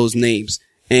up with those names.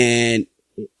 And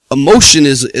emotion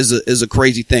is a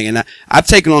crazy thing. And I've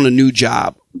taken on a new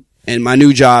job. And my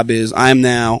new job is I'm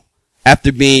now, after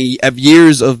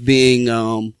years of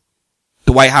being,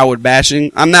 Dwight Howard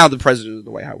bashing, I'm now the president of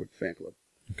the Dwight Howard fan club.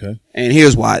 Okay. And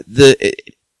here's why.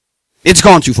 It's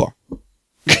gone too far.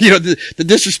 The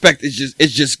disrespect is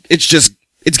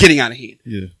it's getting out of hand.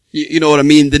 Yeah. You know what I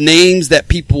mean? The names that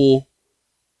people,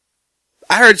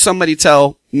 I heard somebody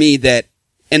tell me that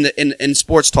in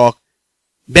sports talk,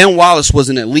 Ben Wallace was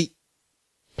an elite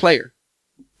player,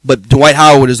 but Dwight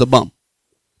Howard is a bum.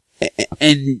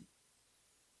 And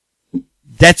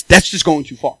that's just going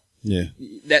too far. Yeah.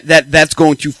 That's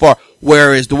going too far.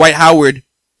 Whereas Dwight Howard,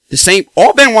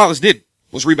 all Ben Wallace did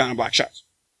was rebound and block shots.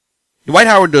 Dwight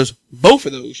Howard does both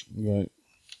of those. Right.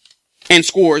 And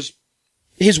scores.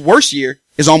 His worst year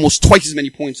is almost twice as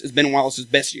many points as Ben Wallace's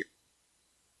best year.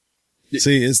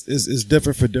 See, it's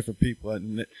different for different people.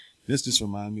 And this just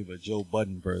reminds me of a Joe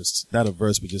Budden verse. Not a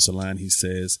verse, but just a line. He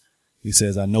says,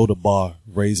 I know the bar,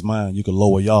 raise mine, you can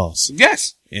lower y'all's.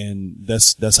 Yes. And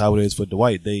that's how it is for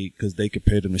Dwight. Cause they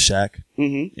compared him to Shaq.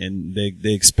 Mm-hmm. And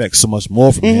they expect so much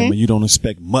more from him, and you don't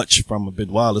expect much from a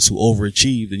Ben Wallace who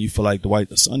overachieved, and you feel like Dwight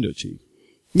that's underachieved.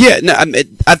 Yeah, no, and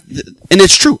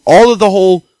it's true. All of the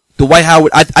whole Dwight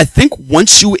Howard, I think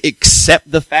once you accept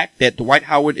the fact that Dwight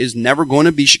Howard is never going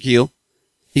to be Shaquille,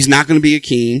 he's not going to be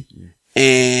Akeem,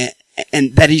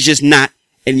 and that he's just not,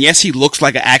 and yes, he looks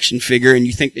like an action figure, and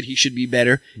you think that he should be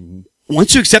better. Mm-hmm.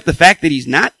 Once you accept the fact that he's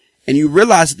not, and you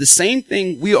realize the same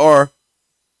thing we are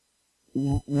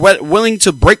willing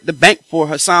to break the bank for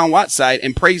Hassan Whiteside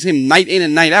and praise him night in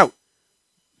and night out.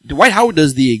 Dwight Howard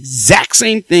does the exact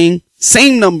same thing,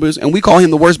 same numbers, and we call him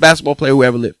the worst basketball player who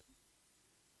ever lived.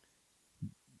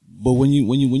 But when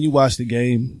you watch the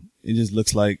game, it just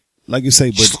looks like you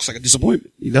say, but it just looks like a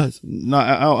disappointment. He does. No,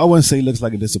 I wouldn't say it looks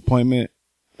like a disappointment.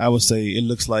 I would say it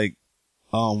looks like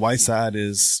Whiteside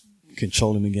is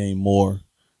controlling the game more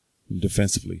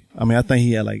defensively. I mean, I think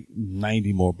he had like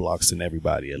 90 more blocks than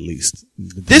everybody at least.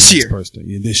 This year.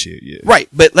 Yeah, this year, yeah. Right,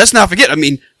 but let's not forget, I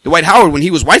mean, Dwight Howard, when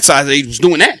he was Whiteside's age, was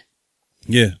doing that.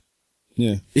 Yeah.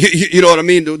 Yeah. You know what I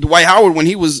mean? Dwight Howard, when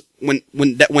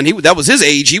that was his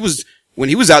age, when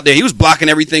he was out there, he was blocking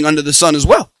everything under the sun as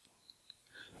well.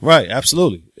 Right,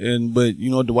 absolutely. But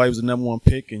Dwight was the number one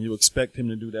pick, and you expect him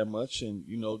to do that much. And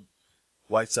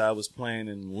Whiteside was playing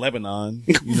in Lebanon,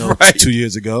 right. 2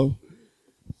 years ago.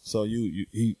 So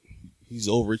he's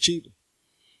overachieving.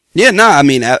 Yeah, I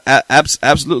mean,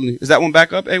 absolutely. Is that one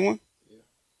back up, A1? Yeah.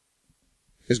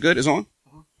 It's good. It's on.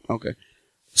 Okay.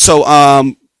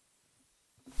 So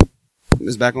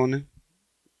it's back on there.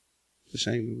 It's a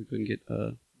shame we couldn't get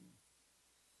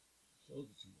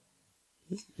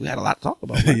We had a lot to talk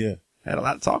about. Right? Yeah. Had a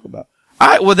lot to talk about. All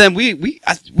right. Well, then we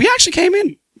actually came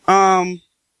in,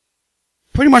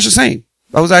 pretty much the same.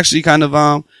 I was actually kind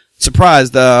of,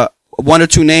 surprised. One or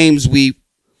two names we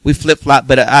flip-flop,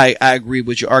 but I agree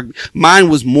with your argument. Mine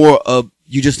was more of,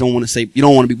 you just don't want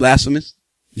to be blasphemous.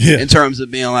 Yeah. In terms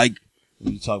of being like,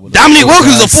 when you talk about Dominique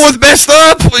Wilkins is the fourth best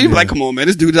You're like, come on, man,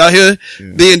 this dude's out here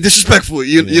being disrespectful.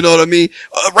 You know what I mean?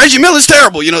 Reggie Miller's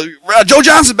terrible. Joe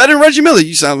Johnson better than Reggie Miller.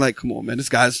 You sound like, come on, man, this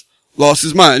guy's lost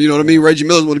his mind. You know what I mean? Reggie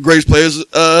Miller's one of the greatest players,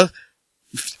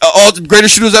 all the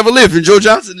greatest shooters ever lived. And Joe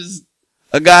Johnson is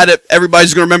a guy that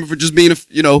everybody's going to remember for just being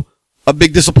a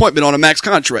big disappointment on a max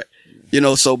contract.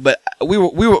 But we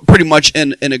were pretty much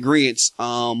in agreement,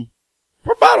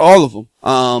 for about all of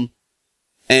them.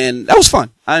 And that was fun.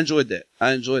 I enjoyed that.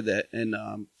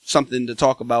 And, something to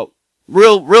talk about.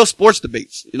 Real sports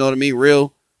debates. You know what I mean?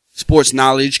 Real sports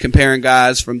knowledge, comparing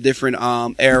guys from different,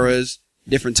 eras,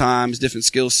 different times, different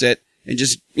skill set, and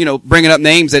just, bringing up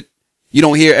names that you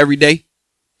don't hear every day.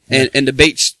 And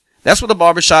debates. That's what the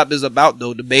barbershop is about,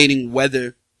 though, debating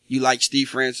whether you like Steve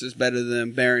Francis better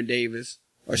than Baron Davis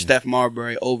or Steph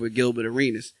Marbury over Gilbert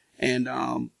Arenas. And,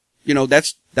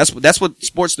 that's what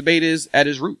sports debate is at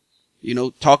its root.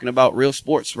 Talking about real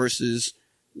sports versus,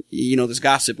 this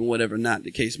gossip and whatever not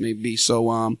the case may be.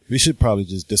 So, we should probably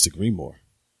just disagree more.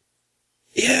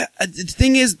 Yeah. The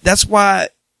thing is, that's why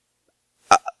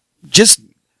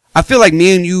I feel like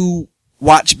me and you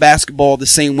watch basketball the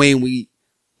same way, and we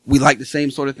like the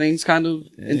same sort of things kind of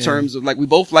in terms of like, we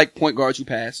both like point guards who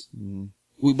pass. Mm.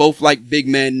 We both like big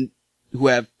men who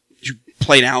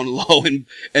play down low and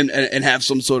have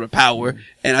some sort of power.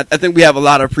 And I think we have a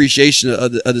lot of appreciation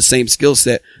of the same skill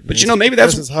set. But maybe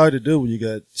that's hard to do when you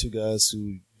got two guys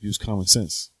who use common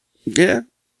sense. Yeah.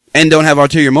 And don't have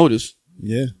ulterior motives.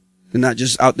 Yeah. They're not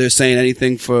just out there saying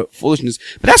anything for foolishness.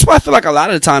 But that's why I feel like a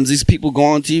lot of the times these people go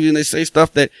on TV and they say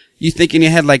stuff that you think in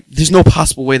your head, like, there's no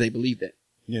possible way they believe that.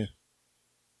 Yeah.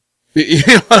 You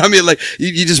know what I mean? Like,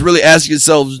 you just really ask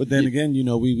yourselves. But then again,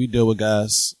 we deal with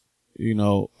guys,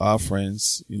 our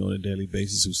friends, on a daily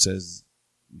basis who says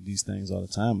these things all the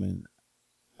time. And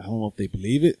I don't know if they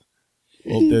believe it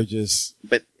or if they're just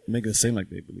making it seem like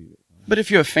they believe it. But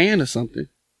if you're a fan of something,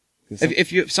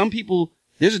 some people,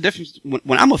 there's a difference.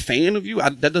 When I'm a fan of you,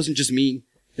 that doesn't just mean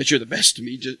that you're the best to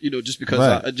me, just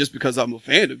because I'm a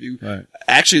fan of you. Right.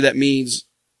 Actually, that means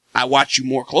I watch you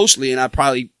more closely and I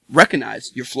probably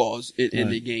recognize your flaws in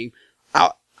the game.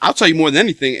 I'll tell you more than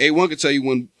anything. A1 could tell you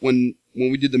when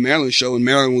we did the Maryland show and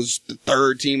Maryland was the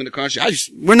third team in the country,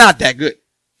 we're not that good.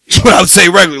 That's what I would say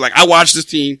regularly. Like, I watch this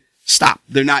team, stop.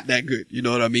 They're not that good. You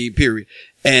know what I mean? Period.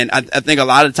 And I think a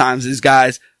lot of times these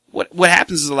guys, what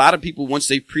happens is a lot of people, once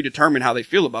they predetermine how they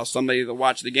feel about somebody that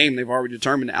watch the game, they've already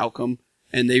determined the outcome,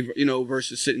 and they've,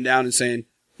 versus sitting down and saying,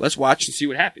 let's watch and see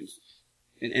what happens.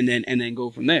 And then go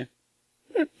from there.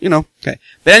 Okay.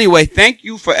 But anyway, thank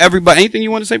you for everybody. Anything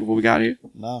you want to say before we got here?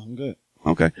 Nah, I'm good.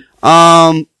 Okay.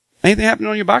 Anything happening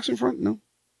on your boxing front? No.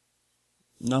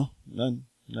 No,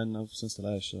 nothing else since the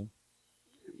last show.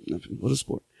 Nothing. What a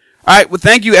sport. All right. Well,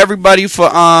 thank you everybody for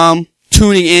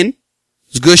tuning in.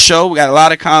 It's a good show. We got a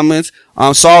lot of comments.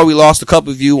 I'm sorry we lost a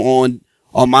couple of you on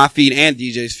my feed and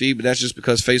DJ's feed, but that's just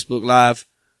because Facebook Live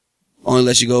only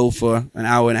lets you go for an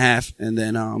hour and a half, and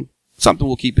then something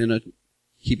we'll keep in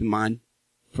mind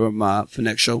for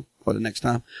next show or the next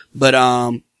time. But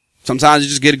sometimes you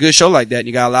just get a good show like that, and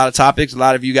you got a lot of topics, a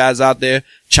lot of you guys out there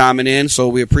chiming in, so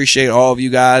we appreciate all of you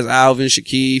guys, Alvin,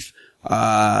 Shakif,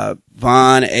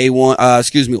 Vaughn,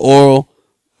 A1, Oral,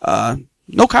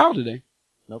 no Kyle today.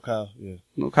 No Kyle, yeah.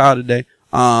 No Kyle today.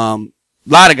 A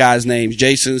lot of guys' names,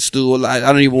 Jason, Stu, I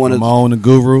don't even want to. Ramon, the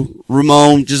Guru.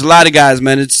 Ramon, just a lot of guys,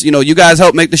 man. It's, you guys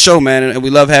help make the show, man, and we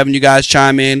love having you guys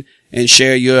chime in and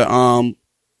share your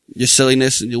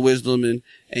silliness and your wisdom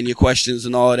and your questions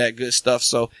and all of that good stuff.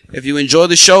 So if you enjoy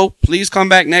the show, please come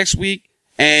back next week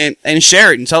and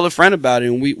share it and tell a friend about it,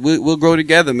 and we'll grow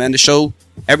together, man. The show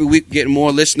every week getting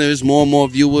more listeners, more and more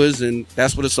viewers, and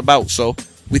that's what it's about. So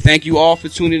we thank you all for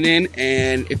tuning in,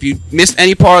 and if you missed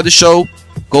any part of the show,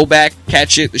 go back,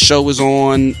 catch it. The show is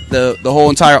on, the whole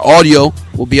entire audio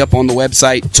will be up on the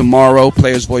website tomorrow,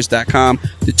 playersvoice.com,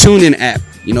 the TuneIn app.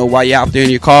 While you're out there in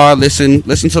your car, listen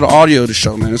to the audio of the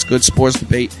show, man. It's good sports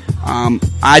debate.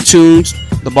 iTunes,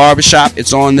 the Barbershop,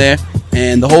 it's on there,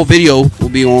 and the whole video will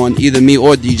be on either me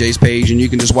or DJ's page, and you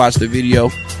can just watch the video,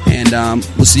 and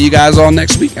we'll see you guys all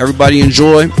next week. Everybody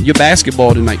enjoy your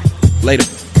basketball tonight. Later.